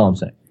wrong. That's all I'm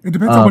saying. It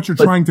depends on what you're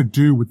trying to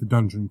do with the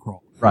dungeon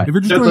crawl. Right. If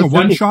you're just doing a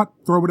one-shot,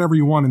 throw whatever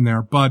you want in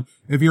there. But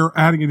if you're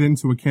adding it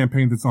into a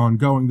campaign that's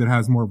ongoing that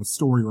has more of a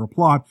story or a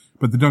plot,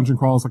 but the dungeon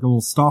crawl is like a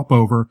little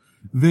stopover,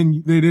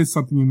 then it is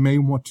something you may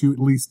want to at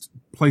least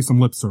play some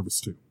lip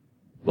service to.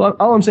 Well,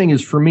 all I'm saying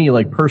is for me,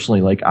 like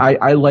personally, like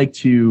I like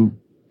to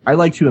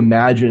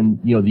imagine,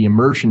 the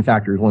immersion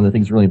factor is one of the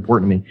things really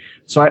important to me.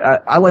 So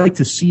I like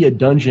to see a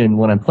dungeon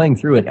when I'm playing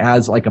through it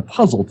as like a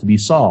puzzle to be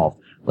solved.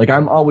 Like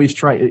I'm always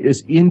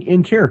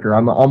in character,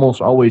 I'm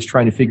almost always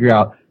trying to figure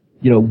out,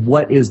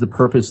 what is the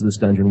purpose of this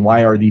dungeon?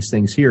 Why are these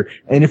things here?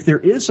 And if there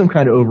is some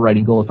kind of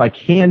overriding goal, if I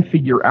can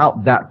figure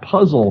out that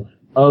puzzle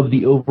of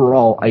the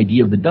overall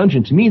idea of the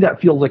dungeon, to me that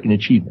feels like an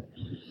achievement.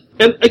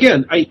 And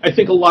again, I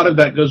think a lot of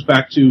that goes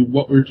back to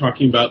what we were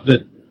talking about,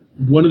 that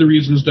one of the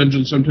reasons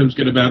dungeons sometimes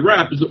get a bad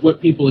rap is that what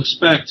people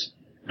expect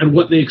and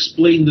what they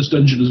explain this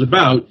dungeon is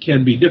about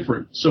can be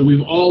different. So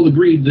we've all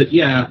agreed that,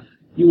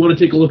 you want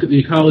to take a look at the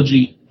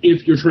ecology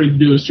if you're trying to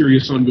do a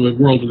serious ongoing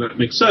world, and that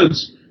makes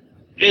sense.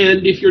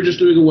 And if you're just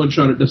doing a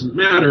one-shot, it doesn't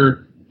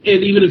matter.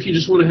 And even if you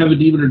just want to have a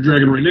demon or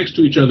dragon right next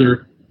to each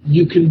other,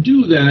 you can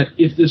do that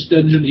if this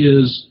dungeon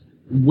is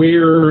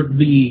where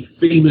the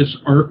famous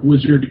Ark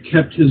Wizard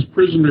kept his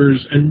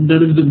prisoners and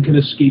none of them can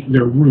escape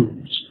their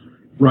rooms,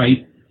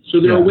 right? So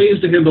there are ways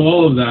to handle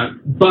all of that.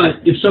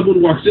 But if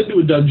someone walks into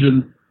a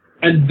dungeon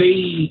and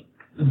they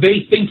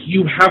think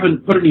you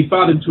haven't put any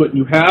thought into it and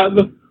you have,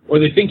 or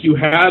they think you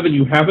have and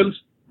you haven't,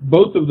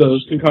 both of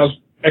those can cause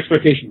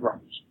expectation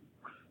problems.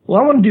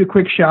 Well, I want to do a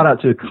quick shout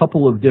out to a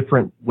couple of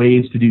different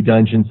ways to do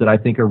dungeons that I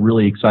think are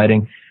really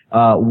exciting.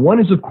 One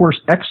is, of course,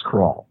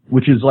 X-Crawl,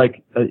 which is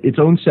like its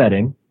own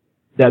setting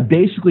that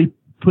basically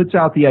puts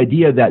out the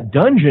idea that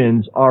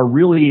dungeons are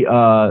really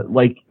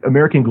like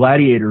American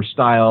Gladiator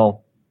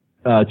style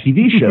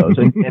TV shows,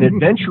 and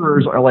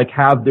adventurers are like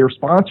have their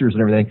sponsors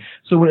and everything.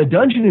 So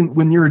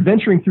when you're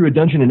adventuring through a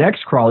dungeon in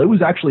X-Crawl, it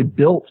was actually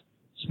built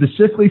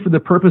specifically for the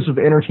purpose of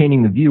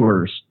entertaining the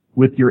viewers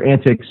with your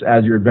antics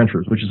as your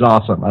adventurers, which is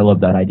awesome. I love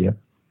that idea.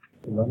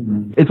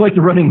 It's like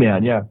the Running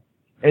Man, yeah.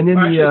 And then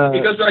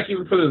it goes back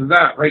even further than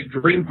that, right?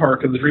 Dream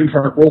Park and the Dream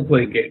Park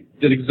role-playing game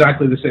did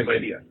exactly the same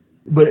idea.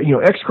 But,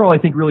 X-Crawl, I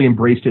think, really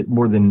embraced it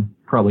more than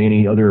probably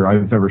any other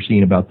I've ever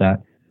seen about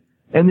that.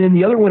 And then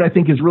the other one I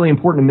think is really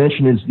important to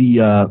mention is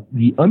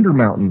the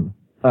Undermountain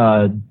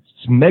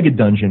mega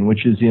dungeon,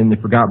 which is in the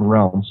Forgotten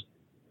Realms.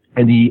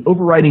 And the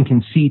overriding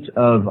conceit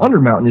of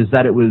Undermountain is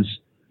that it was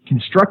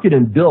constructed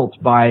and built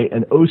by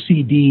an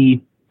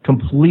OCD,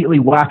 completely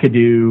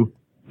wackadoo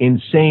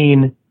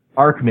insane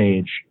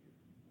Archmage.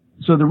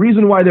 So the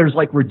reason why there's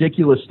like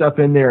ridiculous stuff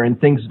in there and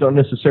things don't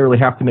necessarily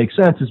have to make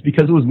sense is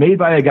because it was made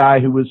by a guy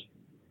who was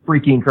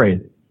freaking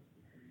crazy.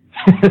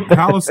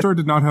 Halaster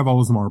did not have all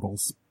his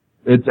marbles.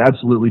 It's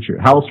absolutely true.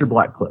 Halaster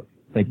Blackcliff.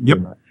 Thank you Yep.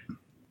 very much.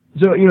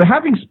 So,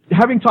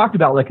 having talked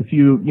about like a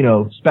few,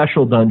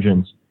 special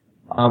dungeons,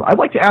 I'd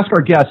like to ask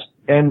our guests,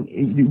 and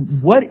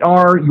what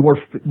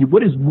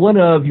is one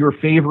of your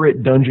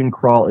favorite dungeon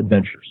crawl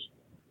adventures?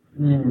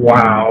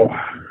 Wow.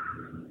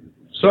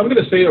 So I'm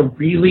going to say a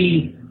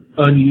really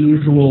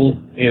unusual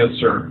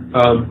answer,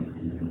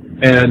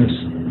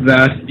 and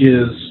that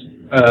is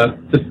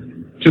the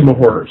Tomb of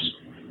Horrors.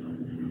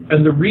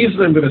 And the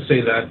reason I'm going to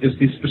say that is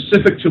the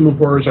specific Tomb of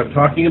Horrors I'm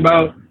talking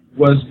about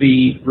was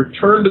the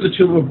Return to the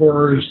Tomb of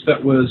Horrors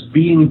that was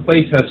being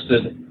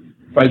playtested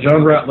by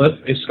John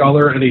Ratliff, a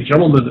scholar and a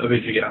gentleman of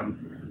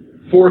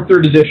AGM, for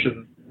 3rd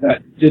edition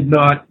that did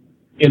not,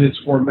 in its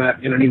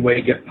format, in any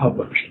way get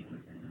published.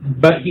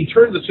 But he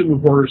turned the Tomb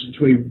of Horrors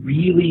into a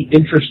really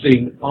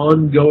interesting,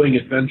 ongoing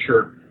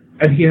adventure,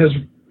 and he has,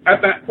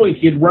 at that point,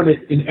 he had run it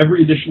in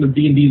every edition of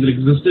D&D that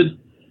existed,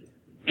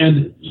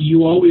 and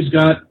you always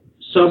got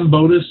some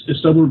bonus if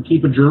someone would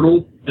keep a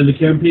journal, and the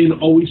campaign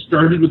always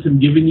started with him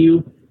giving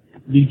you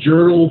the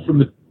journal from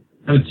the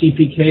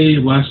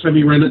TPK last time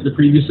he ran it in the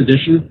previous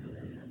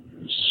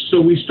edition.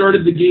 So we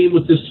started the game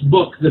with this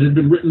book that had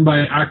been written by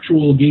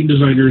actual game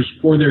designers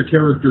for their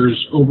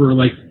characters over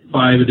like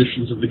 5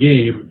 editions of the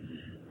game.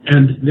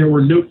 And there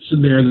were notes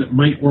in there that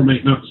might or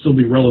might not still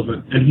be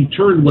relevant. And he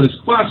turned what is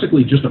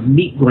classically just a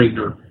meat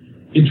grinder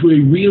into a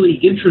really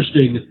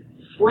interesting,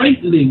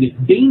 frightening,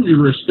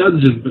 dangerous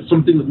dungeon, but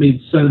something that made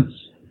sense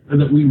and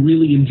that we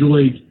really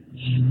enjoyed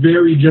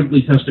very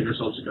gently testing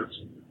ourselves against.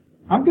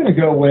 I'm going to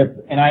go with,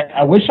 and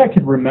I wish I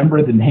could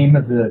remember the name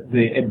of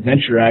the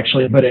adventure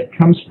actually, but it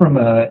comes from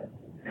a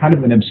kind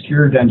of an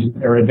obscure Dungeons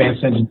or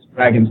Advanced Dungeons &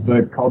 Dragons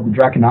book called the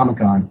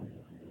Draconomicon.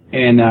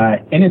 And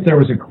in it there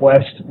was a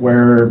quest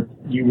where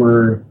you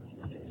were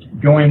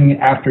going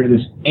after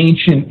this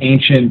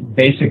ancient,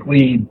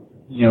 basically,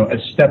 a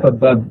step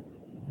above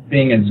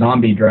being a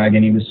zombie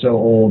dragon. He was so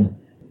old.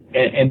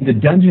 And the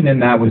dungeon in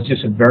that was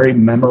just a very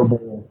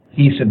memorable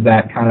piece of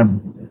that kind of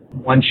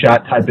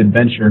one-shot type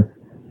adventure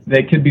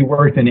that could be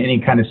worked in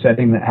any kind of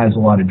setting that has a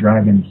lot of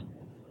dragons.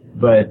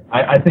 But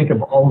I think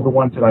of all of the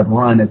ones that I've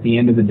run, at the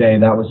end of the day,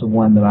 that was the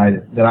one that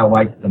I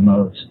liked the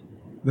most.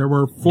 There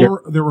were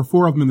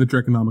four of them in the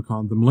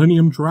Draconomicon. The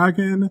Millennium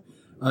Dragon.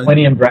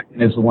 Millennium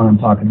Dragon is the one I'm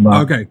talking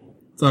about. Okay.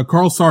 So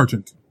Carl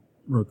Sargent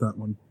wrote that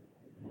one.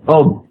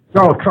 Oh,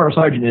 Carl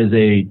Sargent is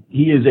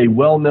a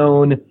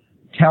well-known,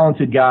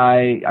 talented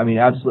guy. I mean,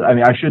 absolutely. I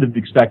mean, I should have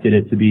expected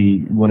it to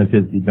be one of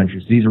his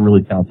adventures. He's a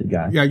really talented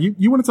guy. Yeah,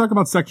 you want to talk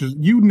about sections.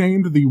 You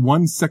named the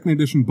one 2nd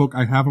edition book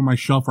I have on my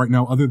shelf right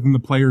now other than the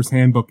Player's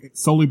Handbook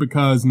solely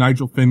because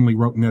Nigel Finley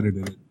wrote and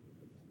edited it.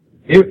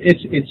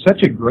 It's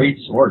such a great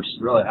source,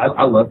 really.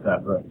 I love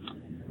that book.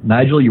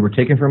 Nigel, you were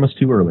taken from us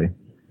too early.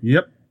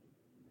 Yep.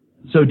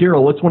 So,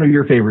 Daryl, what's one of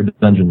your favorite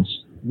dungeons?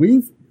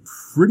 We've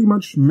pretty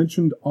much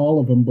mentioned all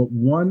of them, but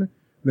one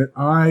that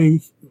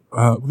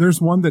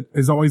there's one that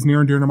is always near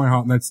and dear to my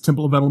heart, and that's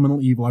Temple of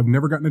Elemental Evil. I've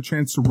never gotten a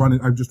chance to run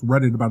it. I've just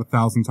read it about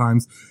 1,000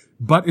 times,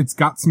 but it's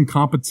got some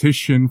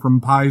competition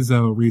from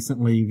Paizo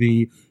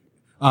recently.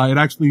 It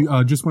actually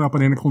just went up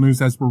on Anacle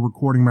News as we're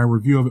recording. My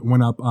review of it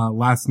went up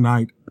last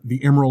night.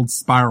 The Emerald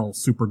Spiral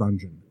Super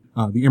Dungeon.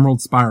 The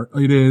Emerald Spiral.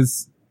 It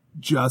is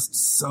just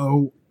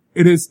so...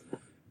 It is...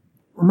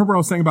 Remember I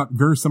was saying about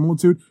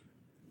verisimilitude?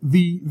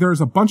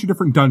 There's a bunch of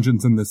different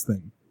dungeons in this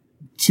thing.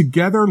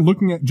 Together,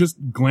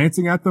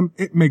 glancing at them,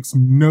 it makes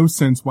no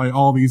sense why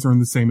all these are in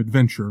the same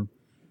adventure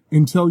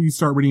until you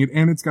start reading it,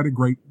 and it's got a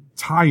great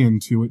tie-in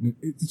to it.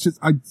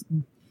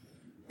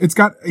 It's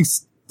got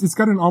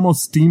an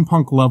almost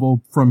steampunk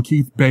level from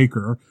Keith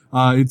Baker.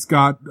 It's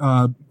got,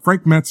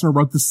 Frank Metzner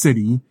wrote The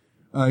City.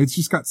 It's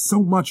just got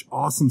so much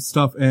awesome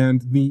stuff,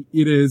 and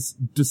it is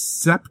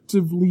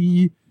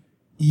deceptively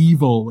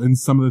evil in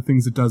some of the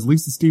things it does.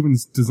 Lisa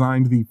Stevens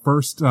designed the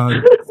first,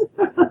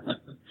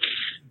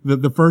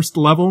 the first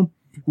level,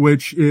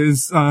 which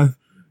is,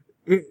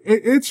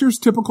 it's your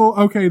typical,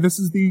 okay, this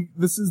is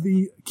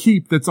the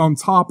keep that's on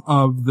top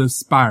of the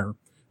spire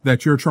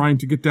that you're trying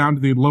to get down to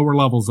the lower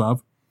levels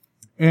of.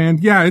 And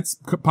yeah, it's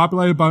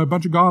populated by a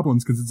bunch of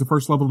goblins because it's a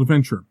first level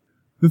adventure.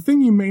 The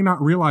thing you may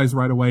not realize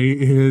right away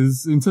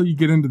is, until you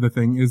get into the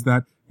thing, is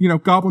that,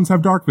 goblins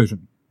have dark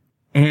vision.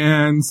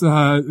 And,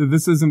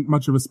 this isn't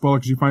much of a spoiler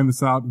because you find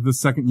this out the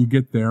second you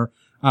get there.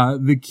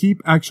 The keep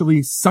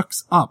actually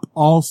sucks up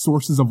all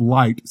sources of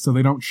light so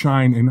they don't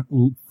shine in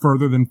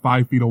further than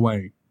 5 feet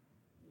away.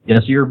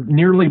 Yes, you're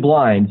nearly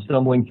blind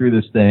stumbling through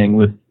this thing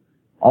with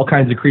all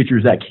kinds of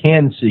creatures that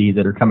can see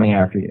that are coming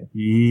after you.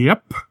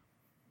 Yep.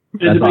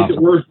 And to make it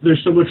worse,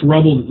 there's so much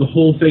rubble that the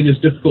whole thing is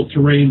difficult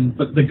terrain,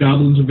 but the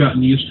goblins have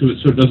gotten used to it,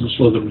 so it doesn't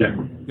slow them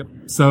down. Yep.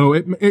 So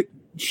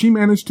she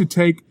managed to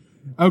take,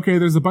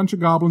 there's a bunch of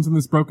goblins in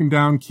this broken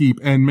down keep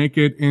and make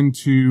it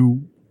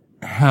into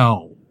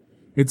hell.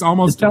 It's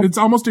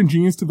almost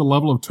ingenious to the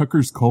level of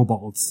Tucker's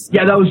Kobolds.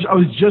 Yeah, I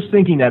was just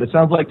thinking that. It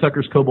sounds like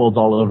Tucker's Kobolds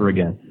all over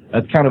again.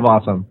 That's kind of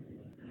awesome.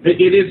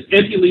 It is.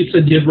 Auntie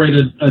Lisa did write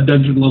a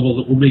dungeon level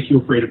that will make you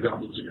afraid of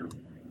goblins again.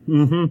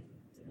 Mm-hmm.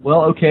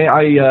 Well, okay,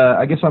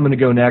 I guess I'm going to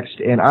go next,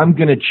 and I'm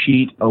going to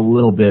cheat a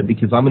little bit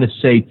because I'm going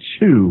to say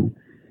 2.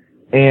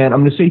 And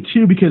I'm going to say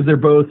 2 because they're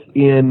both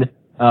in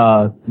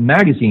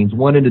magazines,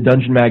 one in the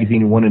Dungeon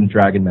magazine and one in the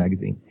Dragon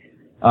magazine.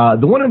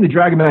 The one in the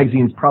Dragon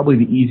magazine is probably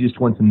the easiest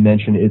one to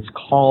mention. It's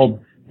called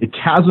The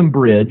Chasm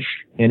Bridge,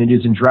 and it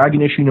is in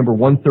Dragon issue number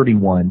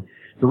 131.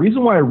 The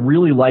reason why I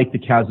really like The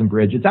Chasm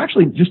Bridge, it's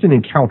actually just an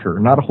encounter,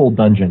 not a whole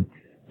dungeon.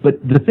 But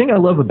the thing I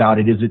love about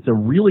it is it's a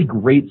really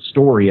great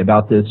story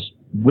about this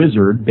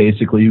wizard,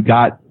 basically, who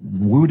got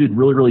wounded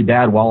really, really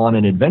bad while on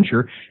an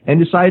adventure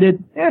and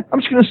decided, I'm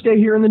just going to stay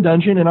here in the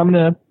dungeon and I'm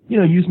going to,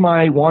 use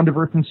my wand of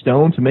earth and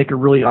stone to make a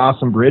really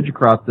awesome bridge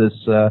across this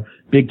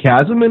big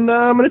chasm, and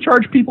I'm going to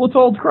charge people a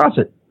toll to cross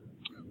it.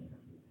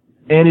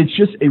 And it's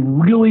just a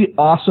really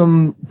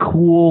awesome,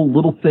 cool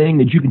little thing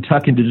that you can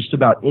tuck into just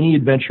about any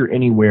adventure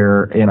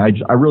anywhere, and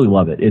I really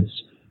love it. It's,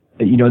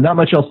 not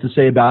much else to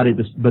say about it,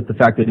 but the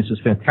fact that it's this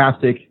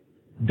fantastic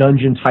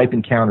dungeon-type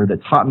encounter that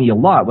taught me a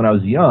lot when I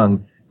was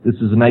young. This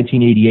is a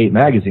 1988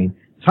 magazine.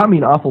 It taught me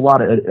an awful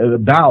lot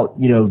about,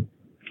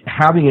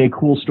 having a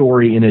cool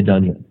story in a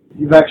dungeon.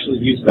 You've actually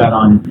used that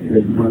on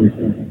one of the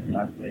things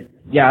I've played.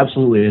 Yeah,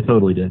 absolutely. I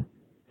totally did.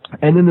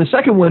 And then the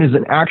second one is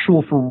an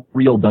actual for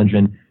real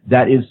dungeon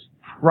that is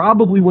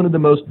probably one of the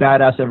most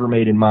badass ever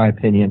made, in my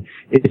opinion.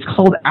 It's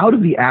called Out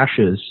of the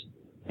Ashes,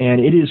 and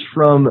it is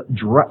from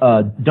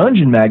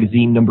Dungeon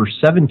Magazine number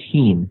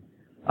 17.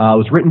 It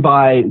was written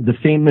by the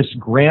famous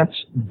Grant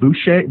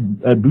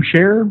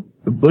Butcher.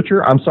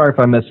 I'm sorry if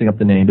I'm messing up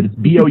the name, but it's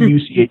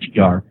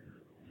Boucher.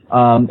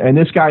 And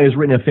this guy has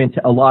written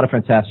a lot of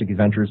fantastic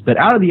adventures. But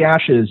Out of the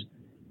Ashes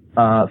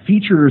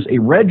features a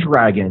red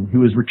dragon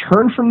who has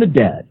returned from the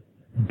dead,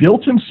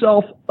 built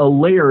himself a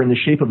lair in the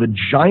shape of a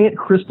giant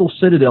crystal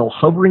citadel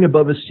hovering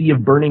above a sea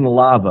of burning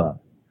lava,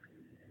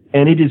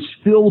 and it is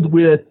filled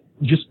with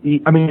it's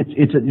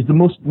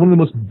one of the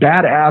most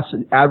badass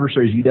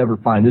adversaries you'd ever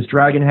find. This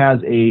dragon has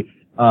a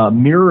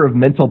mirror of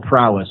mental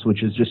prowess,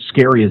 which is just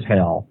scary as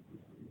hell.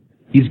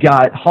 He's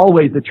got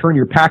hallways that turn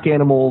your pack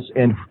animals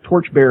and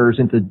torchbearers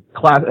into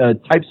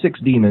type 6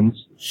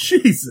 demons.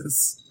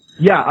 Jesus.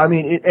 Yeah,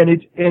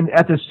 and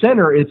at the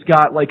center, it's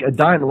got like a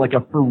diamond, like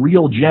a for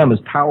real gem is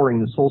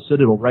powering this whole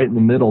citadel right in the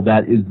middle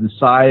that is the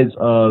size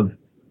of,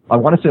 I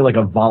want to say like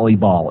a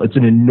volleyball. It's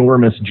an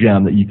enormous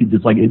gem that you could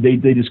just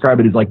they describe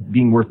it as like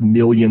being worth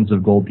millions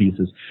of gold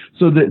pieces.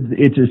 So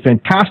it's a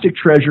fantastic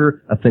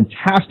treasure, a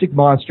fantastic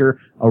monster,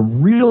 a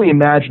really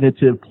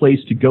imaginative place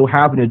to go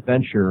have an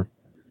adventure.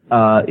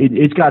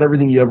 It's got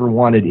everything you ever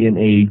wanted in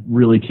a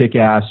really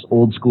kick-ass,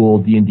 old-school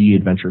D&D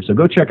adventure. So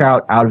go check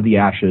out Out of the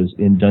Ashes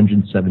in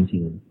Dungeon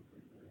 17.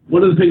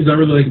 One of the things I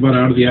really like about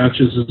Out of the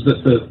Ashes is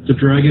that the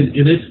dragon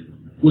in it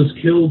was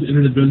killed in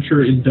an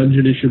adventure in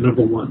Dungeon issue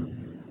number 1.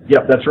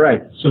 Yep, that's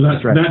right. So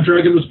that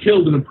dragon was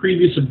killed in a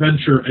previous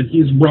adventure, and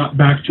he's brought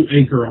back to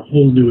anchor a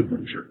whole new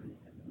adventure.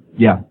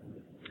 Yeah.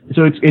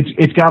 So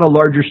it's got a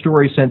larger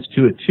story sense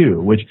to it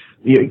too, which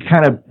it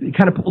kind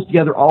of pulls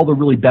together all the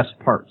really best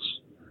parts.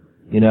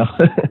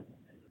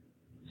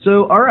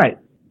 So, all right,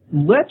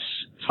 let's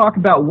talk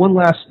about one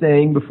last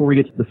thing before we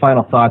get to the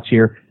final thoughts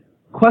here.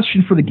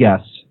 Question for the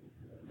guests.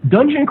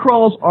 Dungeon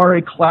crawls are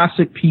a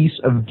classic piece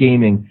of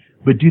gaming,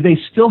 but do they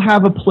still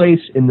have a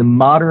place in the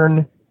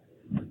modern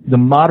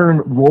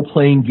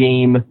role-playing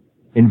game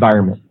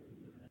environment?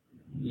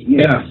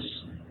 Yes.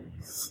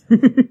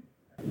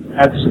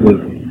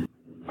 Absolutely.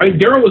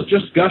 Daryl was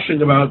just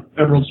gushing about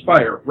Emerald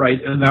Spire,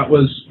 right? And that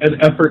was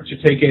an effort to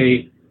take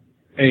a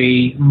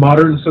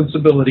modern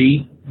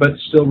sensibility, but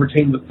still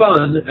retain the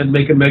fun and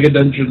make a mega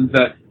dungeon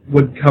that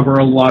would cover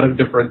a lot of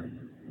different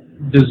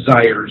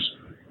desires.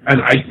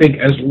 And I think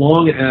as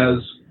long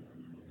as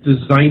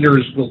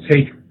designers will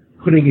take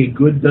putting a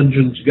good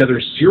dungeon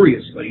together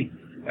seriously,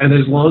 and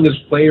as long as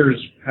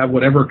players have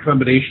whatever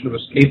combination of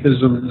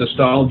escapism,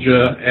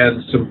 nostalgia,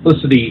 and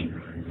simplicity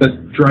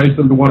that drives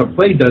them to want to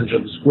play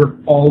dungeons, we're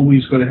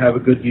always going to have a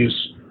good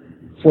use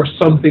for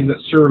something that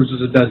serves as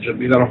a dungeon,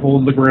 be that a hole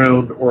in the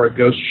ground or a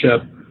ghost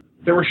ship.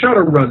 There were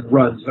Shadowrun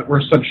runs that were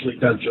essentially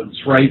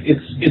dungeons, right?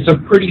 It's a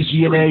pretty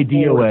GNA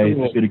DOA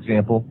is a good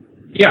example.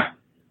 Yeah.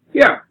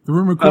 The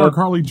Room of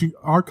Carly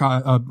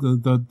Archive,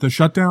 the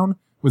shutdown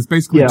was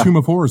basically Tomb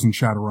of Horrors in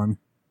Shadowrun.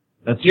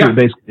 That's true. It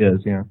basically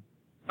is. Yeah.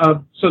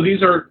 So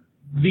these are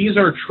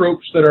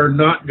tropes that are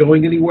not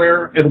going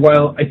anywhere, and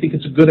while I think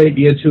it's a good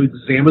idea to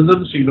examine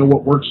them so you know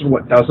what works and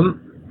what doesn't,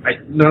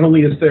 not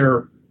only is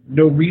there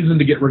no reason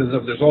to get rid of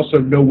them, there's also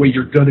no way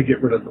you're going to get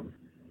rid of them.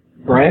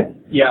 Right?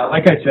 Yeah,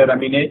 like I said,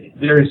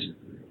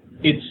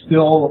 it's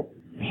still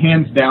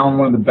hands down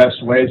one of the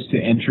best ways to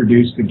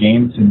introduce the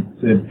game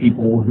to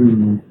people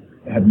who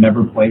have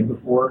never played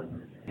before,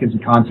 because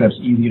the concept's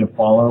easy to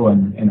follow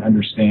and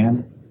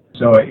understand.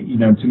 So,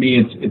 to me,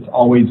 it's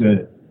always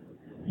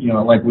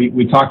like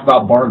we talked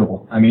about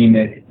Bartle. I mean,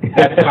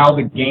 that's how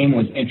the game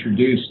was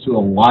introduced to a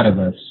lot of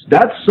us.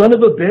 That son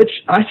of a bitch,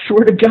 I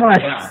swear to God,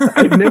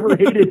 I've never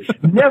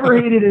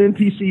hated an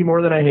NPC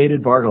more than I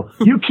hated Bartle.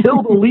 You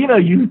killed Alina,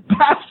 you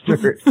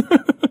bastard!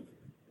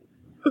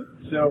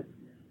 So,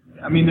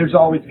 I mean, there's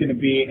always going to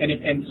be, and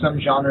in some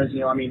genres,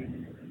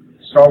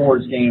 Star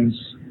Wars games,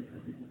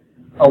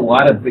 a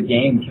lot of the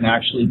game can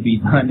actually be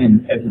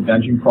done as a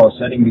dungeon crawl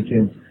setting,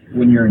 because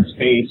when you're in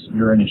space,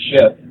 you're in a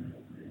ship,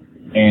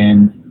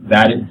 and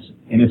that is,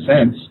 in a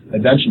sense, a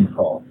dungeon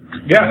crawl.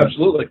 Yeah,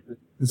 absolutely.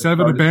 Instead of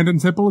an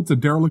abandoned temple, it's a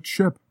derelict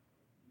ship.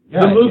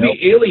 Yeah, the movie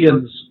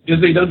Aliens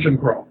is a dungeon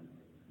crawl.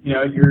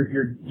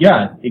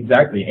 Yeah,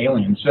 exactly,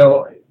 Aliens.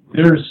 So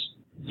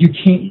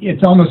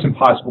it's almost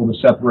impossible to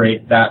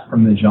separate that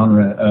from the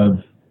genre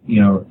of,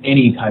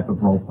 any type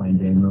of role-playing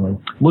game, really.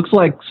 Looks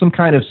like some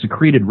kind of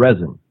secreted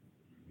resin.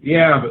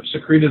 Yeah, but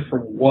secreted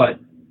from what?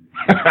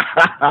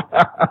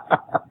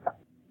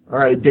 All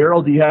right,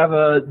 Daryl, do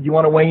you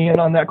want to weigh in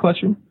on that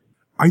question?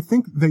 I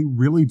think they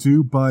really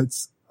do,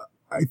 but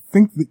I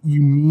think that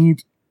you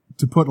need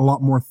to put a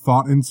lot more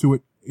thought into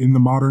it in the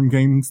modern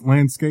gaming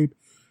landscape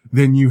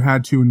than you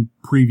had to in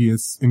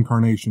previous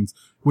incarnations.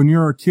 When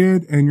you're a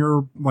kid and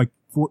you're like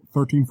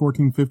 13,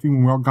 14, 15,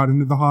 when we all got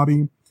into the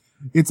hobby,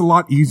 it's a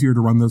lot easier to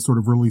run those sort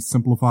of really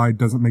simplified,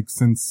 doesn't make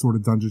sense sort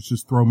of dungeons,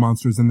 just throw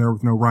monsters in there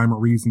with no rhyme or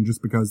reason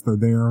just because they're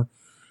there.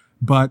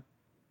 But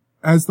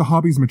as the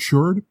hobby's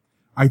matured,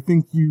 I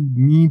think you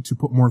need to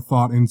put more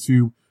thought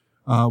into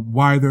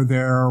why they're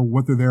there,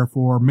 what they're there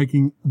for,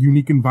 making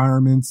unique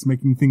environments,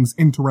 making things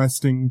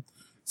interesting,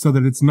 so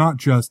that it's not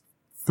just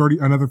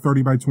another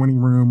 30 by 20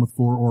 room with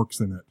 4 orcs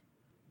in it.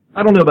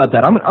 I don't know about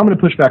that. I'm going to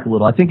push back a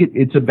little. I think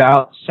it's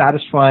about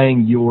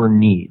satisfying your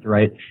need,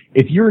 right?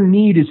 If your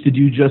need is to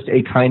do just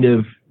a kind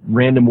of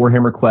random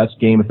Warhammer Quest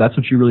game, if that's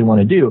what you really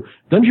want to do,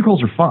 dungeon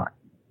crawls are fine.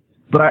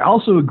 But I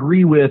also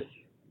agree with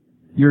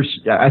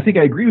I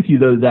agree with you,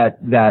 though,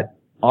 that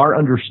our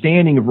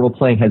understanding of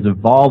role-playing has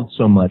evolved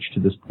so much to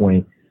this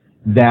point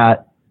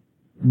that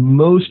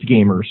most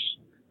gamers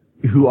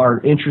who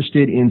are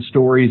interested in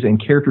stories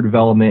and character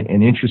development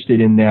and interested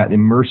in that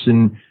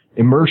immersion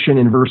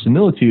and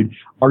verisimilitude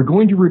are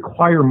going to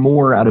require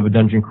more out of a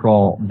dungeon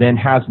crawl than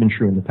has been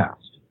true in the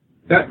past.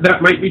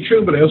 That might be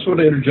true, but I also want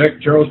to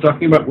interject. Gerald was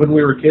talking about when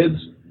we were kids.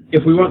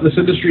 If we want this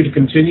industry to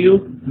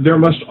continue, there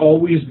must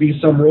always be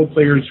some role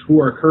players who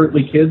are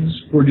currently kids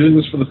who are doing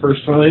this for the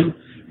first time,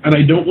 and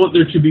I don't want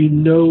there to be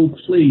no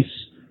place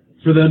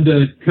for them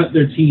to cut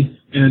their teeth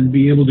and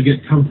be able to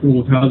get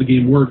comfortable with how the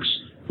game works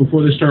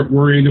before they start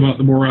worrying about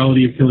the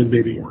morality of killing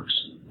baby orcs.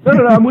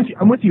 No, I'm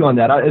with you on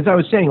that. As I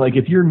was saying, like,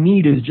 if your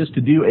need is just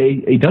to do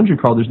a dungeon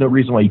crawl, there's no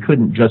reason why you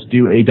couldn't just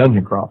do a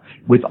dungeon crawl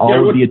with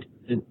all of the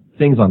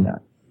things on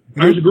that.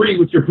 I was agreeing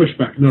with your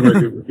pushback. No, I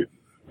agree with you.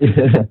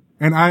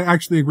 And I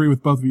actually agree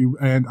with both of you,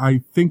 and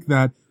I think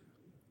that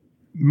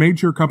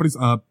major companies,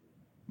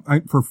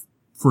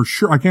 for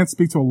sure, I can't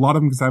speak to a lot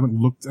of them because I haven't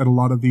looked at a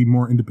lot of the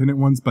more independent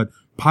ones, but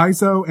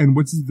Paizo and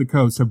Wizards of the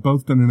Coast have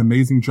both done an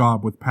amazing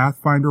job with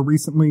Pathfinder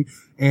recently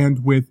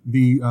and with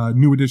the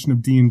new edition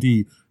of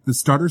D&D. The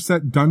starter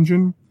set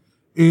dungeon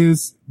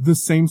is the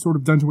same sort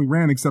of dungeon we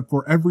ran, except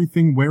for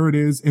everything where it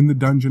is in the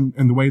dungeon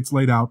and the way it's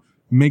laid out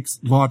makes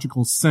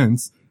logical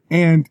sense,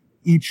 and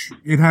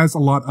it has a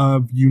lot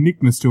of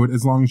uniqueness to it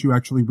as long as you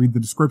actually read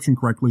the description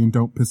correctly and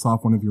don't piss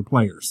off one of your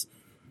players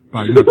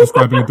by not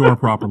describing a door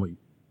properly.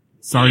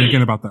 Sorry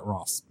again about that,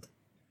 Ross.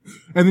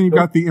 And then you've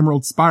got the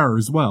Emerald Spire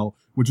as well,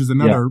 which is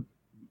another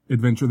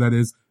adventure that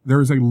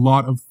there is a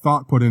lot of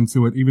thought put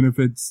into it, even if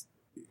it's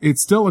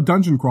still a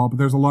dungeon crawl, but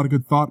there's a lot of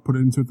good thought put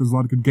into it. There's a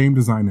lot of good game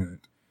design in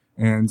it.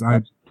 And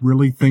I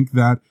really think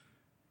that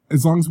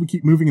as long as we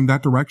keep moving in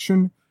that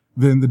direction,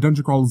 then the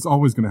dungeon crawl is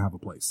always going to have a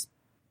place.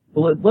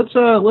 Well,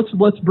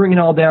 let's bring it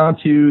all down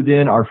to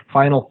then our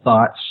final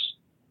thoughts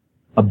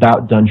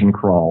about dungeon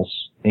crawls.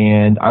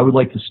 And I would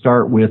like to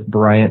start with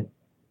Bryant.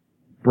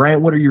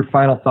 Bryant, what are your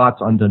final thoughts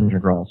on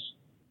dungeon crawls?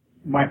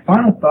 My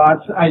final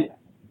thoughts,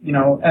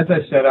 as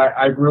I said,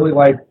 I really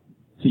like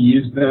to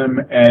use them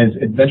as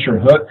adventure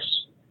hooks,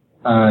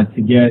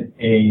 to get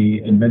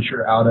a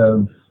adventure out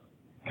of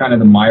kind of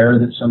the mire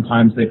that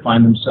sometimes they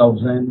find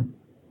themselves in,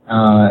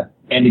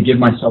 and to give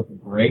myself a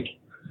break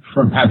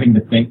from having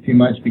to think too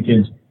much,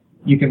 because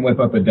you can whip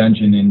up a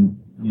dungeon in,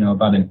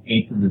 about an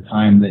eighth of the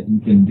time that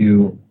you can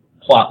do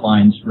plot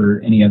lines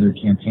for any other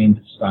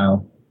campaign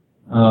style.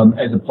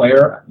 As a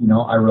player,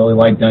 I really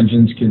like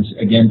dungeons because,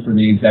 again, for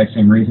the exact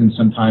same reason,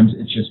 sometimes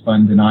it's just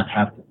fun to not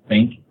have to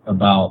think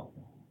about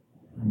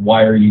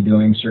why are you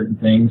doing certain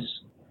things.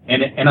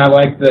 And I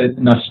like the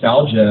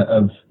nostalgia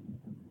of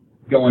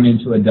going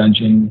into a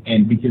dungeon,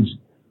 and because,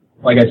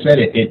 like I said,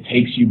 it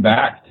takes you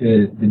back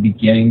to the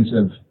beginnings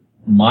of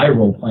my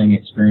role-playing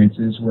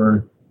experiences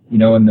where, in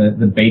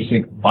the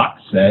basic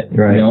box set,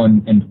 right.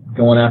 And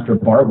going after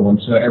Bartle. And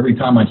so every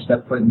time I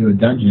step foot into a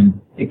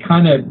dungeon, it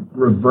kind of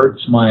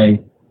reverts my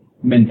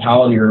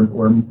mentality or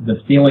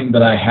the feeling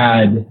that I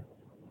had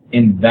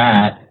in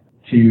that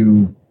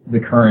to the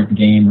current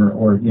game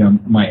or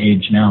my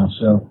age now.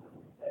 So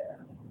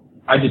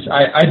I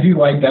do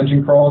like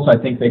dungeon crawls. I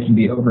think they can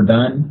be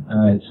overdone.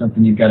 It's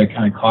something you've got to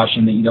kind of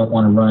caution that you don't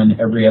want to run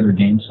every other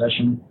game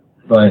session.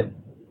 But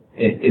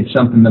it's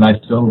something that I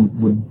still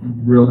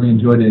would really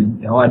enjoy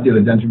to. I'd do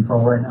a dungeon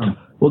crawl right now.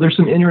 Well, there's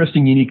some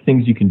interesting, unique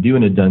things you can do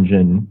in a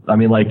dungeon. I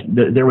mean, like,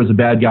 there was a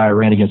bad guy I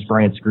ran against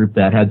Bryant's group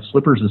that had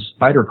slippers of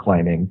spider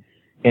climbing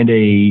and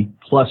a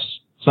plus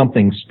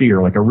something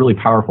spear, like a really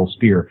powerful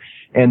spear.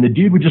 And the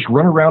dude would just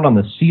run around on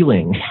the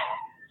ceiling,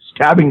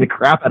 stabbing the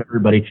crap out of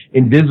everybody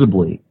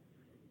invisibly.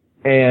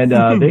 And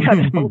they had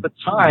a hell of a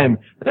time.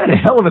 They had a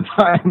hell of a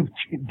time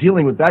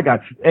dealing with that guy.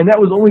 And that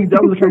was the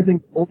kind of thing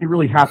that only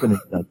really happened in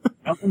that.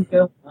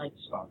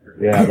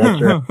 Yeah,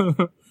 that's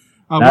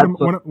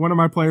right. One of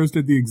my players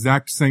did the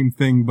exact same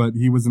thing, but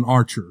he was an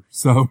archer.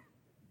 So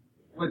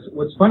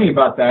what's funny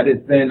about that is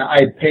then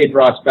I paid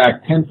Ross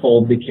back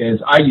tenfold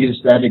because I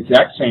used that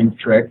exact same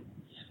trick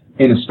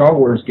in a Star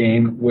Wars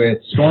game with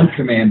Storm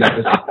Command that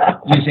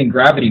was using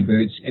gravity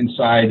boots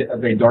inside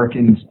of a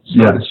darkened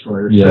Star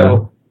Destroyer. Yeah.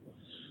 So,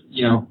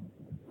 you know,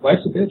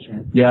 life's a bitch,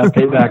 man. Yeah,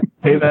 payback.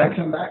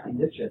 Come back and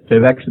ditch it.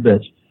 Payback's a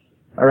bitch.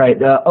 All right,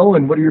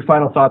 Owen, what are your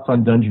final thoughts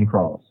on dungeon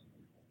crawls?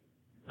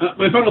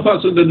 My final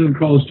thoughts on dungeon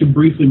crawls, to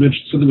briefly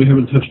mention something we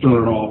haven't touched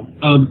on at all.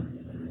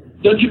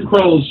 Dungeon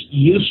crawls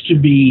used to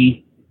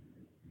be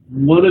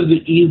one of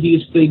the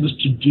easiest things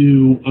to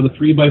do on a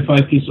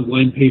 3x5 piece of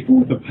lined paper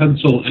with a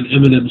pencil and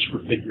M&Ms for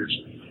figures.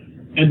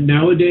 And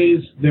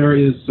nowadays, there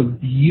is some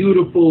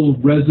beautiful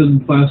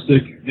resin,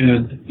 plastic,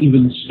 and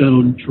even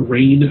stone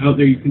terrain out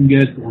there you can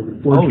get.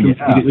 Morgan Forge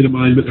immediately to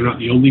mind, but they're not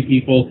the only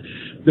people.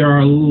 There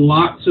are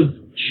lots of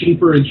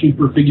cheaper and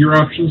cheaper figure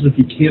options. If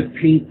you can't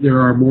paint,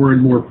 there are more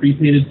and more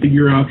pre-painted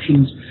figure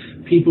options.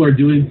 People are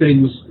doing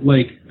things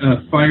like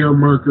fire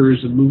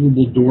markers and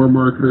movable door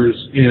markers.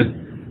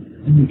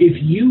 And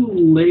if you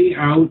lay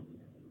out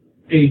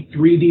a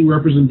 3D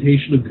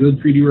representation, a good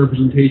 3D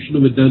representation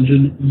of a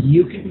dungeon,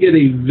 you can get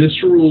a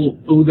visceral,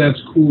 oh, that's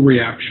cool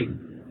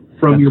reaction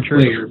from your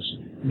players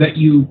that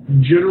you,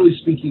 generally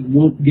speaking,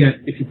 won't get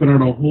if you put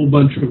out a whole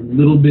bunch of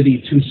little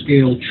bitty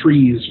 2-scale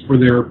trees for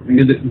their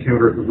bandit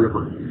encounter at the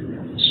river.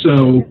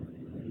 So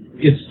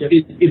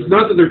it's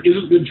not that there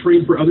isn't good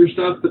terrain for other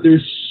stuff, but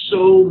there's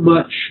so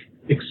much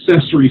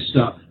accessory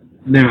stuff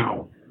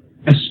now,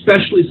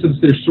 especially since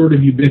they're sort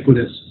of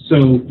ubiquitous.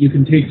 So you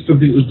can take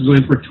something that was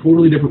designed for a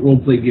totally different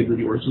role-play game than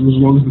yours, and as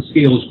long as the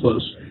scale is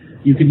close,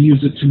 you can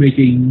use it to make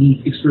a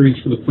neat experience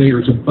for the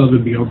players above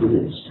and beyond the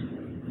rules.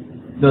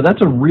 No,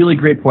 that's a really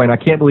great point. I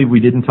can't believe we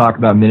didn't talk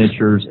about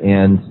miniatures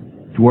and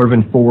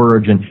Dwarven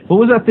Forge, and what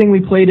was that thing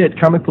we played at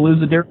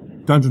Comicpalooza, Derek?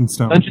 Dungeon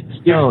Stone. Dungeon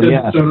Stone,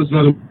 yeah. Stone is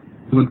another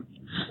one.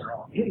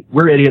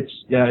 We're idiots.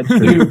 Yeah, it's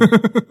true.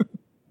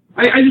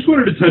 I just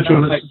wanted to touch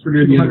on it for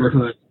near the end of our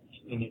time.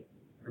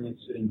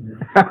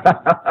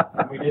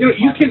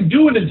 You can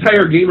do an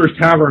entire gamer's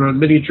tavern on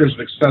miniatures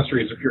and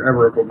accessories if you're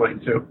ever of a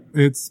mind to.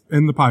 It's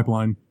in the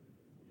pipeline.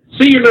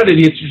 See, you're not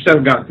idiots. You just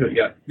haven't gotten to it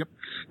yet. Yep.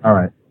 All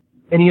right.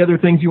 Any other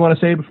things you want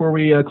to say before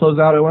we close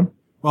out, Owen?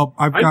 Well,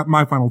 I've got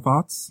my final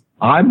thoughts.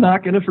 I'm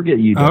not going to forget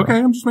you, Darryl. Okay,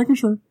 I'm just making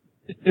sure.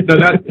 No,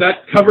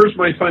 that covers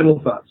my final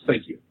thoughts.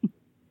 Thank you.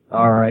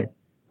 All right.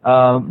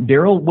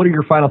 Darryl, what are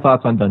your final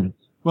thoughts on Dungeons?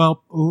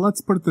 Well,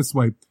 let's put it this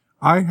way.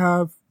 I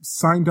have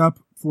signed up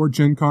for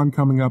Gen Con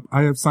coming up.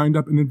 I have signed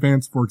up in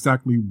advance for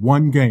exactly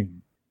one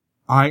game.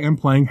 I am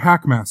playing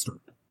Hackmaster.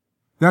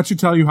 That should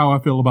tell you how I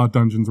feel about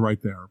Dungeons right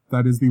there.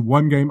 That is the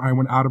one game I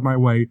went out of my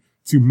way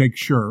to make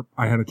sure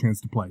I had a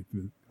chance to play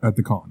at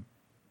the con.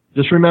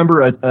 Just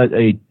remember,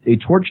 a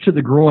torch to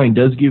the groin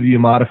does give you a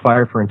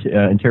modifier for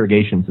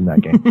interrogations in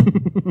that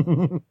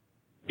game.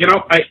 You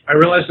know, I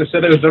realized I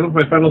said I was done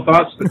with my final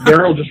thoughts, but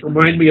Darryl just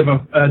reminded me of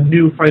a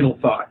new final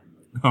thought.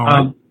 All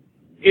right.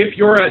 If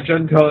you're at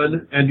Gen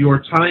Con and your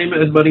time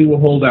and money will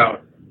hold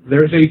out,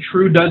 there's a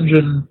true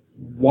dungeon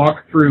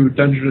walkthrough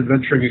dungeon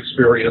adventuring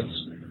experience,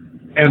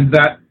 and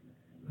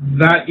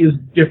that is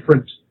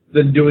different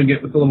than doing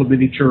it with a little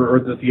miniature or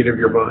the theater of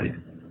your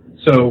mind.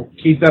 So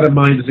keep that in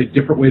mind as a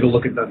different way to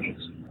look at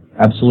dungeons.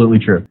 Absolutely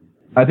true.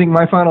 I think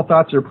my final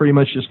thoughts are pretty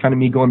much just kind of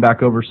me going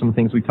back over some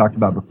things we talked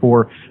about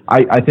before.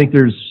 I think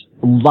there's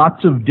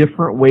lots of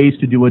different ways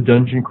to do a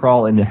dungeon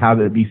crawl and to have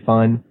it be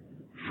fun,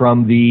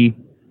 from the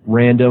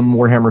random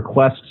Warhammer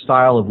Quest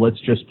style of let's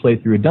just play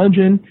through a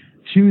dungeon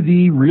to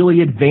the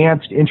really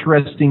advanced,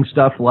 interesting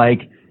stuff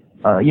like,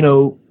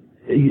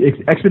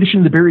 Expedition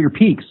to the Barrier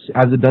Peaks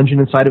has a dungeon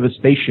inside of a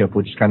spaceship,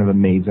 which is kind of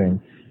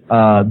amazing.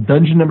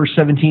 Dungeon number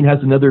 17 has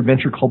another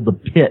adventure called The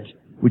Pit,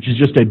 which is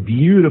just a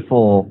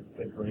beautiful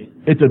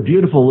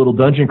little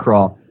dungeon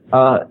crawl,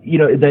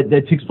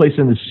 that takes place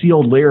in the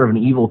sealed lair of an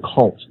evil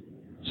cult.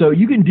 So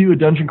you can do a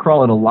dungeon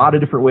crawl in a lot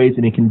of different ways,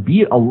 and it can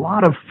be a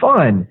lot of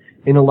fun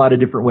in a lot of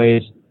different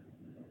ways.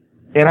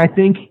 And I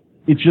think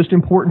it's just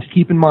important to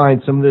keep in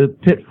mind some of the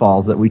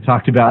pitfalls that we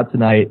talked about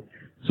tonight,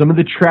 some of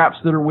the traps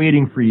that are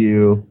waiting for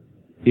you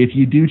if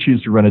you do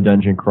choose to run a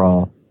dungeon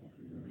crawl.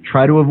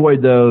 Try to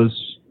avoid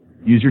those.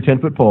 Use your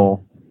 10-foot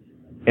pole,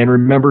 and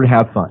remember to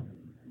have fun.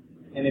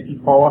 And if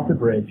you fall off the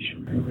bridge,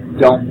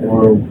 don't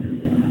blow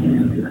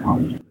your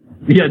conch.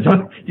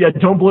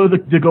 Don't blow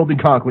the golden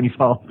conch when you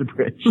fall off the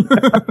bridge.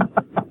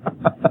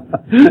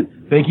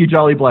 Thank you,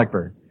 Jolly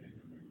Blackbird.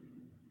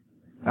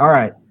 All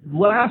right.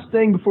 Last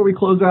thing before we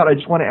close out, I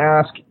just want to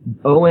ask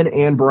Owen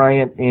and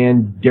Bryant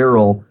and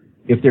Daryl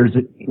if there's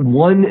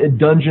one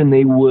dungeon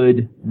they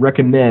would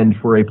recommend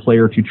for a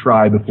player to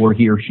try before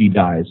he or she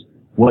dies.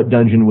 What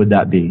dungeon would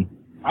that be?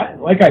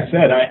 Like I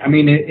said,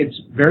 it's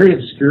very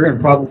obscure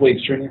and probably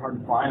extremely hard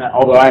to find,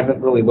 although I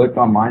haven't really looked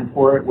online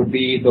for it, would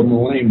be the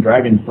Millennium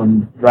Dragon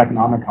from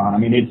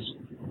Draconomicon.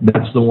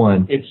 That's the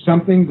one. It's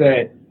something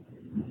that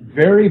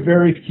very,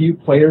 very few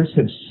players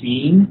have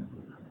seen,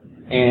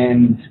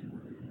 and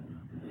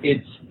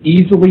it's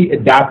easily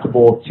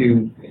adaptable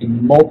to a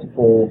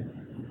multiple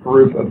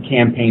group of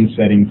campaign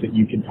settings that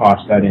you can toss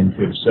that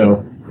into.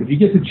 So if you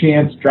get the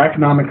chance,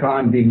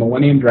 Draconomicon, the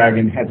Millennium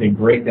Dragon, has a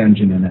great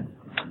dungeon in it.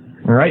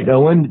 All right,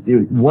 Owen,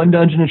 one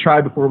dungeon to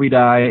try before we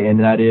die, and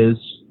that is?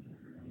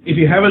 If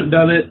you haven't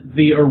done it,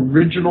 the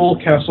original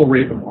Castle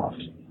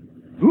Ravenloft.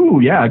 Ooh,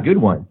 yeah, good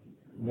one.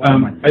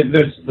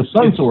 The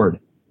Sun Sword.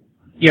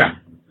 Yeah,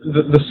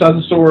 the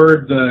Sun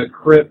Sword, the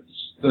crypts,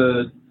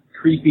 the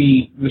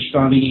creepy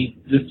Vistani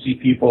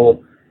gypsy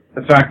people,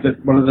 the fact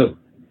that one of the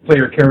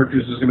player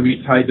characters is going to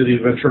be tied to the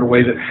adventure in a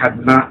way that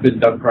had not been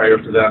done prior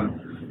to them.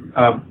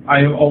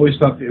 I have always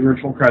thought the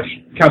original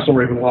Castle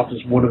Ravenloft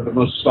is one of the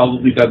most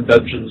solidly done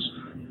dungeons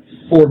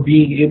for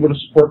being able to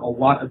support a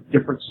lot of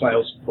different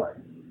styles of play.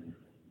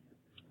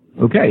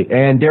 Okay,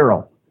 and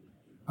Daryl?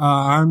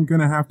 I'm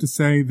going to have to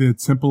say the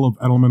Temple of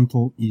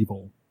Elemental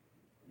Evil.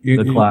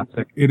 The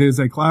classic. It is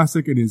a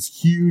classic. It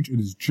is huge. It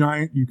is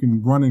giant. You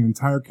can run an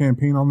entire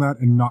campaign on that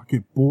and not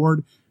get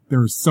bored.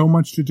 There is so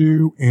much to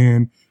do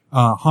in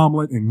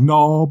Hamlet and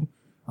Nulb.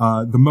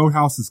 The Moat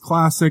House is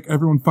classic.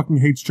 Everyone fucking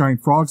hates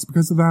giant frogs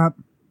because of that.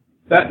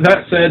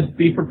 That said,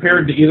 be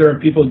prepared to either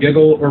have people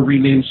giggle or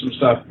rename some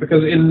stuff.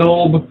 Because in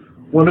Nulb,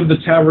 one of the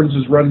taverns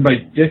is run by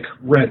Dick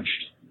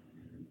Wrenched.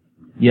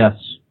 Yes.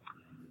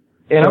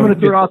 And I'm going to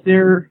throw out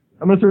there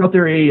an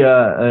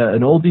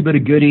oldie but a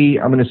goodie.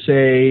 I'm going to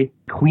say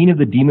Queen of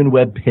the Demon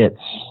Web Pits.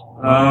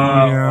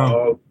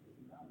 Solid.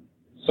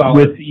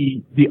 With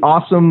the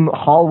awesome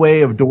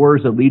hallway of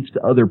doors that leads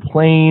to other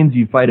planes.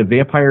 You fight a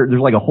vampire.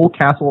 There's like a whole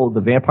castle of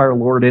the vampire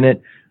lord in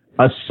it.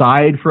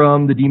 Aside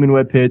from the Demon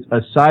Web Pits,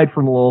 aside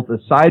from Lolth,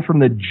 aside from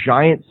the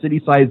giant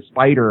city-sized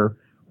spider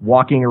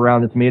walking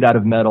around that's made out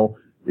of metal.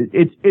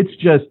 It's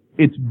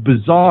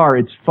bizarre,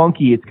 it's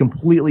funky, it's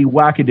completely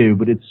wackadoo,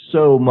 but it's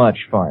so much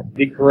fun.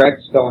 The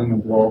correct spelling of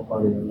Lolth,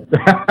 by the way.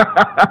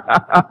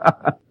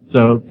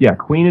 So, yeah,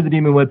 Queen of the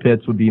Demon Web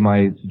Pits would be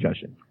my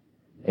suggestion.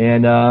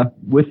 And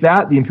with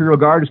that, the Imperial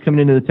Guard is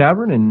coming into the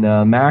tavern,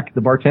 and Mac,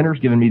 the bartender, is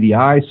giving me the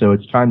eye, so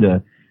it's time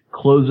to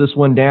close this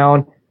one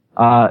down.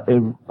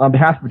 On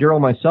behalf of Daryl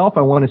and myself,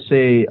 I want to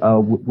say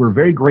we're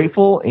very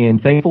grateful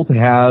and thankful to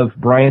have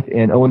Bryant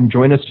and Owen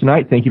join us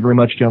tonight. Thank you very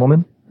much,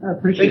 gentlemen. I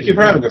appreciate it. Thank you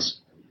for having us.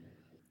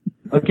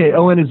 Okay,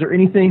 Owen, is there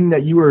anything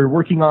that you are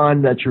working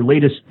on that's your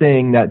latest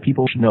thing that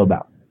people should know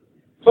about?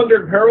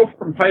 Plunder and Peril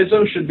from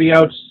Paizo should be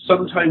out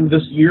sometime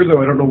this year,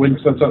 though I don't know when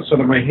because that's outside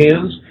of my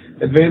hands.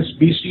 Advanced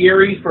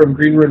Bestiary from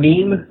Green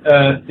Ronin.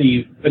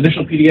 The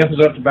initial PDF is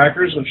out to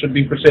backers and should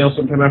be for sale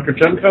sometime after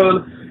Gen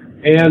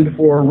Con. And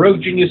for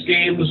Rogue Genius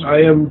Games, I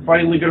am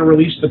finally going to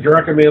release the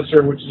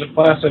Dracomancer, which is a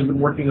class I've been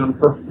working on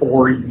for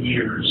 4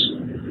 years.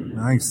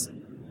 Nice.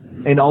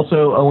 And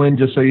also, Owen,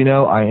 just so you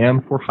know, I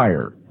am for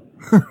hire.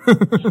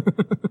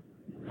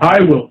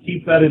 I will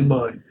keep that in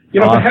mind.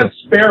 If I had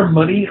spare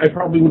money, I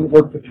probably wouldn't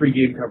work for 3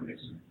 game companies.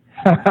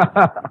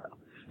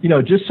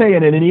 Just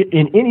saying in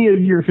any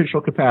of your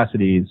official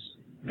capacities.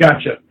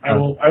 Gotcha. I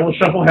will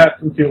shuffle hats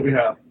and see what we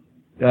have.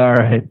 All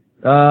right.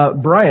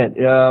 Bryant,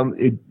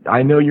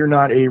 I know you're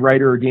not a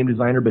writer or game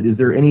designer, but is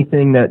there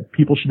anything that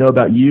people should know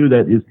about you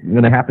that is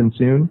going to happen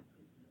soon?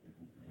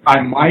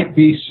 I might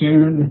be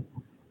soon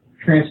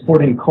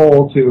transporting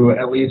coal to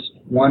at least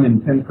 1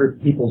 in 10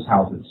 people's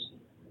houses.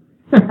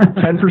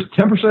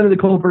 10% of the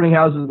coal burning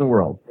houses in the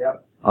world.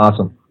 Yep.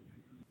 Awesome.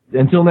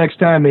 Until next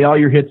time, may all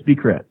your hits be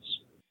crits.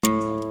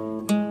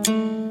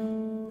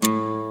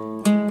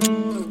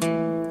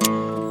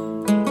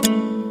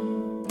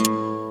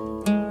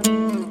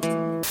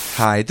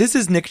 Hi, this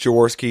is Nick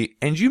Jaworski,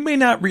 and you may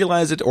not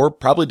realize it or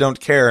probably don't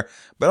care,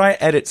 but I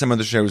edit some of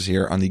the shows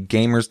here on the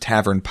Gamers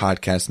Tavern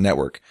Podcast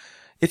Network.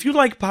 If you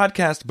like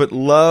podcasts but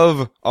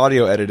love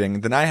audio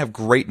editing, then I have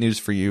great news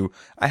for you.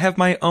 I have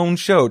my own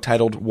show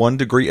titled 1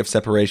 Degree of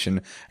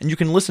Separation, and you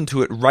can listen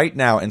to it right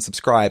now and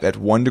subscribe at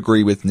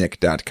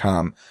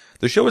onedegreewithnick.com.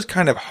 The show is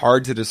kind of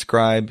hard to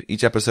describe.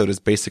 Each episode is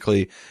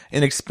basically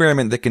an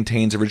experiment that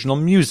contains original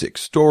music,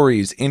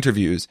 stories,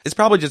 interviews. It's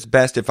probably just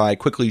best if I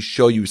quickly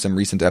show you some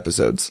recent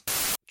episodes.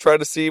 Try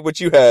to see what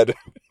you had,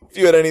 if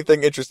you had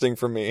anything interesting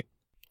for me.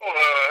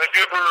 Have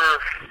you ever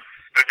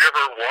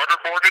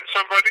waterboarded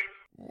somebody?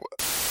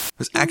 It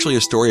was actually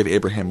a story of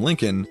Abraham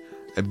Lincoln,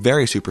 a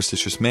very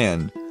superstitious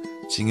man,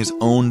 seeing his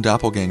own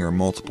doppelganger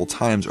multiple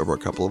times over a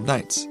couple of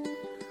nights.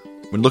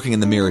 When looking in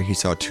the mirror, he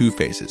saw 2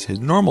 faces, his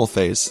normal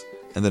face,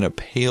 and then a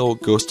pale,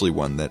 ghostly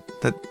one that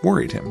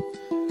worried him.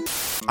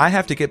 I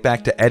have to get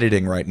back to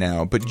editing right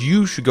now, but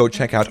you should go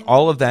check out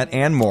all of that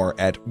and more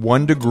at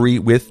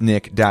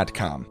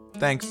onedegreewithnick.com.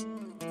 Thanks.